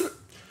fine.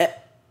 I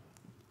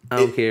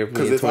don't care if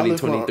we're in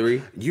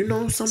 2023. You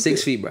know something?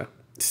 6 feet, bro.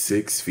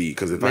 6 feet.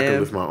 Because if I could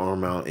lift my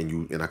arm out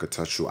and I could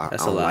touch you, I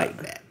don't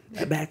like that.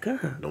 Back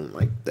up. Don't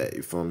like that.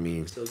 You feel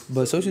me?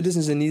 But social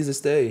distancing needs to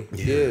stay.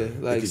 Yeah.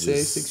 Like, say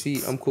 6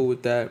 feet. I'm cool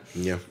with that.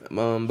 Yeah.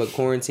 But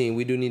quarantine,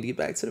 we do need to get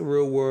back to the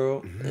real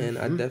world. And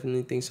I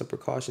definitely think some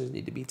precautions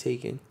need to be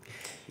taken.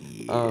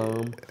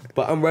 Yeah.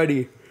 But I'm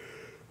ready.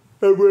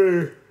 I'm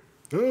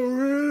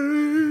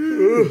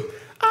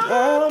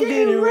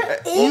getting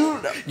ready.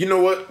 You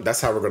know what?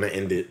 That's how we're gonna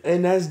end it.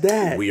 And that's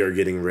that. We are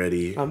getting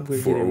ready for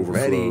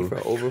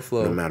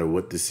overflow. No matter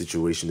what the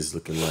situation is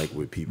looking like,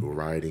 with people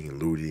rioting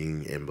and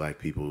looting and black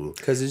people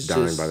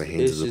dying by the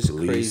hands of the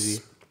police.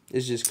 Crazy.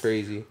 It's just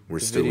crazy. We're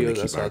still gonna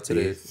keep our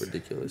faith.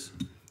 Ridiculous.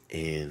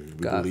 And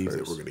we believe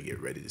that we're gonna get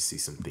ready to see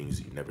some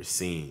things you've never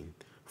seen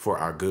for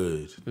our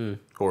good,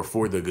 or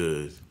for the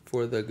good.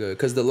 For the good,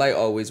 because the light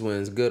always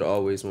wins. Good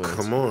always wins.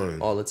 Come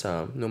on, all the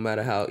time. No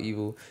matter how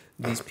evil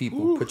these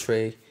people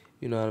portray,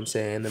 you know what I'm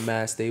saying. The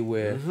mask they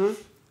wear,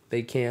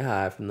 they can't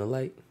hide from the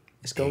light.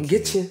 It's gonna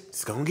get you.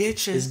 It's gonna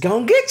get you. It's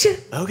gonna get you.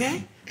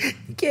 Okay.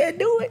 You can't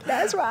do it.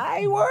 That's right. I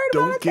ain't worried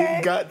about it. Don't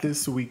get got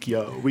this week,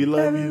 y'all. We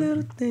love you. Every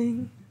little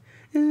thing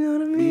is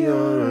gonna be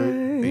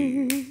alright.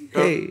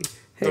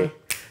 Hey,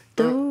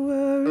 don't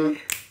worry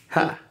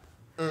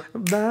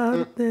about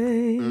a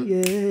thing,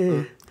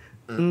 yeah.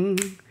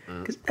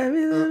 Cause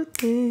every little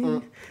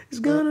thing is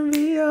gonna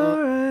be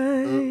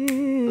alright.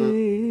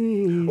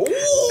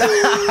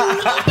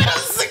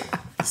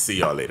 See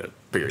y'all later.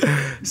 Period.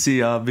 See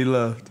y'all. Be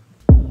loved.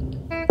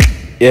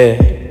 Yeah.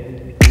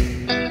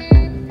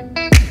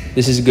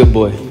 This is Good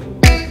Boy.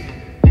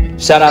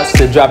 Shout outs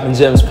to Droppin'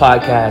 Gems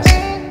podcast.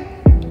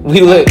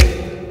 We lit.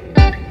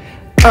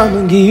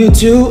 I'ma give you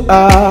 2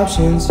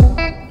 options.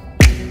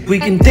 We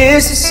can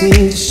dance the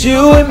scene, just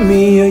you and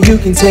me, or you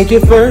can take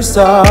your first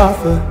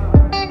offer.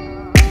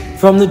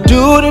 From the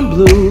dude in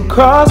blue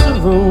across the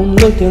room,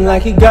 looking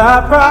like he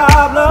got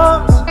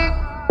problems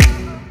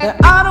that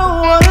I don't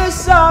wanna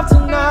solve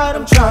tonight.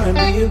 I'm trying to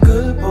be a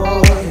good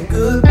boy,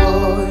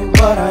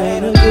 but I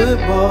ain't a good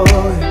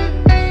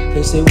boy.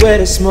 They say where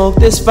the smoke,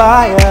 there's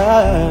fire.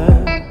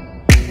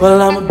 Well,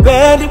 I'm a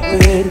bandit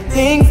with a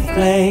thing for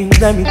flames.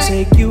 Let me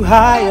take you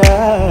higher.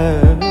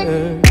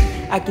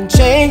 I can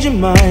change your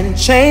mind and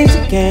change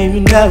the game.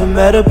 You never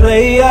met a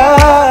player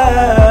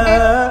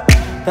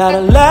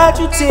that'll let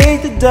you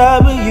take the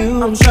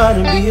W. I'm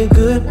trying to be a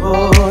good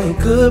boy,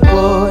 good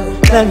boy.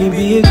 Let me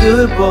be a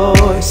good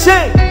boy.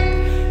 Say,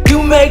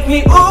 you make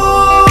me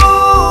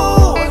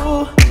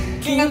ooh.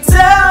 Can you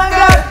tell I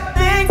got a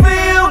thing for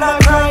you?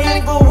 Not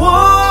crying for wolves.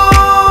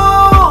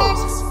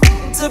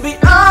 To be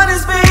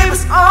honest, babe,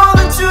 it's all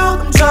the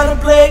truth. I'm trying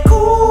to play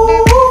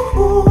cool,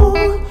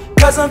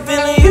 cause I'm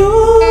feeling you.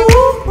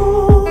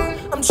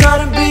 I'm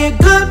trying to be a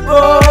good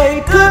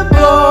boy, but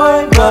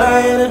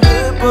I ain't a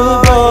good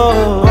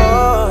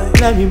boy.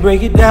 Let me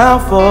break it down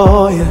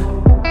for you.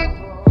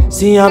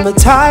 See, I'm the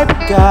type of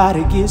guy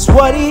that gets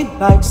what he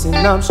likes, and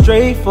I'm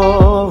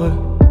straightforward.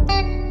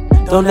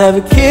 Don't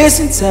ever kiss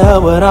and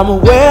tell, but I'ma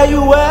wear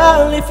you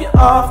well if you're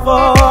all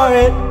for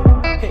it.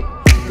 Hey,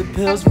 the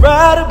pills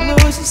red or blue,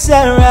 she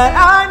said right.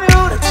 I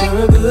knew that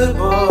you're a good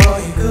boy,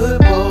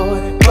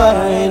 but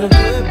I ain't a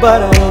good,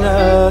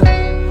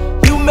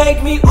 you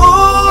make me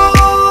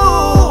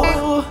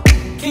ooh.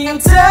 Can you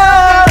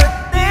tell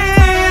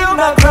that I'm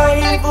not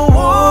crying for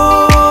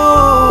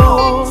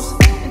wolves?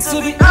 And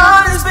to be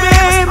honest,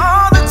 babe,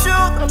 all the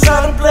truth, I'm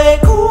trying to play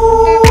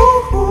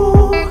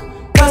cool,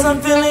 cause I'm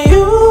feeling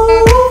you.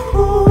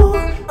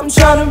 I'm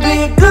trying to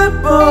be a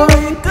good boy,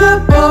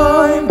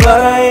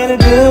 but I ain't a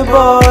good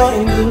boy,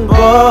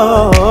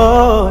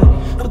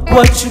 Look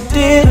what you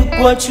did, look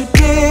what you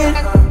did.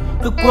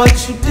 Look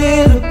what you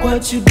did, look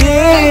what you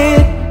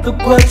did. Look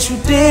what you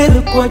did,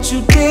 look what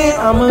you did.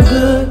 I'm a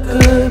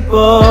good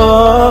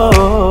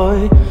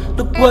boy.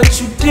 Look what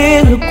you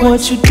did, look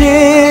what you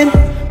did.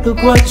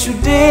 Look what you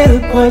did,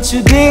 look what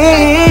you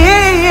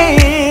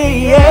did.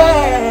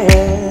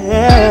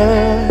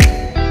 Yeah.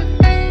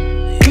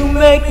 You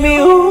make me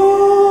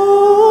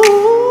ooh.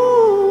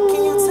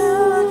 Can you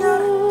tell I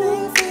got a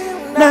thing for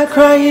you? Not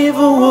crying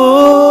for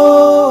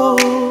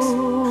wolves.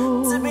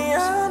 To be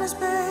honest,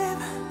 babe,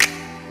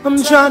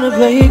 I'm trying to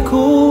play it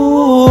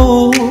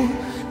cool,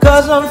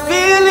 cause I'm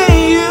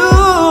feeling you.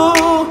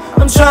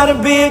 I'm trying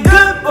to be a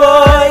good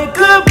boy,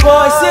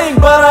 sing,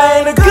 but I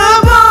ain't a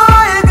good boy.